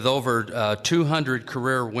 With over 200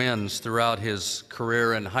 career wins throughout his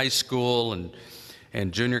career in high school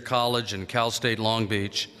and junior college and Cal State Long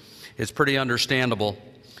Beach, it's pretty understandable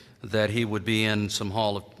that he would be in some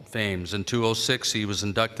Hall of Fames. In 2006, he was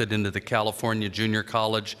inducted into the California Junior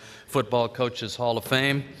College Football Coaches Hall of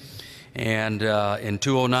Fame, and in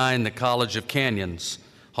 2009, the College of Canyons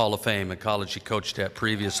Hall of Fame, a college he coached at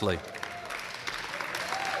previously.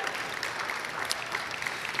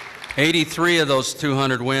 83 of those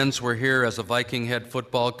 200 wins were here as a Viking head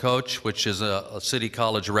football coach, which is a city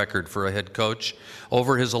college record for a head coach.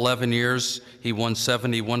 Over his 11 years, he won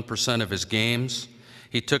 71% of his games.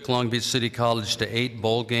 He took Long Beach City College to 8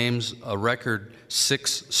 bowl games, a record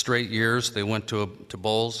 6 straight years they went to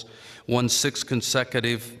bowls, won 6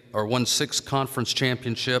 conference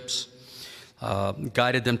championships,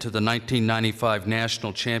 guided them to the 1995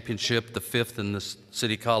 national championship, the 5th in the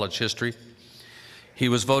city college history. He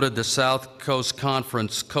was voted the South Coast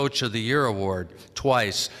Conference Coach of the Year award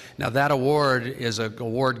twice. Now that award is an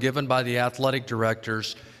award given by the athletic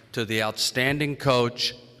directors to the outstanding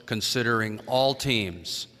coach considering all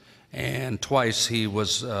teams, and twice he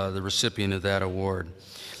was the recipient of that award.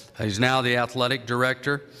 He's now the athletic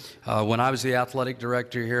director. When I was the athletic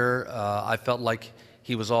director here, I felt like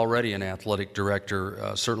he was already an athletic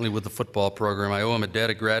director, certainly with the football program. I owe him a debt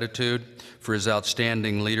of gratitude for his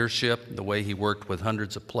outstanding leadership, the way he worked with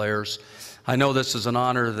hundreds of players. I know this is an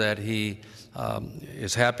honor that he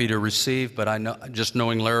is happy to receive, but I know, just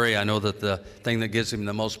knowing Larry, I know that the thing that gives him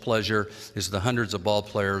the most pleasure is the hundreds of ball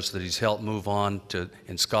players that he's helped move on to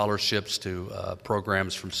in scholarships to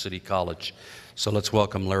programs from City College. So let's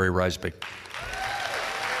welcome Larry Reisbeek.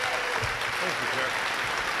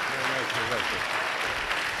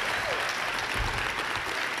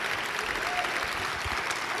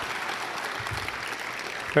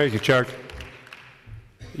 Thank you, Chuck.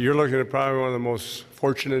 You're looking at probably one of the most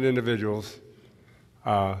fortunate individuals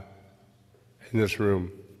in this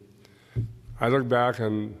room. I look back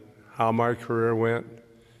on how my career went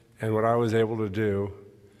and what I was able to do,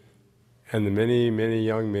 and the many, many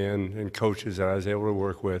young men and coaches that I was able to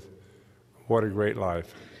work with. What a great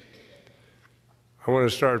life. I want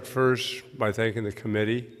to start first by thanking the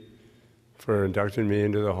committee for inducting me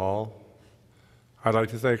into the Hall. I'd like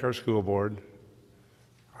to thank our school board.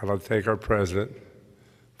 I'd like to thank our president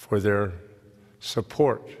for their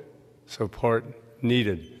support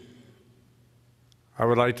needed. I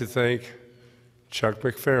would like to thank Chuck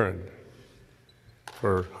McFerrin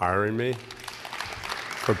for hiring me,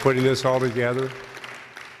 for putting this all together,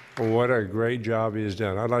 and what a great job he has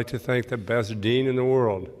done. I'd like to thank the best dean in the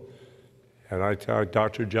world, and I thank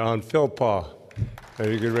Dr. John Philpaugh, if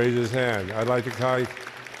he could raise his hand. I'd like to thank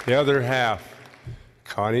the other half,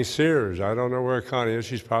 Connie Sears. I don't know where Connie is.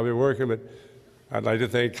 She's probably working, but I'd like to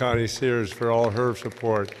thank Connie Sears for all her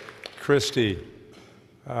support. Christy,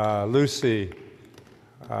 Lucy,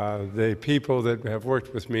 the people that have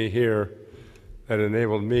worked with me here that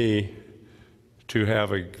enabled me to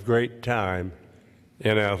have a great time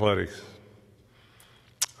in athletics.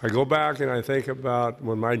 I go back and I think about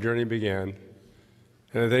when my journey began,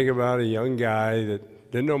 and I think about a young guy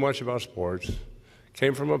that didn't know much about sports,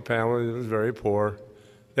 came from a family that was very poor.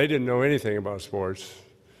 They didn't know anything about sports,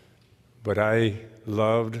 but I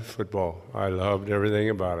loved football. I loved everything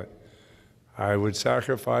about it. I would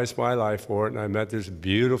sacrifice my life for it, and I met this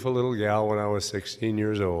beautiful little gal when I was 16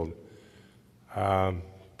 years old.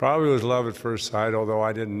 Probably was love at first sight, although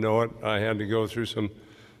I didn't know it. I had to go through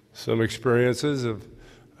some experiences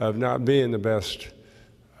of not being the best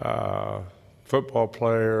football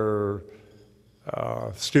player,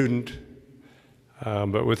 student,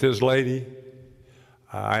 but with this lady,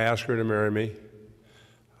 I asked her to marry me.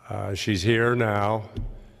 She's here now.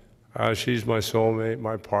 She's my soulmate,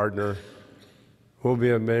 my partner. We'll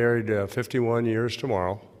be married 51 years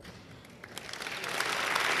tomorrow.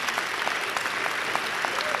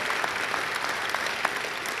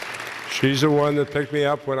 She's the one that picked me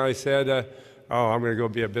up when I said, oh, I'm going to go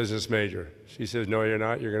be a business major. She says, no, you're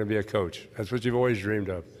not. You're going to be a coach. That's what you've always dreamed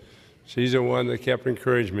of. She's the one that kept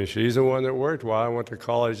encouraging me. She's the one that worked while I went to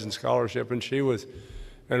college and scholarship, and she was,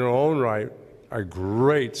 in her own right, a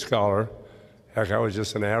great scholar. Heck, I was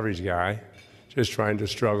just an average guy, just trying to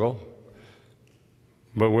struggle.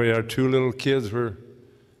 But we had two little kids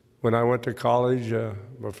when I went to college,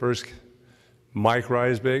 my first, Mike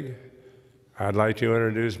Reisbig. I'd like to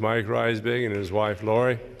introduce Mike Reisbig and his wife,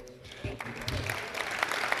 Lori.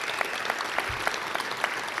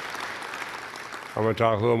 I'm going to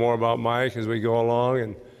talk a little more about Mike as we go along,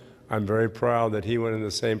 and I'm very proud that he went in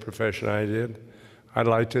the same profession I did. I'd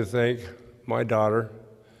like to thank my daughter,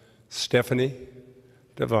 Stephanie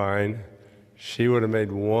Devine. She would have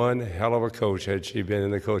made one hell of a coach had she been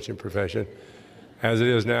in the coaching profession. As it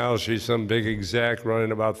is now, she's some big exec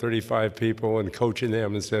running about 35 people and coaching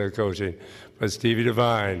them instead of coaching. But Stevie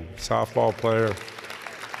Devine, softball player,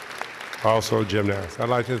 also a gymnast. I'd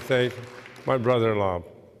like to thank my brother-in-law,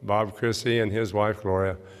 Bob Christie, and his wife,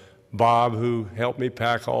 Gloria. Bob, who helped me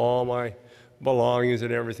pack all my belongings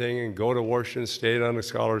and everything and go to Washington State on a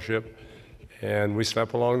scholarship. And we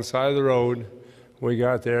slept along the side of the road. We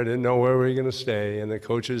got there, didn't know where we were going to stay, and the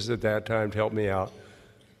coaches at that time helped me out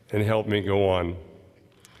and helped me go on.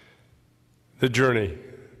 The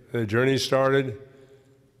journey started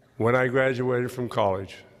when I graduated from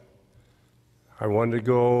college. I wanted to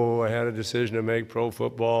go, I had a decision to make, pro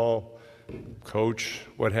football, coach,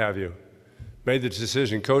 what have you. Made the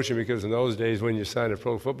decision coaching because in those days when you signed a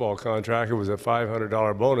pro football contract, it was a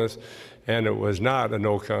 $500 bonus, and it was not a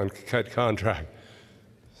no-cut contract.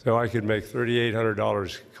 So I could make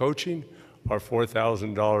 $3,800 coaching or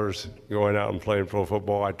 $4,000 going out and playing pro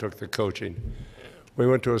football. I took the coaching. We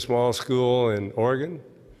went to a small school in Oregon,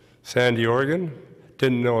 Sandy, Oregon.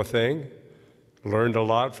 Didn't know a thing. Learned a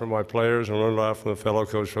lot from my players and learned a lot from the fellow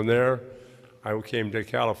coach. From there, I came to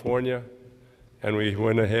California, and we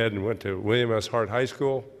went ahead and went to William S. Hart High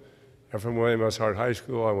School. And from William S. Hart High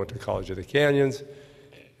School, I went to College of the Canyons.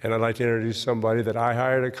 And I'd like to introduce somebody that I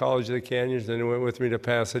hired at College of the Canyons, and went with me to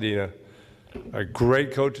Pasadena. A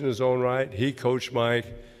great coach in his own right. He coached Mike,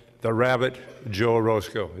 the Rabbit, Joe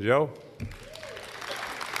Orozco. Joe?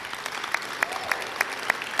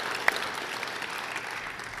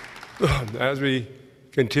 As we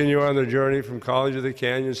continue on the journey from College of the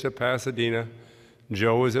Canyons to Pasadena,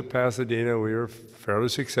 Joe was at Pasadena. We were fairly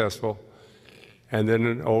successful. And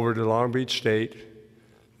then over to Long Beach State,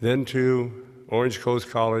 then to Orange Coast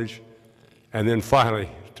College, and then finally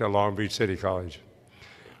to Long Beach City College.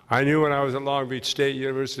 I knew when I was at Long Beach State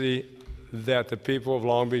University that the people of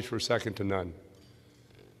Long Beach were second to none.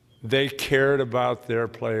 They cared about their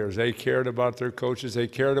players. They cared about their coaches. They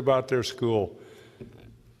cared about their school.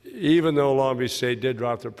 Even though Long Beach State did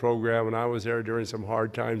drop their program, and I was there during some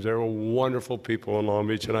hard times, there were wonderful people in Long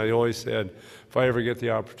Beach, and I always said, if I ever get the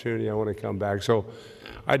opportunity, I want to come back. So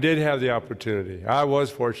I did have the opportunity. I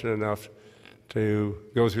was fortunate enough to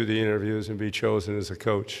go through the interviews and be chosen as a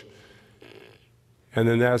coach. And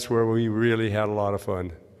then that's where we really had a lot of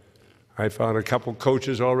fun. I found a couple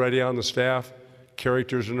coaches already on the staff,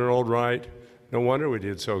 characters in their own right. No wonder we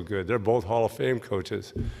did so good. They're both Hall of Fame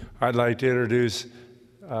coaches. I'd like to introduce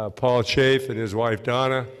Paul Chafe and his wife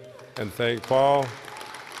Donna, and thank Paul,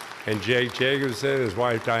 and Jake Jacobson, his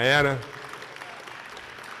wife Diana.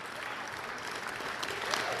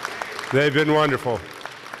 They've been wonderful.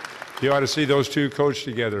 You ought to see those two coach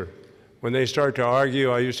together. When they start to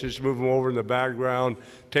argue, I used to just move them over in the background,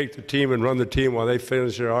 take the team and run the team while they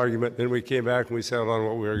finished their argument. Then we came back and we settled on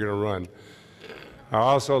what we were going to run. I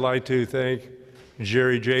also like to thank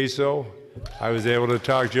Jerry Jaso. I was able to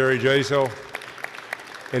talk Jerry Jaso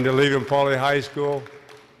into leaving Pauley High School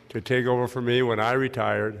to take over for me when I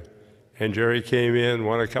retired. And Jerry came in,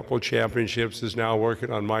 won a couple of championships, is now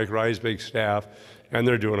working on Mike Reisbig's staff, and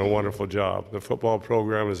they're doing a wonderful job. The football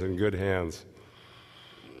program is in good hands.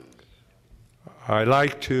 I'd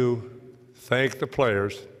like to thank the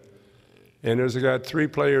players, and there's got 3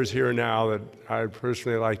 players here now that I'd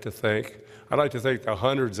personally like to thank. I'd like to thank the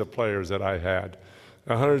hundreds of players that I had.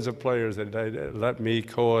 The hundreds of players that let me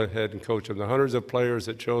go ahead and coach them, the hundreds of players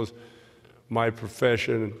that chose my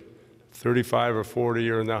profession, 35 or 40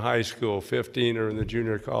 are in the high school, 15 are in the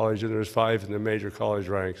junior college, and there's 5 in the major college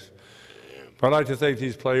ranks. But I'd like to thank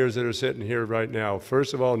these players that are sitting here right now.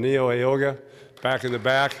 First of all, Neo Aoga, back in the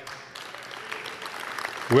back.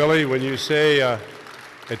 Willie, when you say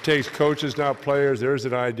it takes coaches, not players, there's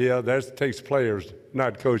an idea. That takes players,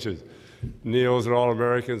 not coaches. Neil's an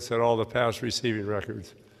All-American, set all the pass receiving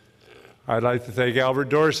records. I'd like to thank Albert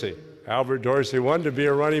Dorsey. Albert Dorsey wanted to be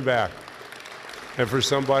a running back. and for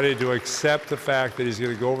somebody to accept the fact that he's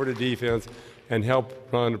going to go over to defense and help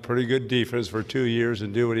run a pretty good defense for 2 years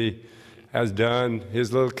and do what he has done.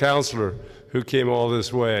 His little counselor who came all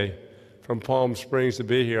this way from Palm Springs to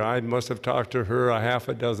be here, I must have talked to her a half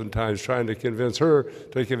a dozen times trying to convince her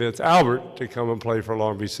to convince Albert to come and play for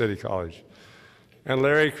Long Beach City College. And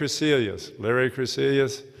Larry Crecelius. Larry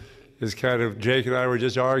Crecelius is kind of, Jake and I were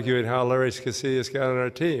just arguing how Larry Crecelius got on our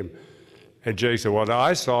team. And Jake said, well, no,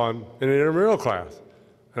 I saw him in an intramural class.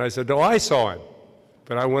 And I said, no, I saw him.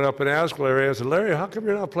 But I went up and asked Larry, I said, Larry, how come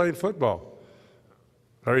you're not playing football?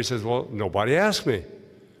 Larry says, well, nobody asked me.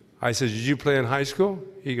 I said, did you play in high school?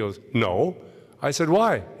 He goes, no. I said,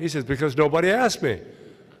 why? He says, because nobody asked me.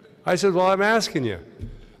 I said, well, I'm asking you.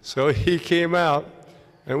 So he came out,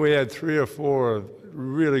 and we had 3 or 4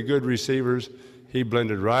 really good receivers. He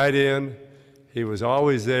blended right in. He was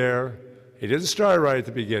always there. He didn't start right at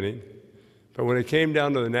the beginning. But when it came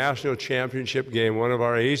down to the national championship game, one of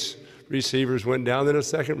our ace receivers went down, then a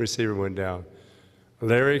second receiver went down.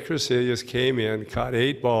 Larry Crecelius came in, caught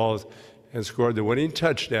 8 balls, and scored the winning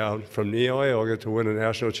touchdown from Neo Ioga to win a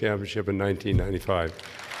national championship in 1995.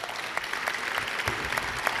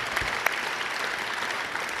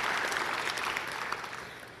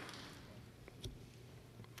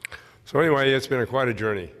 So anyway, it's been quite a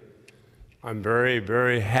journey. I'm very,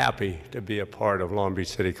 very happy to be a part of Long Beach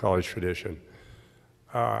City College tradition.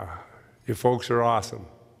 You folks are awesome.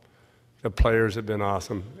 The players have been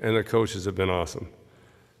awesome, and the coaches have been awesome.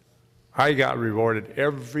 I got rewarded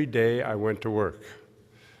every day I went to work.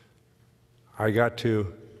 I got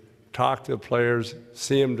to talk to the players,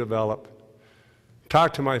 see them develop,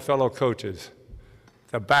 talk to my fellow coaches.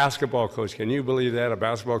 The basketball coach, can you believe that? A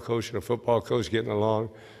basketball coach and a football coach getting along?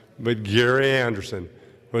 But Gary Anderson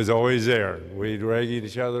was always there. We'd rag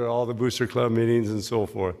each other at all the Booster Club meetings and so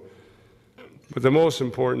forth. But the most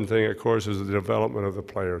important thing, of course, is the development of the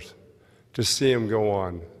players, to see them go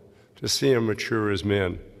on, to see them mature as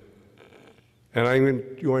men. And I'm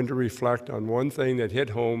going to reflect on one thing that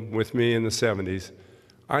hit home with me in the 70s.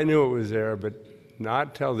 I knew it was there, but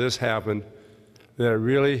not till this happened that it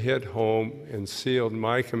really hit home and sealed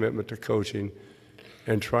my commitment to coaching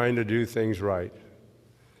and trying to do things right.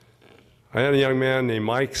 I had a young man named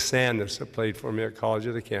Mike Sandus that played for me at College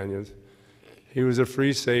of the Canyons. He was a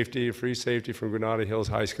free safety from Granada Hills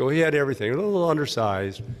High School. He had everything, a little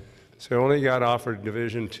undersized, so he only got offered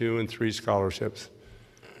Division II and III scholarships.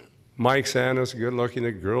 Mike Sandus, good looking,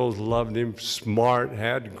 the girls loved him, smart,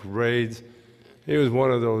 had grades. He was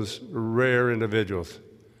one of those rare individuals.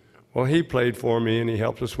 Well, he played for me and he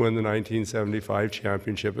helped us win the 1975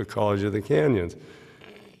 championship at College of the Canyons.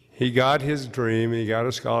 He got his dream, he got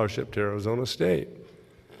a scholarship to Arizona State.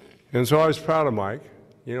 And so I was proud of Mike.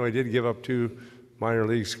 You know, he did give up 2 minor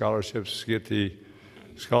league scholarships to get the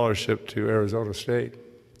scholarship to Arizona State.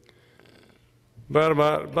 But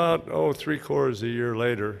about 3/4 a year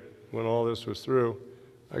later, when all this was through,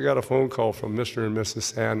 I got a phone call from Mr. and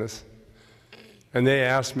Mrs. Sandus. And they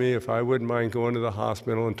asked me if I wouldn't mind going to the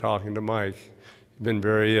hospital and talking to Mike. He'd been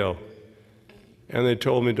very ill. And they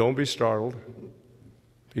told me, don't be startled,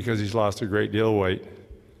 because he's lost a great deal of weight.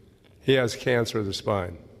 He has cancer of the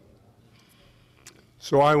spine.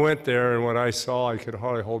 So I went there, and what I saw, I could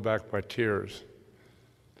hardly hold back my tears.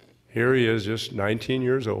 Here he is, just 19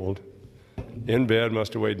 years old, in bed,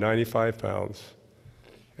 must have weighed 95 pounds.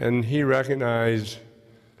 And he recognized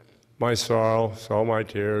my sorrow, saw my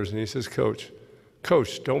tears, and he says, Coach,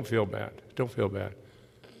 don't feel bad, don't feel bad.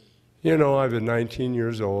 You know, I've been 19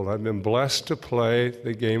 years old. I've been blessed to play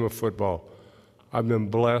the game of football. I've been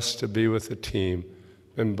blessed to be with the team,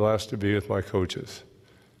 been blessed to be with my coaches.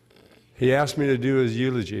 He asked me to do his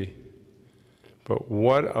eulogy, but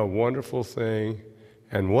what a wonderful thing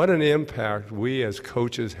and what an impact we as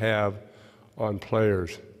coaches have on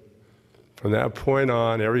players. From that point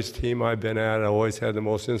on, every team I've been at, I always had the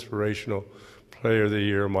most inspirational player of the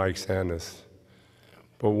year, Mike Sandus.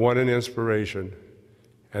 But what an inspiration.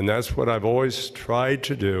 And that's what I've always tried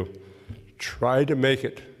to do, try to make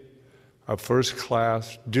it a first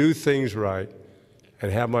class, do things right,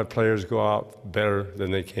 and have my players go out better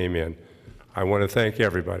than they came in. I want to thank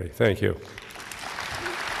everybody. Thank you.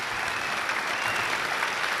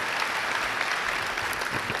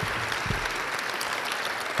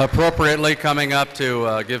 Appropriately coming up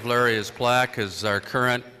to give Larry his plaque is our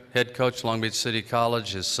current head coach, Long Beach City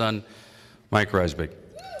College, his son, Mike Reisbig.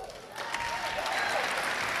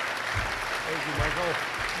 Thank you, Michael.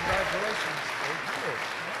 Congratulations.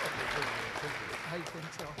 How you think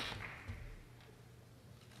so?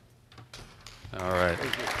 All right.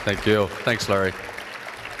 Thank you. Thanks, Larry.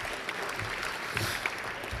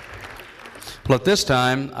 Well, at this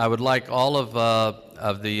time, I would like all of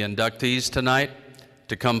the inductees tonight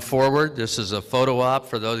to come forward. This is a photo op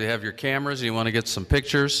for those who have your cameras and you want to get some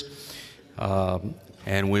pictures.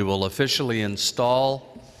 And we will officially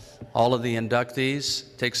install all of the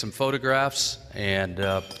inductees, take some photographs, and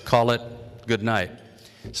call it good night.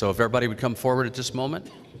 So if everybody would come forward at this moment.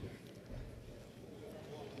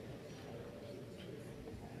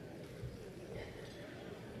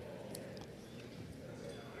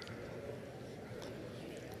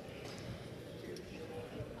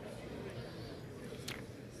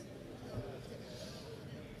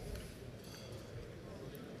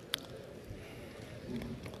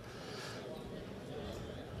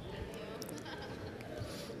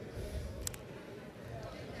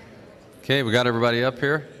 Okay, we got everybody up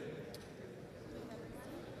here.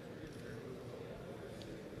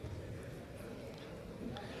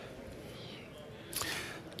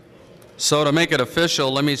 So to make it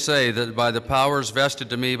official, let me say that by the powers vested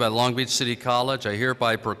to me by Long Beach City College, I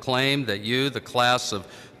hereby proclaim that you, the class of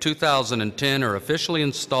 2010, are officially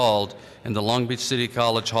installed in the Long Beach City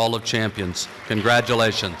College Hall of Champions.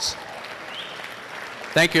 Congratulations.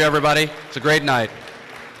 Thank you, everybody. It's a great night.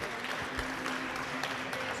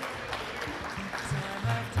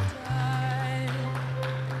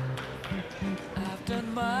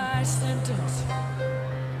 Sentence,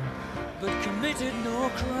 but committed no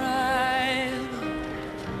crime,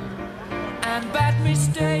 and bad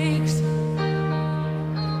mistakes